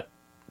be that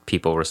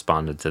people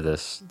responded to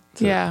this.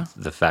 To Yeah.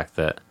 The fact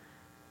that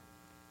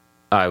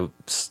I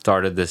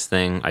started this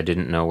thing, I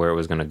didn't know where it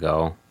was going to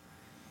go.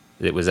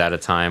 It was at a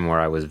time where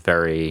I was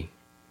very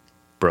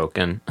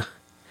broken,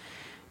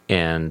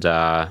 and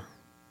I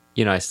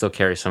still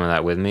carry some of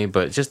that with me.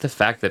 But just the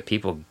fact that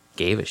people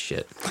gave a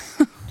shit.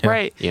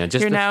 Right. Just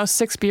You're the- now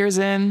 6 beers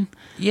in.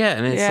 Yeah,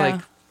 I mean, it's Yeah.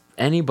 like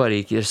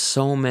anybody, there's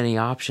so many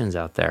options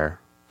out there.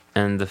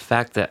 And the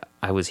fact that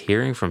I was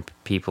hearing from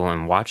people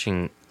and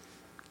watching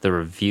the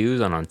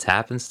reviews on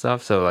Untappd and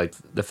stuff. So, like,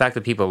 the fact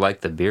that people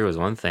liked the beer was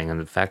one thing. And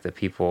the fact that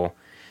people,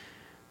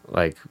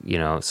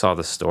 saw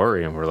the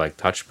story and were,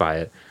 touched by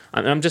it.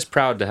 I'm just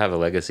proud to have a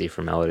legacy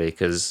for Melody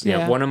because,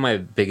 Yeah. one of my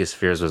biggest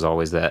fears was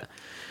always that,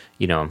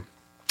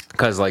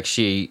 because,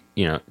 she,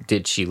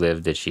 did she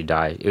live? Did she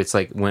die? It's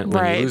like when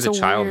Right, you lose a it's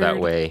a child that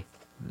weird-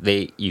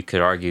 way, you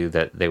could argue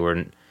that they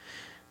weren't.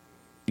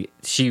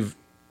 She,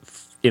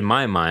 in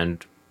my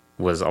mind,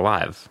 was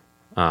alive,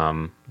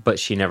 but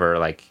she never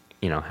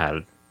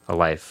had a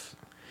life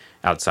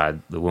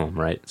outside the womb,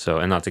 right? So,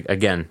 and not to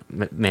again,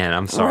 man,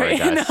 I'm sorry,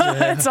 Right. guys.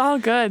 No, it's all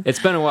good. It's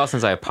been a while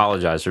since I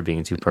apologized for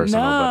being too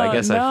personal, but I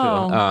guess I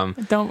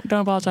feel. Don't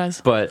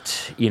apologize.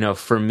 But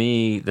for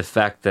me, the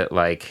fact that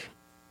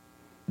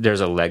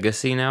there's a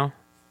legacy now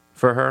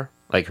for her,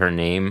 her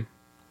name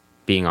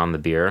being on the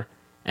beer,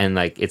 and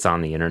it's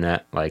on the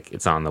internet,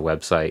 it's on the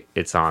website,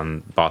 it's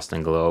on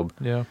Boston Globe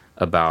Yeah.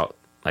 about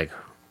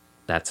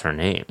that's her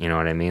name. You know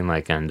what I mean?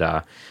 And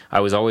I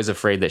was always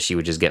afraid that she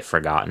would just get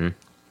forgotten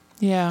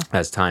Yeah.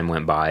 as time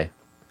went by,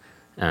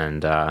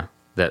 and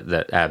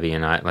that Abby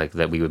and I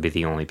that we would be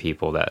the only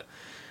people that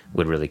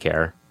would really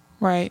care.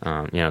 Right.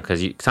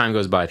 Because time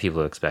goes by,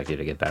 people expect you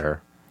to get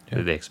better.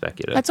 Yeah. They expect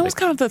you to. That's almost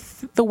kind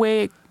of the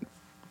way,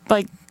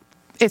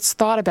 it's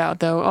thought about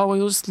though. Oh,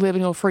 we'll just live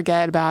and you'll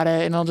forget about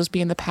it, and it'll just be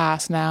in the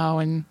past now,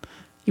 and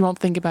you won't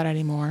think about it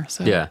anymore.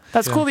 So Yeah.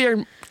 that's cool that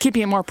you're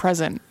keeping it more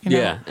present.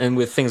 Yeah, and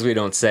with Things We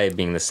Don't Say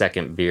being the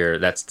second beer,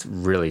 that's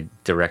really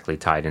directly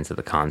tied into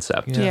the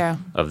concept Yeah.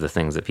 of the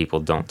things that people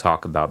don't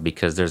talk about,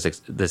 because there's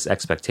this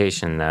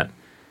expectation that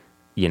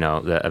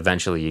that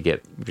eventually you're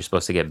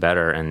supposed to get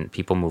better, and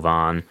people move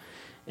on,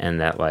 and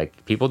that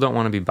people don't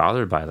want to be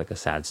bothered by a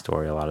sad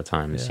story a lot of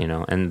times,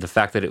 Yeah. and the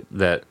fact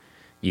that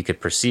you could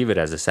perceive it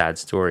as a sad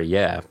story,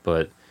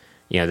 but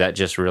that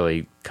just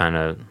really kind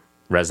of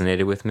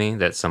resonated with me,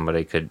 that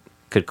somebody could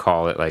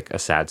call it a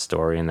sad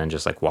story and then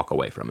just walk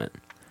away from it.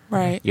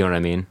 Right. You know what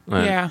I mean?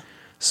 Yeah.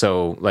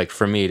 So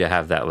for me to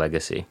have that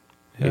legacy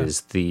Yeah.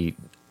 is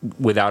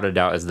without a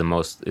doubt, is the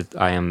most.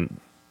 I am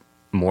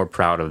more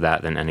proud of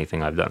that than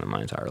anything I've done in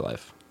my entire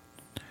life,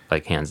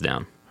 hands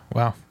down.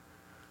 Wow.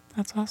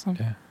 That's awesome.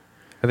 Yeah.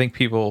 I think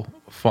people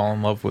fall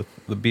in love with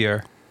the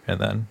beer, and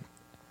then,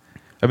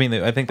 I think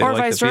they Or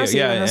like vice the beer. versa,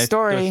 Yeah, even the it's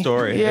story. the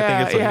story.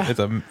 Yeah, I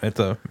think it's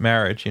a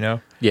marriage,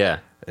 Yeah,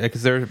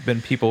 because there have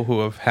been people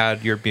who have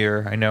had your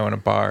beer, I know, in a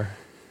bar.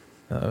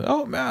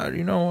 Oh,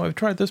 man, I've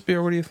tried this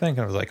beer. What do you think?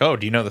 And I was like, oh,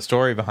 do you know the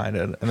story behind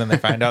it? And then they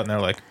find out, and they're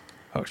like,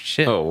 oh,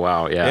 shit. Oh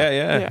wow, yeah.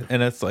 Yeah. Yeah.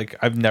 And it's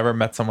I've never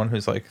met someone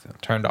who's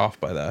turned off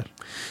by that.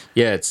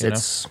 Yeah, it's You know?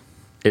 it's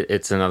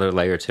it's another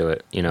layer to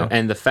it, you know.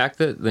 And the fact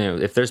that, you know,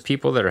 if there's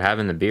people that are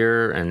having the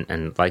beer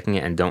and liking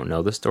it and don't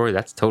know the story,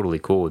 that's totally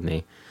cool with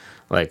me.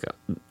 Like,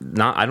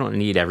 I don't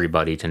need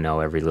everybody to know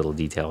every little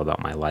detail about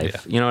my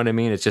life. You know what I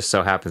mean? It just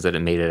so happens that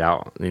it made it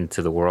out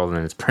into the world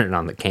and it's printed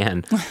on the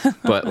can.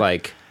 But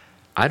like,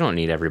 I don't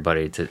need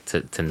everybody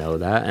to know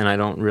that, and I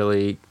don't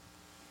really,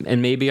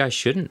 and maybe I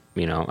shouldn't.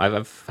 You know,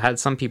 I've had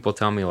some people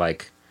tell me,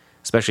 like,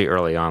 especially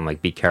early on,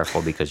 like, be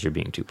careful because you're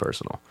being too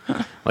personal.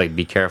 Like,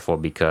 be careful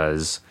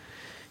because,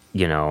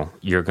 you know,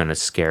 you're going to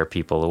scare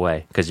people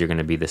away because you're going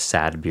to be the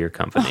sad beer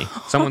company.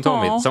 Someone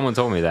told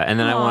me that. And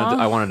then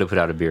I wanted to put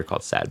out a beer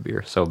called Sad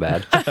Beer so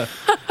bad.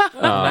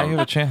 Now you have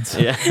a chance.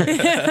 Yeah.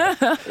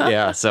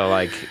 Yeah. So,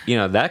 like, you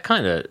know, that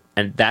kind of,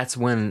 and that's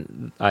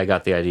when I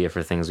got the idea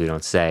for Things We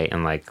Don't Say,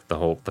 and like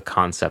the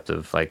concept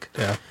of like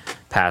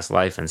past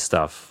life and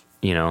stuff,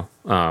 you know,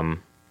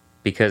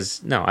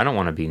 because no, I don't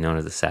want to be known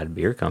as a sad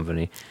beer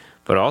company,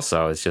 but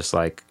also it's just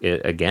like,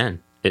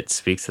 it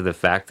speaks to the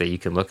fact that you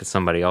can look at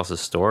somebody else's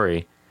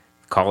story,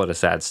 call it a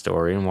sad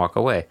story, and walk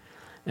away.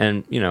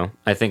 And, you know,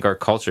 I think our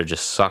culture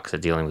just sucks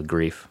at dealing with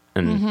grief.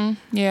 And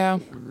Yeah.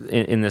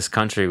 in this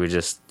country,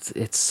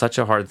 it's such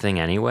a hard thing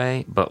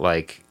anyway, but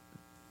like,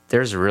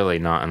 there's really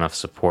not enough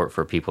support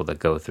for people that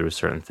go through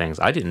certain things.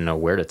 I didn't know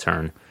where to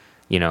turn,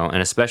 you know,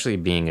 and especially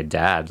being a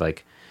dad,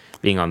 like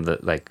being on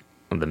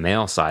the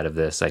male side of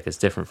this, like, it's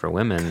different for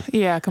women.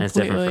 Yeah, completely. And it's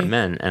different for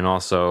men. And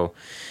also,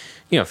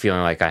 you know,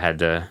 feeling like I had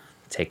to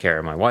take care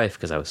of my wife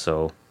because I was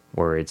so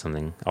worried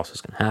something else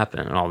was going to happen,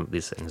 and all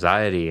this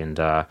anxiety. And,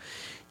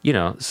 you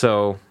know,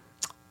 so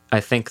I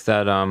think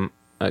that,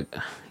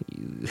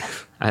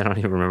 I don't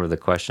even remember the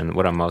question,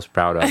 what I'm most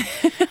proud of.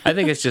 I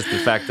think it's just the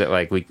fact that,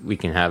 like, we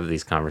can have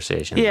these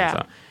conversations. Yeah.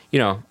 So, you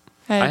know,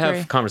 I agree.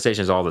 have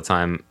conversations all the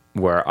time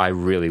where I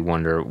really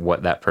wonder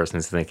what that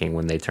person's thinking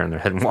when they turn their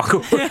head and walk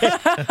away.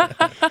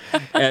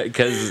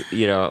 Because,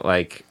 you know,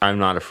 like, I'm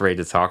not afraid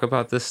to talk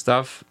about this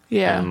stuff.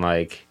 Yeah. And,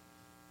 like,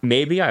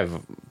 maybe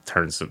I've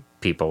turned some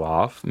people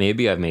off.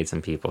 Maybe I've made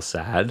some people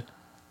sad.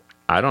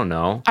 I don't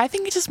know. I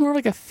think it's just more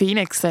like a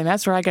phoenix thing.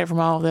 That's where I get from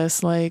all of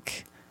this.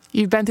 Like,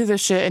 you've been through this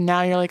shit, and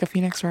now you're like a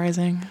phoenix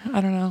rising. I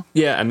don't know.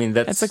 Yeah, I mean,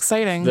 It's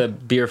exciting. The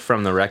beer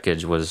from the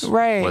wreckage was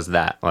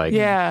that. Like,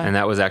 Yeah. And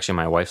that was actually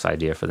my wife's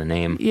idea for the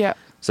name. Yeah.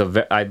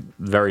 So I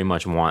very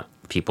much want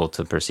people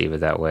to perceive it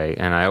that way.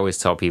 And I always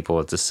tell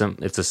people it's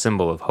a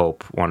symbol of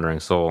hope,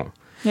 Wandering Soul.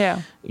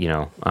 Yeah. You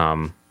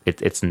know,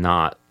 it's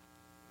not,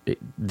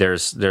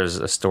 there's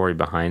a story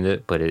behind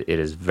it, but it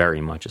is very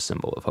much a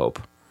symbol of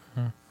hope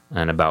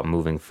and about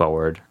moving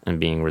forward and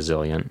being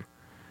resilient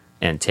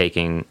and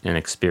taking an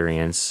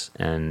experience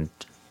and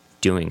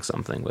doing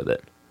something with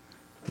it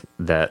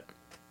that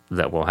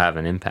will have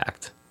an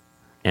impact.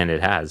 And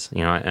it has,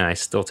 you know, and I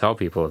still tell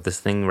people, if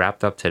this thing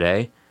wrapped up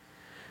today,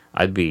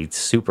 I'd be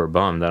super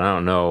bummed. I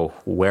don't know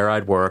where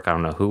I'd work. I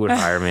don't know who would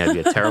hire me. I'd be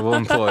a terrible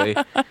employee,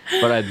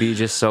 but I'd be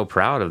just so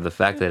proud of the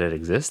fact that it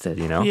existed,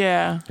 you know?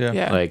 Yeah.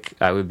 Like,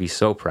 I would be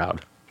so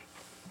proud.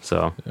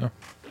 So,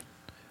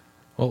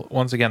 Well,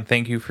 once again,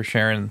 thank you for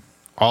sharing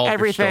all of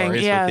your stories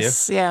with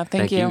Yes. Yeah.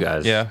 Thank you.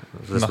 guys. Yeah.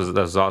 That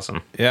was awesome.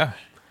 you. Yeah.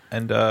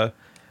 And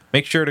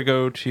make sure to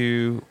go to,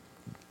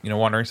 you know,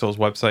 Wandering Soul's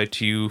website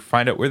to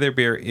find out where their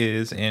beer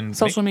is in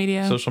Social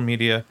media. Social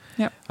media.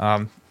 Yep.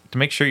 To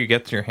make sure you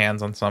get your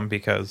hands on some,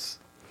 because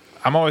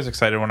I'm always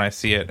excited when I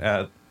see it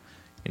at,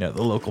 you know,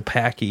 the local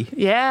Packy.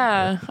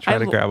 Yeah. Try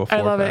to grab a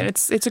I love four-pack.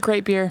 it. It's a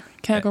great beer.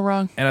 Can't go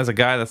wrong. And as a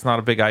guy that's not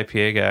a big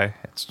IPA guy,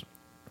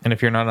 and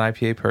if you're not an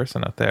IPA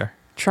person out there,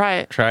 Try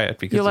it. try it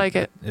because You'll like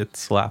it. It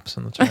slaps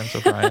in the terms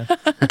of Ryan.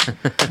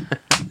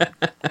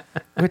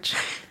 Which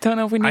Don't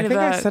know if we I needed think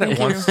that. I said it Thank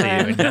once to you,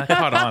 and that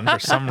caught on for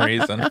some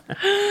reason.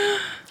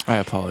 I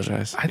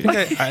apologize. I think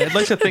I'd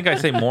like to think I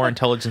say more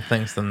intelligent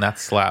things than that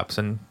slaps,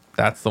 and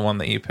that's the one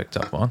that you picked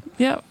up on.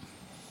 Yep.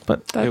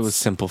 But That's, It was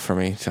simple for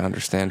me to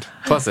understand.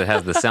 Plus, it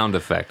has the sound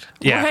effect.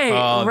 yeah, Right,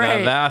 oh,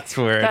 right. that's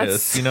where it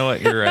That's- is. You know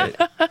what? You're right.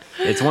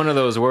 It's one of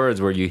those words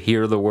where you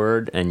hear the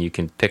word and you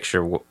can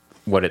picture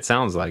what it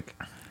sounds like.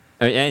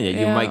 And you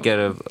Yeah.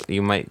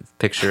 might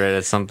picture it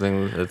as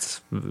something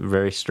that's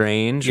very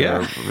strange. Yeah.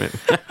 Or,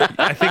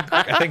 I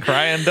think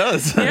Ryan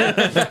does. yeah,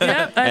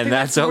 I think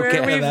that's where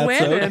okay. we've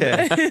That's landed.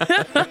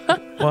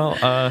 okay. Well,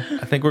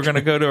 I think we're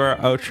gonna go to our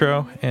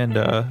outro, and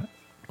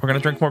we're gonna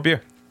drink more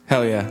beer.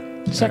 Hell yeah.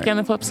 Check you on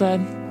the flip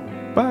side.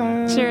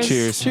 Bye. Cheers.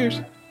 Cheers.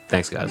 Cheers.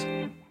 Thanks, guys.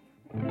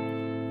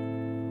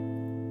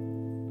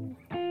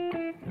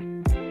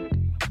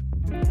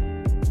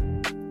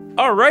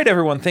 All right,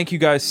 everyone. Thank you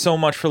guys so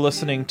much for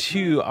listening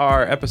to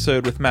our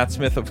episode with Matt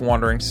Smith of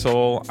Wandering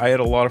Soul. I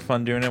had a lot of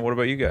fun doing it. What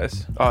about you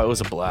guys? Oh, it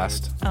was a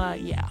blast.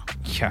 Yeah.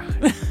 Yeah.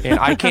 And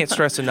I can't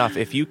stress enough,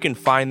 if you can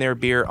find their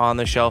beer on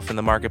the shelf in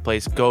the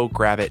marketplace, go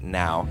grab it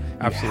now.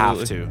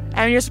 Absolutely. You have to.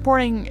 And you're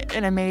supporting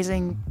an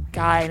amazing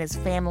guy and his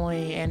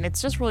family, and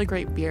it's just really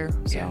great beer.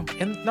 So,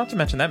 And not to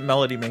mention that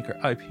Melody Maker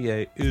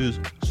IPA is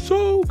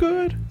so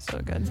good. so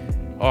good.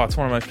 Oh, it's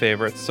one of my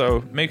favorites.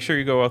 So make sure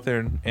you go out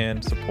there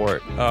and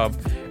support.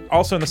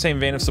 also in the same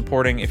vein of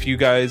supporting, if you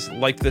guys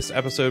liked this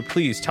episode,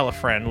 please tell a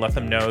friend, let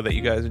them know that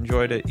you guys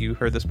enjoyed it, you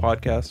heard this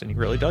podcast, and you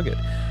really dug it.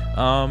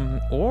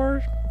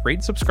 Or rate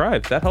and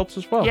subscribe. That helps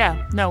as well.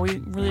 Yeah, no, we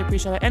really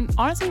appreciate it. And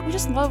honestly, we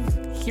just love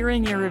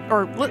hearing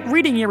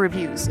reading your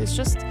reviews. It's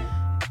just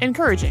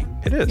encouraging.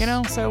 It is. You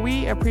know, so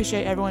we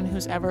appreciate everyone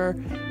who's ever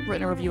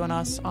written a review on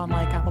us on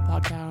like Apple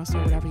Podcasts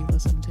or whatever you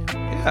listen to.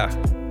 Yeah.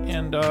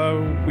 And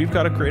we've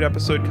got a great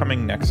episode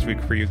coming next week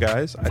for you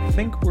guys. I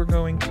think we're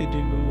going to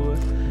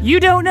do... You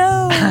don't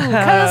know,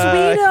 because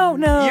we don't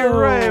know. You're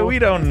right. We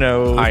don't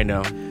know. I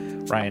know.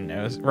 Ryan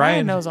knows.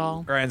 Ryan knows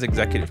all. Ryan's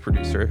executive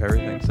producer of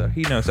everything, so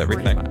he knows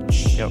everything. Pretty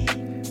much.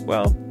 Yep.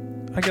 Well,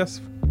 I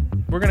guess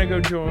we're going to go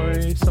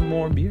enjoy some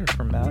more beer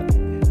from Matt.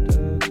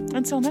 And,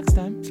 Until next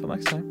time. until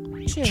next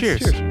time. Cheers. Cheers.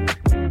 Cheers.